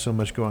know there was so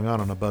much going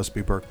on a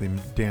Busby Berkeley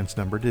dance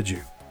number, did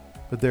you?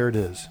 But there it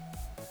is.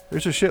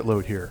 There's a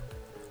shitload here,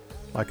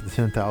 like the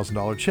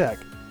 $10,000 check,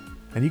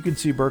 and you can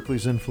see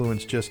Berkeley's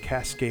influence just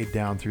cascade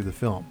down through the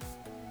film.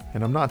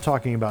 And I'm not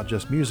talking about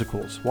just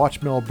musicals.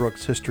 Watch Mel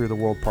Brooks' History of the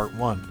World Part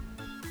 1.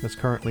 That's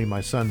currently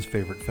my son's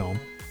favorite film,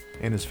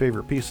 and his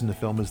favorite piece in the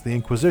film is The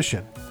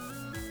Inquisition,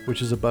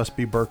 which is a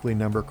Busby Berkeley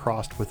number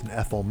crossed with an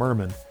Ethel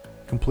Merman,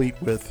 complete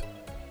with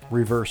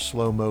reverse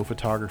slow-mo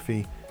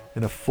photography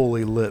and a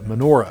fully lit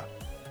menorah.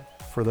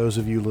 For those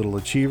of you little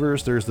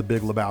achievers, there's The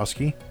Big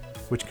Lebowski,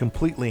 which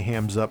completely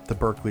hams up the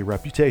Berkeley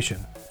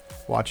reputation.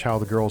 Watch how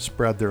the girls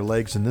spread their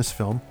legs in this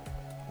film,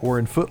 or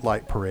in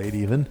Footlight Parade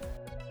even.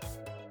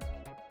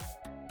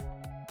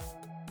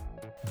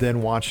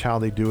 Then watch how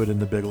they do it in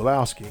The Big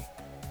Lebowski.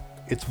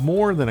 It's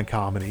more than a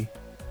comedy.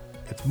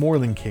 It's more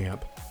than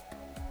camp.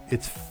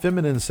 It's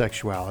feminine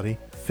sexuality,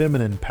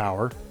 feminine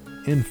power,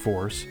 in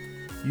force,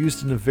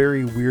 used in a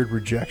very weird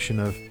rejection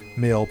of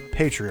male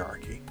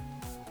patriarchy.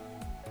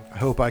 I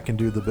hope I can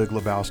do The Big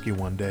Lebowski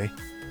one day,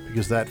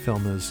 because that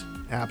film is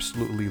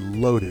absolutely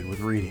loaded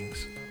with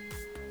readings.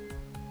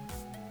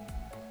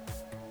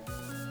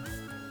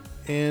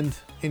 And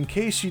in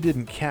case you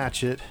didn't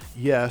catch it,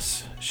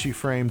 yes, she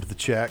framed the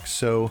check,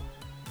 so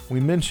we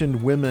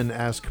mentioned women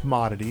as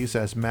commodities,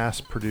 as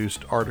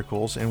mass-produced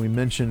articles, and we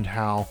mentioned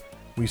how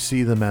we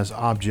see them as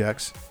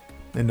objects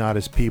and not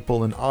as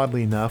people, and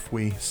oddly enough,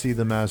 we see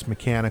them as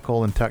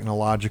mechanical and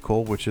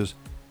technological, which is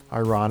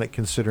ironic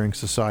considering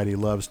society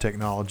loves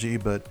technology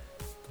but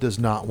does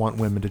not want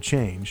women to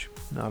change.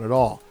 Not at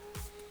all.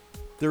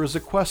 There is a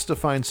quest to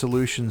find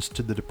solutions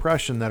to the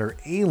depression that are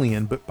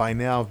alien but by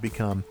now have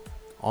become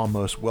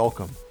almost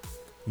welcome.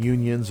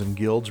 Unions and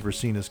guilds were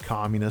seen as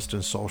communist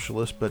and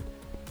socialist, but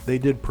they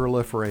did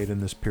proliferate in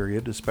this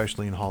period,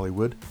 especially in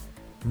Hollywood.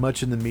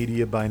 Much in the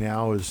media by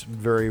now is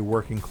very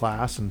working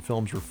class, and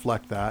films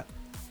reflect that.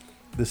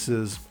 This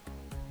is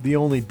the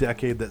only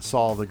decade that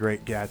saw The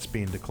Great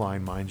Gatsby in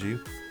decline, mind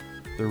you.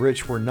 The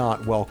rich were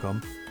not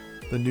welcome.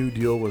 The New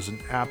Deal was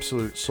an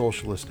absolute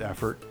socialist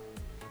effort.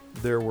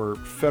 There were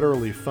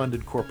federally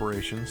funded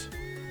corporations.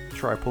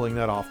 Try pulling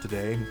that off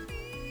today,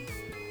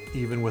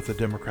 even with a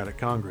Democratic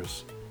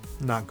Congress.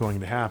 Not going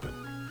to happen.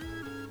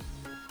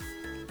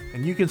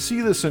 And you can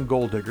see this in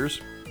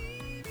Golddiggers.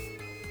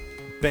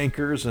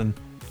 Bankers and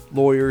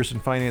lawyers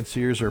and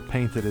financiers are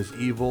painted as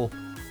evil,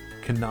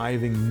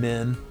 conniving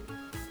men.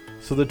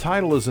 So the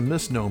title is a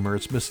misnomer.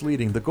 It's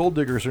misleading. The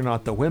Golddiggers are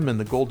not the women.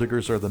 The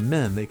Golddiggers are the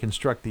men. They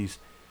construct these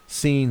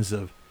scenes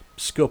of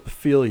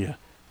scopophilia.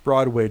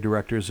 Broadway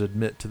directors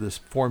admit to this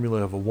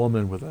formula of a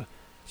woman with a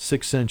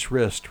 6-inch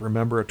wrist,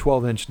 remember, a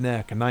 12-inch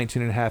neck, a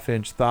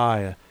 19.5-inch thigh,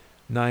 a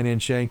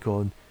 9-inch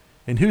ankle.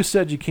 And who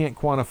said you can't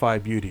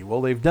quantify beauty?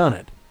 Well, they've done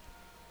it.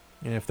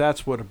 And if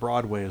that's what a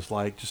Broadway is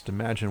like, just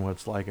imagine what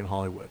it's like in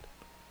Hollywood.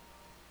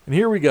 And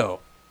here we go.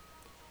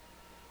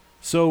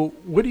 So,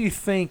 what do you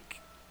think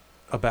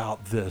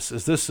about this?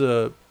 Is this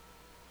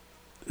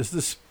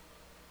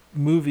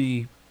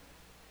movie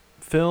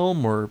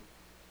film or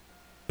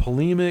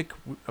polemic?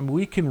 I mean,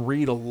 we can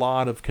read a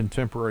lot of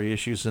contemporary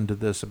issues into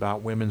this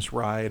about women's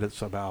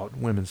rights, about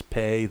women's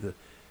pay, the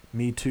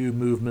Me Too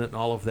movement, and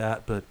all of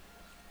that. But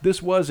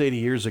this was 80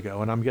 years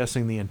ago, and I'm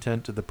guessing the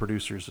intent of the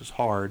producers is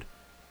hard.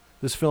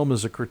 This film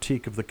is a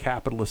critique of the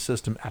capitalist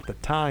system at the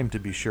time, to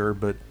be sure,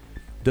 but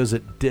does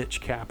it ditch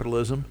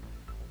capitalism?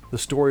 The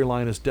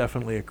storyline is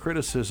definitely a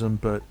criticism,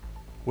 but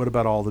what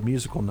about all the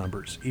musical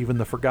numbers? Even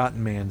The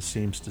Forgotten Man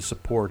seems to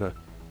support a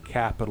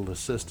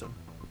capitalist system.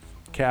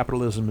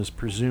 Capitalism is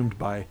presumed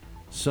by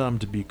some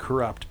to be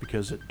corrupt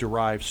because it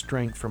derives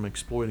strength from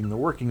exploiting the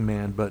working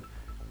man, but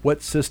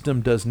what system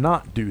does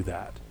not do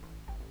that?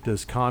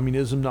 Does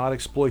communism not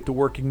exploit the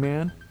working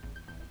man?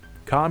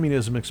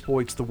 Communism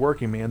exploits the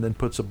working man, then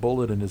puts a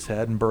bullet in his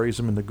head and buries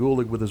him in the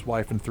gulag with his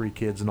wife and 3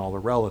 kids and all the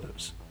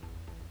relatives.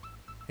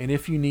 And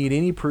if you need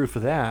any proof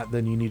of that,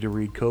 then you need to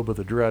read Koba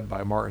the Dread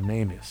by Martin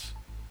Amis.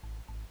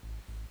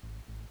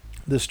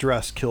 This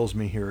dress kills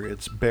me here.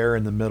 It's bare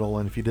in the middle,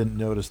 and if you didn't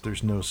notice,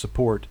 there's no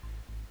support.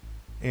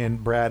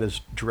 And Brad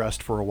is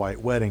dressed for a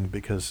white wedding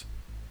because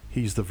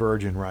he's the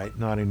virgin, right?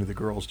 Not any of the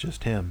girls,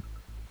 just him.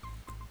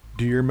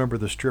 Do you remember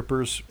the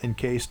strippers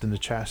encased in the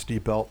chastity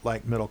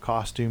belt-like metal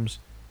costumes?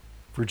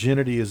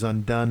 Virginity is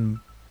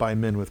undone by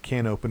men with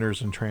can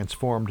openers and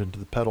transformed into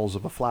the petals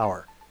of a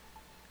flower.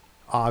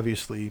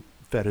 Obviously,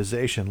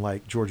 fetishization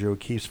like Georgia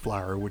O'Keeffe's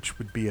flower, which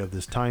would be of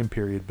this time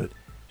period, but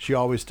she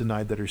always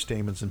denied that her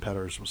stamens and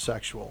petals was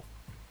sexual.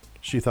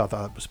 She thought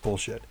that was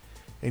bullshit.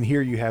 And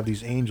here you have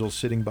these angels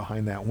sitting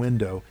behind that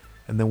window,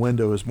 and the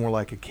window is more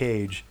like a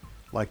cage,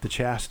 like the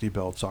chastity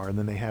belts are, and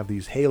then they have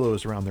these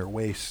halos around their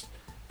waists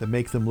that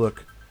make them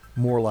look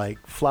more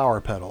like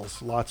flower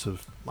petals. Lots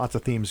of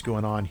themes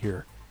going on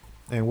here.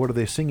 And what are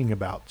they singing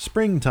about?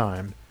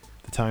 Springtime,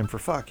 the time for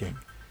fucking.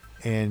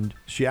 And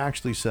she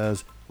actually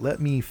says, "Let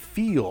me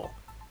feel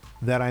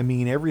that I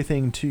mean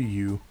everything to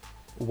you,"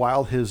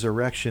 while his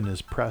erection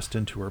is pressed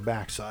into her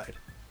backside.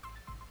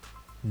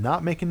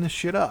 Not making this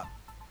shit up.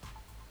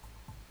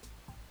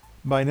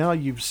 By now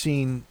you've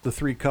seen the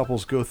three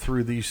couples go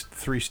through these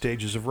 3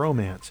 stages of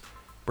romance.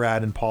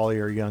 Brad and Polly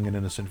are young and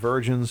innocent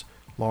virgins.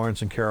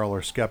 Lawrence and Carol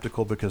are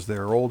skeptical because they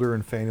are older,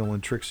 and Faneuil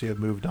and Trixie have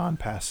moved on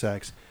past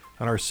sex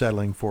and are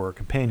settling for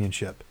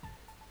companionship.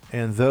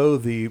 And though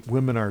the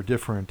women are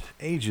different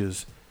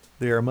ages,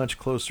 they are much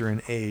closer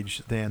in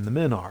age than the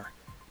men are.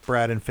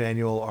 Brad and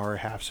Faneuil are a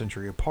half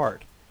century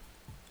apart.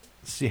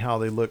 See how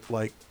they look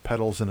like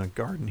petals in a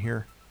garden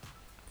here?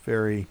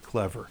 Very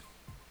clever.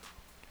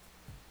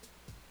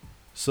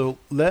 So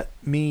let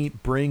me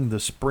bring the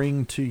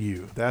spring to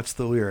you. That's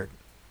the lyric.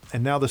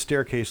 And now the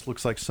staircase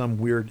looks like some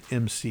weird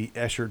MC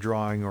Escher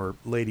drawing or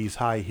lady's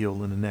high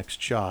heel in the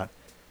next shot.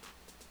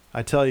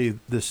 I tell you,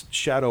 this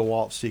shadow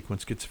waltz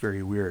sequence gets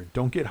very weird.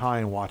 Don't get high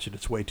and watch it.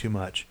 It's way too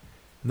much.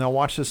 Now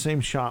watch the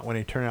same shot when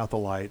they turn out the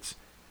lights.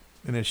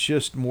 And it's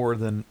just more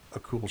than a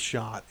cool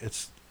shot.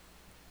 It's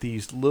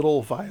these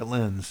little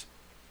violins,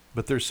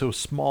 but they're so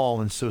small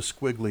and so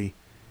squiggly.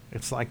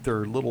 It's like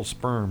they're little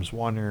sperms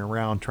wandering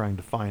around trying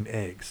to find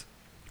eggs.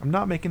 I'm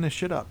not making this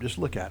shit up. Just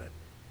look at it.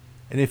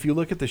 And if you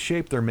look at the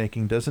shape they're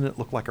making, doesn't it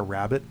look like a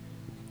rabbit?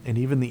 And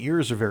even the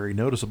ears are very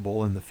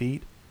noticeable in the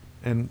feet.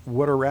 And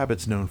what are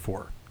rabbits known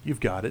for? You've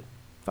got it.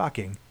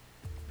 Fucking.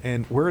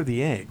 And where are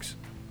the eggs?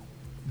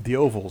 The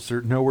ovals.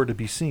 They're nowhere to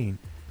be seen.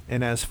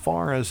 And as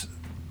far as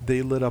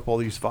they lit up all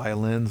these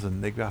violins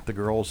and they got the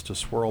girls to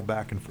swirl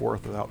back and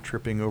forth without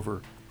tripping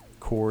over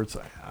chords,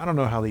 I don't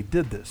know how they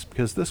did this,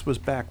 because this was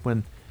back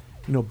when,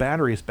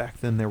 batteries back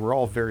then, they were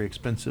all very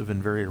expensive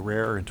and very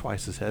rare and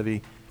twice as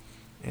heavy.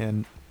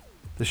 And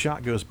the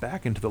shot goes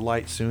back into the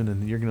light soon,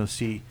 and you're going to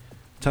see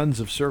tons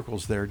of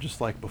circles there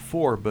just like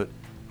before, but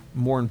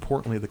more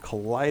importantly, the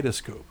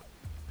kaleidoscope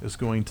is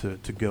going to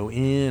go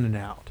in and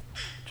out.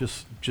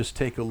 Just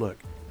take a look.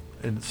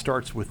 And it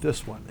starts with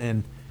this one.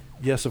 And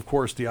yes, of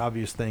course, the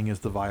obvious thing is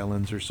the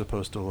violins are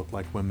supposed to look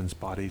like women's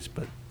bodies,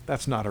 but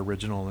that's not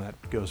original, and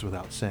that goes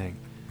without saying.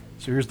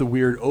 So here's the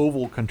weird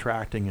oval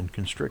contracting and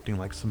constricting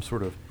like some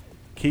sort of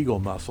Kegel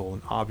muscle,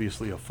 and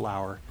obviously a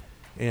flower.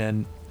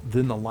 And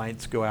then the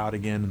lights go out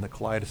again, and the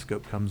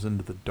kaleidoscope comes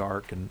into the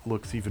dark and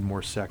looks even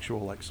more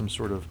sexual, like some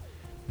sort of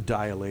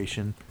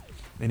dilation.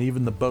 And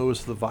even the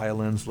bows of the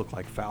violins look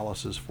like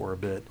phalluses for a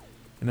bit.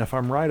 And if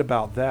I'm right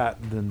about that,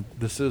 then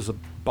this is a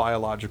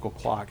biological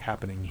clock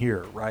happening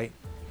here, right?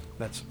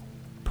 That's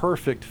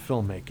perfect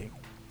filmmaking.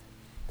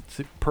 It's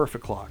a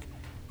perfect clock.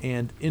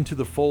 And into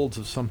the folds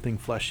of something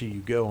fleshy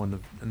you go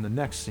in the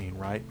next scene,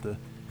 right?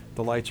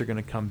 The lights are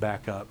going to come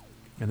back up,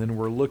 and then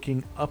we're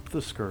looking up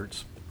the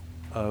skirts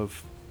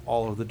of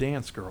all of the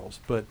dance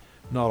girls, but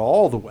not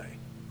all the way.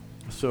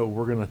 So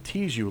we're going to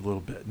tease you a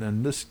little bit. And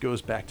then this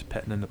goes back to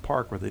Petting in the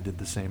Park, where they did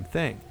the same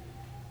thing.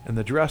 And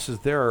the dresses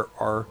there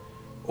are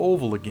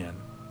oval again,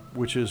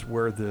 which is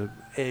where the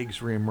eggs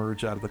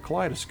reemerge out of the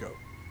kaleidoscope.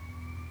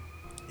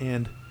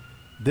 And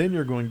then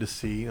you're going to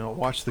see,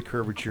 watch the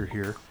curvature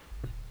here.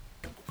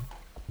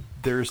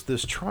 There's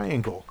this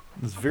triangle,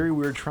 this very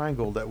weird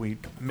triangle that we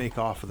make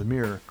off of the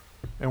mirror.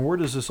 And where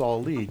does this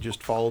all lead?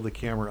 Just follow the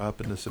camera up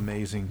in this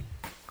amazing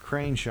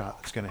crane shot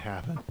that's going to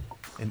happen.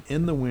 And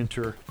in the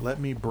winter,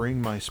 let me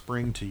bring my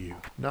spring to you.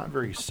 Not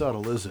very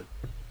subtle, is it?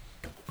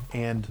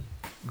 And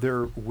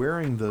they're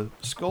wearing the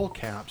skull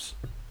caps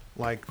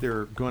like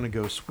they're going to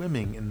go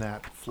swimming in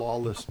that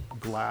flawless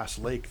glass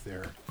lake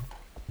there.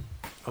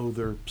 Oh,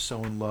 they're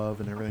so in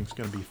love and everything's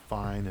going to be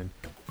fine. And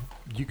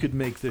you could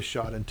make this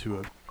shot into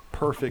a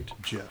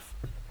perfect GIF.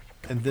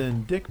 And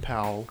then Dick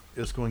Powell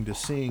is going to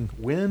sing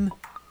 "When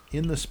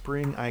in the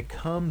Spring I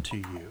Come to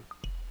You."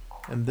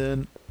 And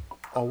then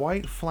a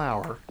white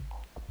flower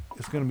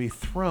is going to be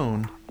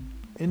thrown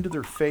into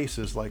their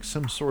faces like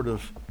some sort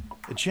of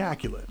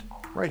ejaculate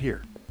right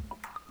here.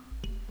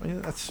 I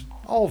mean, that's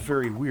all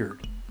very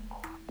weird.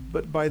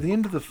 But by the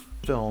end of the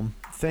film,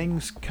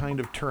 things kind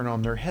of turn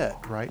on their head,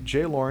 right?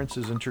 Jay Lawrence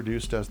is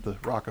introduced as the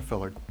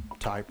Rockefeller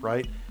type,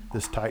 right?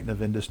 This titan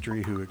of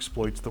industry who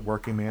exploits the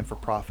working man for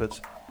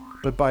profits.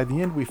 But by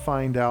the end, we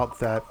find out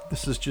that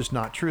this is just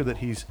not true, that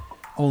he's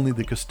only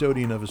the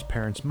custodian of his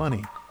parents'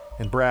 money.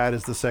 And Brad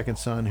is the second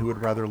son who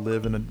would rather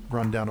live in a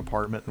rundown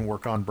apartment and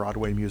work on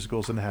Broadway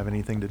musicals than have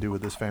anything to do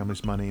with his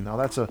family's money. Now,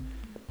 that's a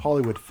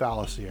Hollywood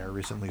fallacy. I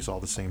recently saw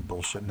the same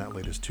bullshit in that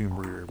latest Tomb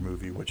Raider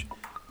movie, which,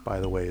 by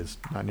the way, is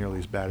not nearly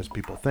as bad as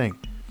people think.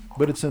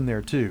 But it's in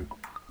there, too.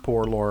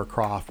 Poor Laura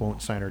Croft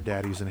won't sign her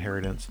daddy's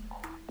inheritance.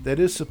 That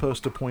is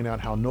supposed to point out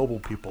how noble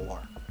people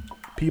are.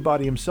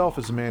 Peabody himself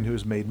is a man who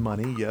has made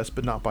money, yes,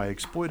 but not by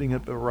exploiting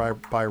it, but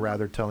by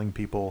rather telling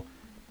people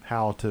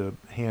how to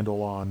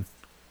handle on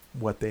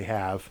what they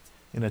have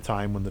in a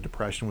time when the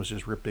Depression was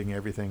just ripping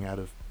everything out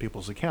of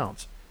people's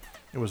accounts.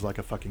 It was like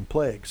a fucking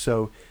plague.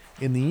 So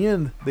in the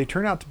end, they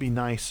turn out to be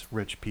nice,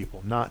 rich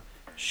people, not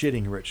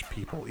shitting rich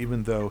people,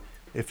 even though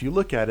if you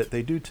look at it,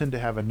 they do tend to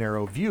have a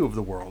narrow view of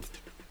the world.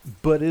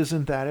 But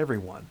isn't that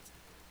everyone?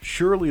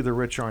 Surely the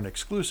rich aren't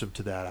exclusive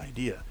to that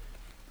idea.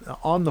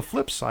 On the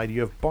flip side,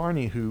 you have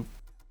Barney, who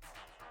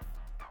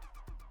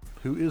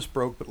is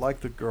broke, but like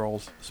the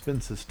girls,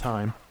 spends his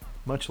time,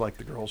 much like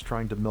the girls,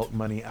 trying to milk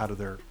money out of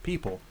their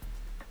people.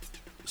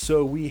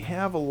 So we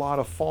have a lot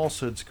of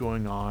falsehoods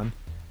going on,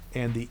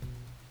 and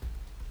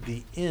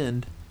the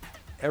end,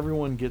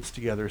 everyone gets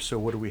together. So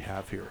what do we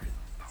have here?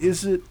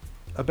 Is it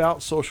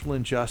about social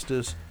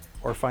injustice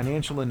or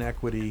financial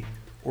inequity,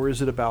 or is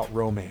it about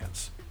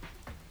romance?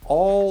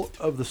 All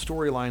of the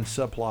storyline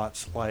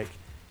subplots, like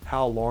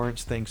how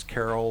Lawrence thinks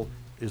Carol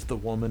is the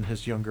woman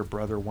his younger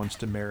brother wants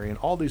to marry, and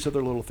all these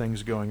other little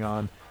things going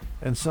on.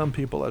 And some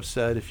people have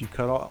said if you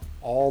cut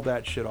all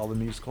that shit, all the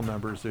musical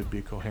numbers, there'd be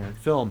a coherent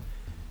film.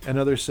 And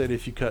others said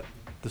if you cut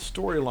the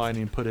storyline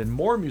and put in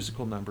more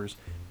musical numbers,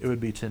 it would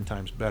be 10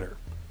 times better.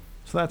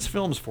 So that's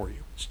films for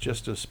you. It's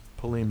just as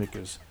polemic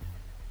as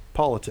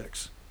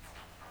politics.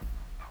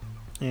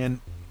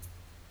 And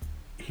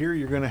here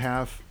you're going to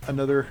have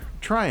another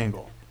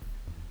triangle.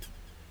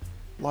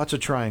 Lots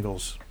of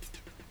triangles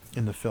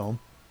in the film.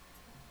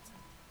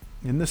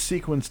 And this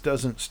sequence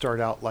doesn't start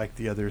out like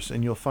the others,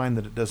 and you'll find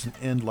that it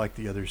doesn't end like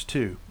the others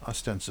too,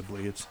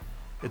 ostensibly.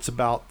 It's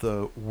about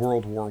the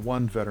World War I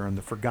veteran,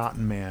 the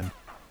forgotten man.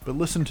 But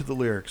listen to the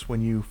lyrics.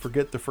 When you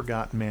forget the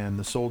forgotten man,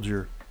 the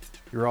soldier,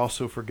 you're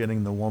also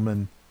forgetting the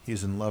woman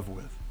he's in love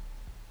with.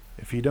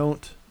 If you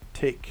don't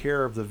take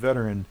care of the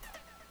veteran,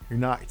 you're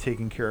not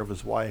taking care of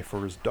his wife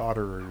or his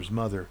daughter or his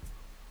mother.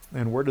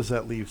 And where does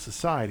that leave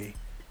society?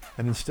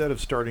 And instead of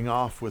starting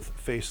off with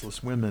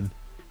faceless women,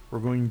 we're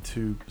going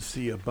to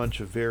see a bunch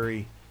of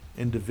very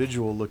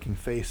individual looking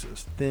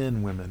faces.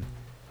 Thin women.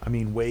 I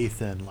mean way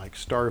thin, like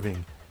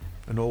starving.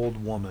 An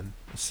old woman,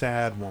 a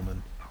sad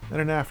woman,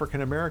 and an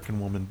African American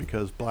woman,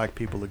 because black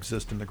people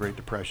exist in the Great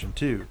Depression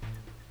too.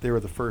 They were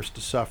the first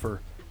to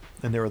suffer,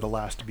 and they were the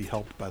last to be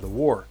helped by the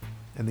war.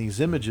 And these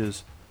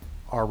images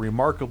are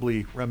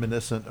remarkably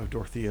reminiscent of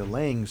Dorothea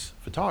Lange's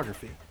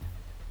photography.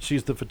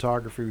 She's the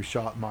photographer who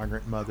shot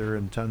Migrant Mother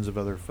and tons of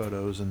other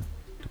photos in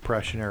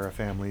Depression-era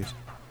families.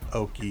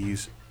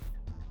 Okies,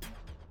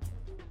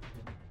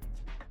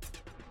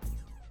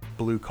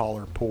 Blue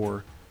Collar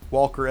Poor.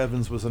 Walker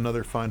Evans was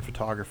another fine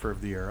photographer of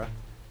the era.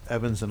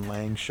 Evans and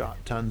Lang shot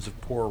tons of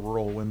poor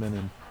rural women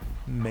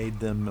and made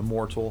them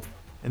immortal.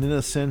 And in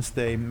a sense,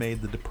 they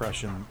made the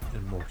Depression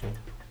immortal.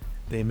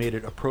 They made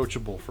it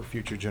approachable for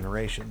future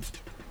generations.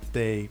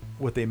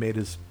 What they made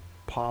is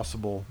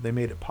possible. They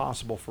made it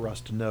possible for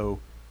us to know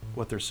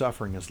what their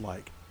suffering is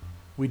like.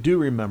 We do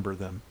remember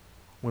them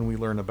when we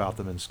learn about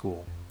them in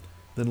school.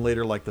 Then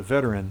later, like the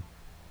veteran,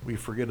 we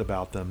forget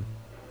about them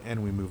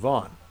and we move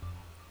on.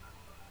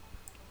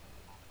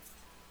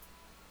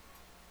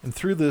 And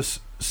through this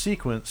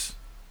sequence,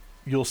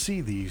 you'll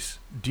see these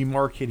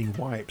demarcating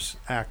wipes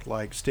act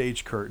like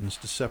stage curtains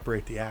to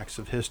separate the acts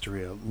of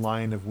history. A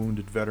line of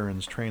wounded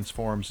veterans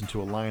transforms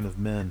into a line of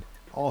men,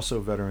 also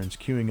veterans,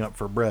 queuing up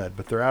for bread,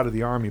 but they're out of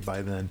the army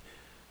by then.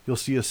 You'll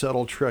see a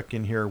subtle trick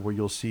in here where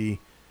you'll see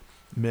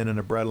men in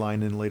a bread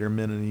line and later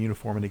men in a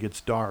uniform, and it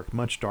gets dark,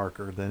 much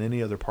darker than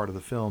any other part of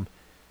the film.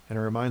 And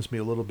it reminds me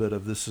a little bit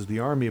of This Is the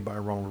Army by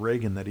Ronald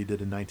Reagan that he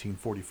did in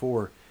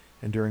 1944.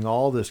 And during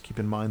all this, keep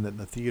in mind that in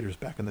the theaters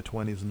back in the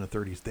 20s and the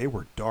 30s, they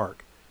were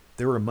dark.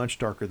 They were much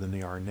darker than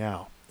they are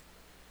now.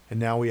 And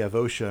now we have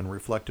OSHA and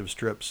reflective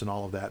strips and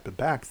all of that. But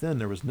back then,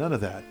 there was none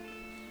of that.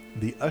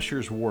 The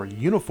ushers wore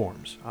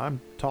uniforms.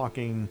 I'm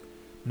talking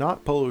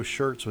not polo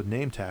shirts with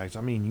name tags.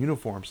 I mean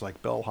uniforms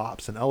like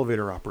bellhops and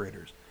elevator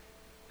operators.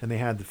 And they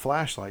had the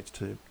flashlights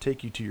to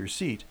take you to your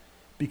seat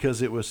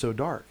because it was so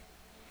dark.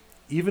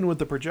 Even with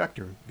the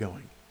projector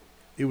going,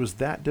 it was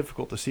that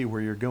difficult to see where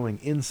you're going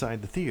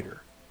inside the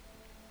theater.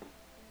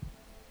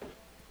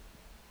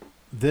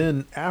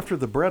 Then after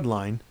the bread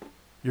line,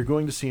 you're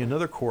going to see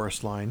another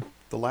chorus line,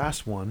 the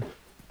last one,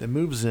 that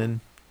moves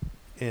in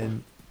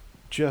and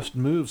just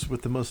moves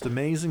with the most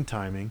amazing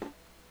timing.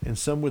 And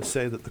some would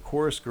say that the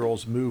chorus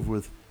girls move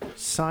with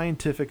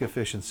scientific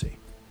efficiency.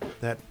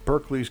 That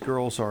Berkeley's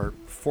girls are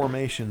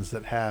formations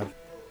that have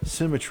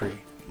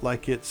symmetry,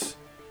 like it's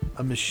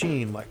a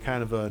machine, like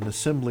kind of an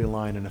assembly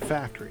line in a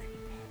factory.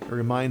 It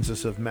reminds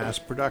us of mass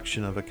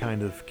production of a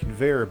kind of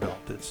conveyor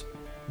belt. It's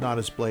not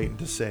as blatant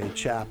to say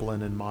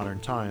Chaplin in modern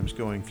times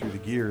going through the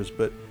gears,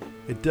 but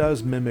it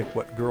does mimic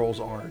what girls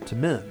are to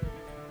men,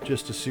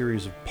 just a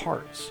series of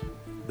parts.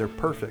 They're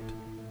perfect,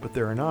 but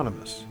they're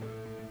anonymous.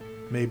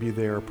 Maybe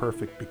they are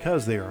perfect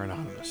because they are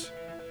anonymous.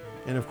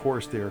 And of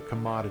course, they are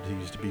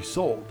commodities to be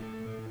sold.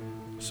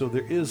 So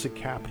there is a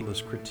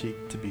capitalist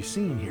critique to be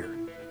seen here.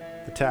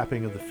 The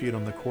tapping of the feet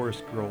on the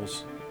chorus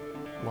girls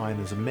line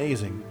is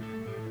amazing.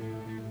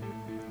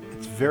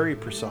 It's very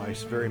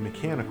precise, very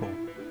mechanical,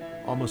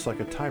 almost like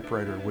a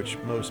typewriter, which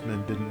most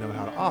men didn't know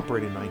how to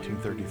operate in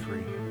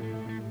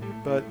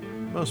 1933. But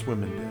most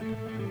women did.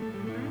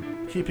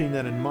 Keeping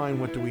that in mind,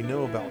 what do we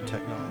know about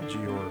technology,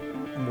 or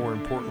more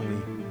importantly,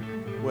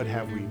 what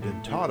have we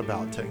been taught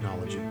about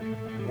technology?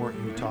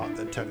 Weren't you taught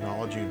that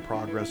technology and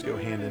progress go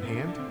hand in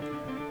hand?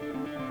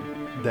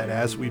 That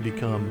as we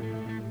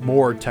become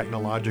more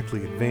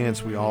technologically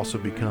advanced, we also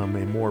become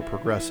a more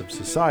progressive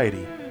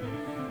society.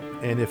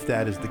 And if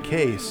that is the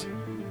case,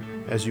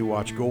 as you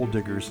watch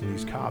Golddiggers and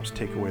these cops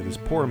take away this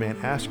poor man,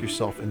 ask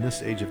yourself, in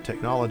this age of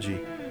technology,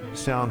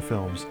 sound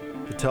films,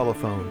 the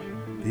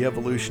telephone, the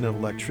evolution of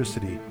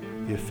electricity,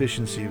 the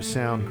efficiency of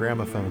sound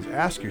gramophones,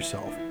 ask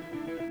yourself,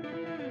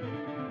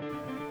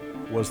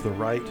 was the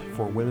right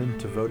for women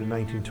to vote in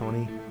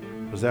 1920,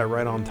 was that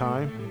right on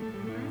time?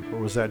 Or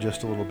was that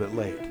just a little bit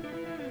late?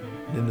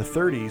 In the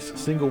 30s,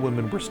 single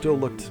women were still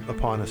looked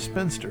upon as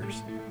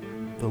spinsters.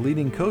 The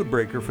leading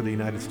codebreaker for the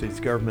United States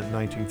government in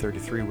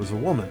 1933 was a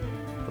woman,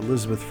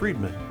 Elizabeth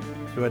Friedman,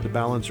 who had to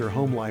balance her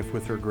home life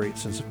with her great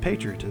sense of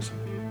patriotism.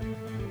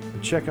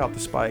 And check out the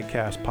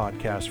Spycast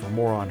podcast for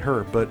more on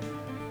her, but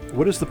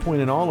what is the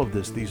point in all of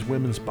this? These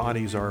women's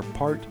bodies are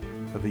part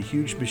of a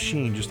huge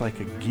machine, just like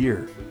a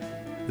gear.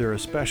 They're a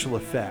special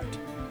effect,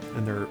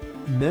 and they're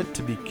meant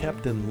to be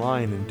kept in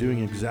line and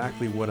doing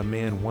exactly what a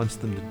man wants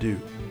them to do.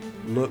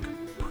 Look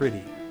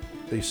pretty.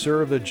 They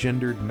serve a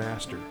gendered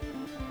master.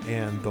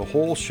 And the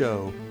whole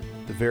show,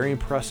 the very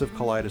impressive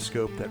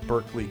kaleidoscope that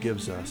Berkeley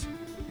gives us,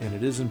 and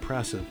it is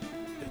impressive,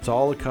 it's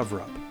all a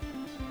cover-up.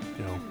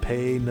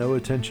 Pay no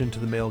attention to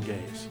the male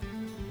gaze.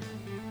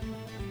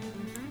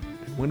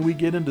 And when we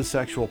get into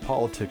sexual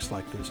politics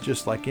like this,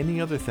 just like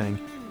any other thing,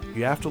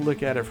 you have to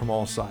look at it from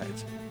all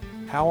sides.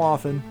 How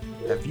often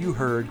have you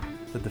heard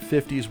that the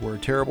 50s were a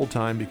terrible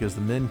time because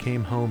the men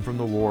came home from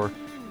the war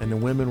and the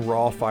women were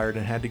all fired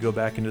and had to go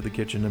back into the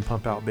kitchen and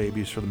pump out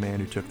babies for the man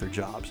who took their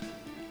jobs?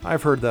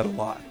 I've heard that a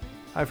lot.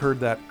 I've heard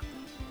that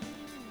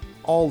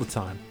all the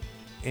time.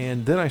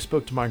 And then I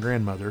spoke to my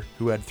grandmother,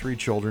 who had 3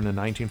 children in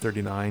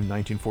 1939,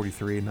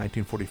 1943, and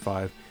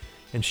 1945,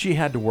 and she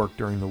had to work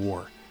during the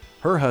war.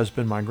 Her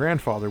husband, my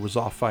grandfather, was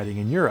off fighting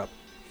in Europe,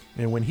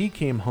 and when he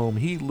came home,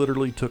 he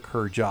literally took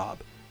her job.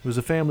 It was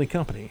a family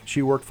company.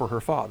 She worked for her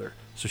father,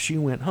 so she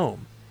went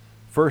home.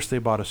 First, they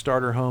bought a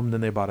starter home,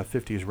 then they bought a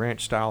 50s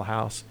ranch-style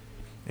house.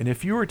 And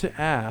if you were to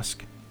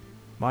ask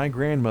my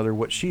grandmother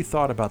what she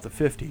thought about the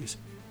 50s,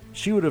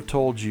 she would have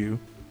told you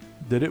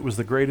that it was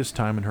the greatest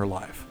time in her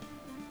life.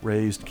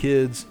 Raised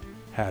kids,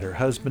 had her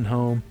husband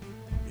home.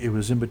 It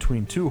was in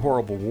between 2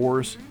 horrible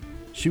wars.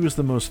 She was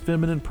the most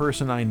feminine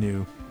person I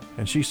knew,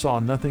 and she saw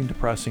nothing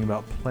depressing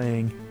about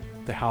playing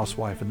the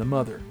housewife and the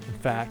mother. In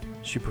fact,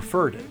 she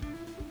preferred it.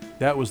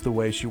 That was the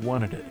way she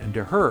wanted it. And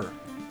to her,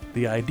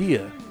 the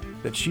idea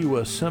that she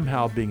was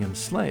somehow being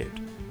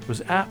enslaved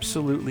was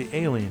absolutely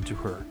alien to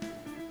her.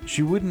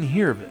 She wouldn't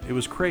hear of it. It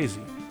was crazy.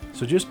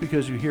 So just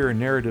because you hear a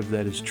narrative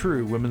that is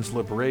true, women's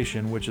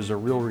liberation, which is a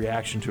real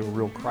reaction to a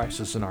real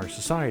crisis in our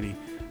society,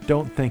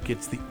 don't think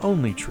it's the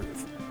only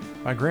truth.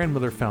 My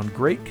grandmother found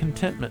great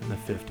contentment in the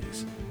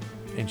 50s,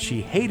 and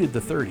she hated the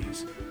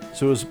 30s.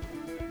 So as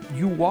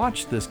you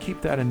watch this,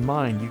 keep that in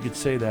mind. You could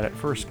say that at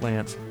first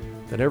glance,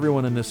 that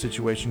everyone in this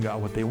situation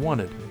got what they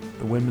wanted.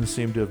 The women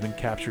seemed to have been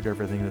captured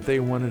everything that they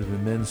wanted, and the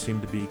men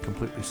seemed to be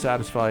completely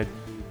satisfied.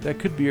 That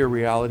could be a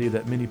reality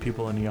that many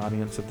people in the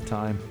audience at the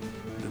time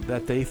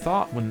that they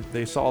thought when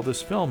they saw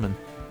this film, and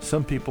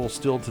some people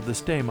still to this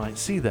day might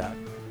see that.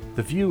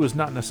 The view is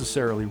not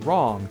necessarily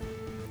wrong,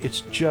 it's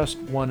just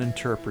one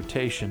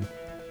interpretation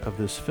of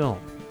this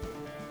film.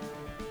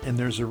 And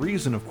there's a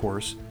reason, of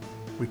course,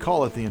 we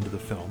call it the end of the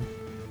film,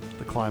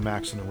 the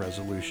climax and the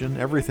resolution.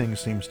 Everything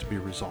seems to be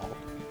resolved.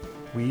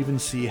 We even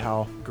see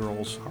how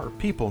girls are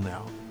people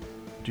now.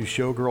 Do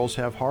showgirls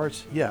have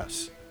hearts?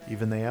 Yes,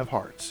 even they have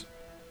hearts.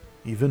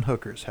 Even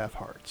hookers have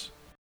hearts.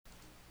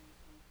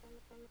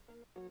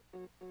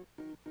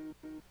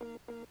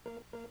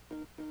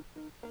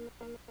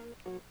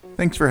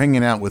 Thanks for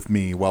hanging out with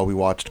me while we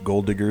watched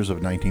Golddiggers of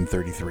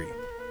 1933.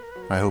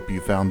 I hope you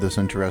found this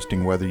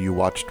interesting, whether you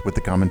watched with the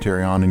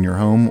commentary on in your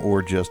home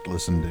or just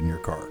listened in your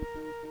car.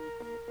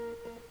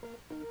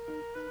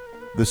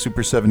 The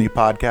Super 70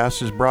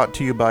 podcast is brought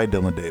to you by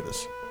Dylan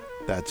Davis.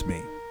 That's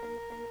me.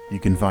 You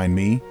can find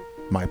me,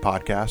 my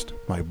podcast,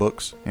 my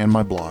books, and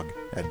my blog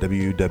at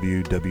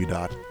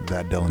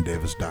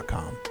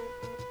www.thatdylandavis.com.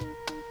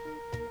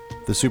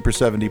 The Super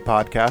 70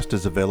 podcast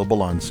is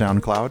available on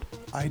SoundCloud,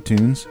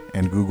 iTunes,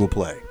 and Google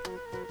Play.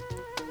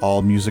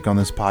 All music on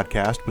this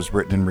podcast was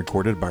written and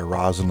recorded by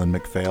Rosalind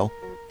McPhail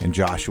and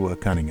Joshua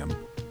Cunningham.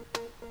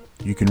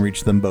 You can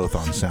reach them both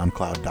on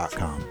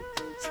SoundCloud.com.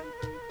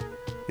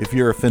 If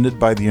you're offended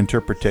by the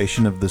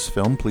interpretation of this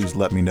film, please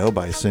let me know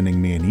by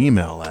sending me an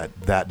email at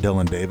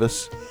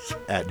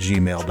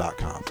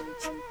thatdylandavis@gmail.com.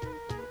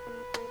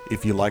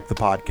 If you like the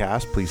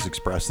podcast, please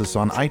express this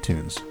on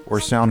iTunes or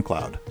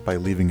SoundCloud by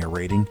leaving a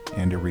rating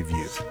and a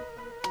review.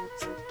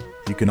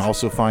 You can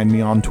also find me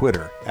on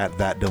Twitter at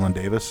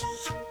thatdylandavis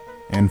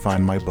and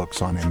find my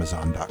books on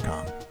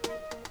Amazon.com.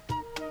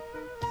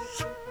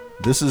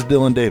 This is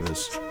Dylan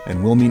Davis,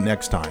 and we'll meet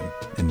next time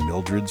in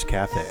Mildred's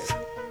Cafe.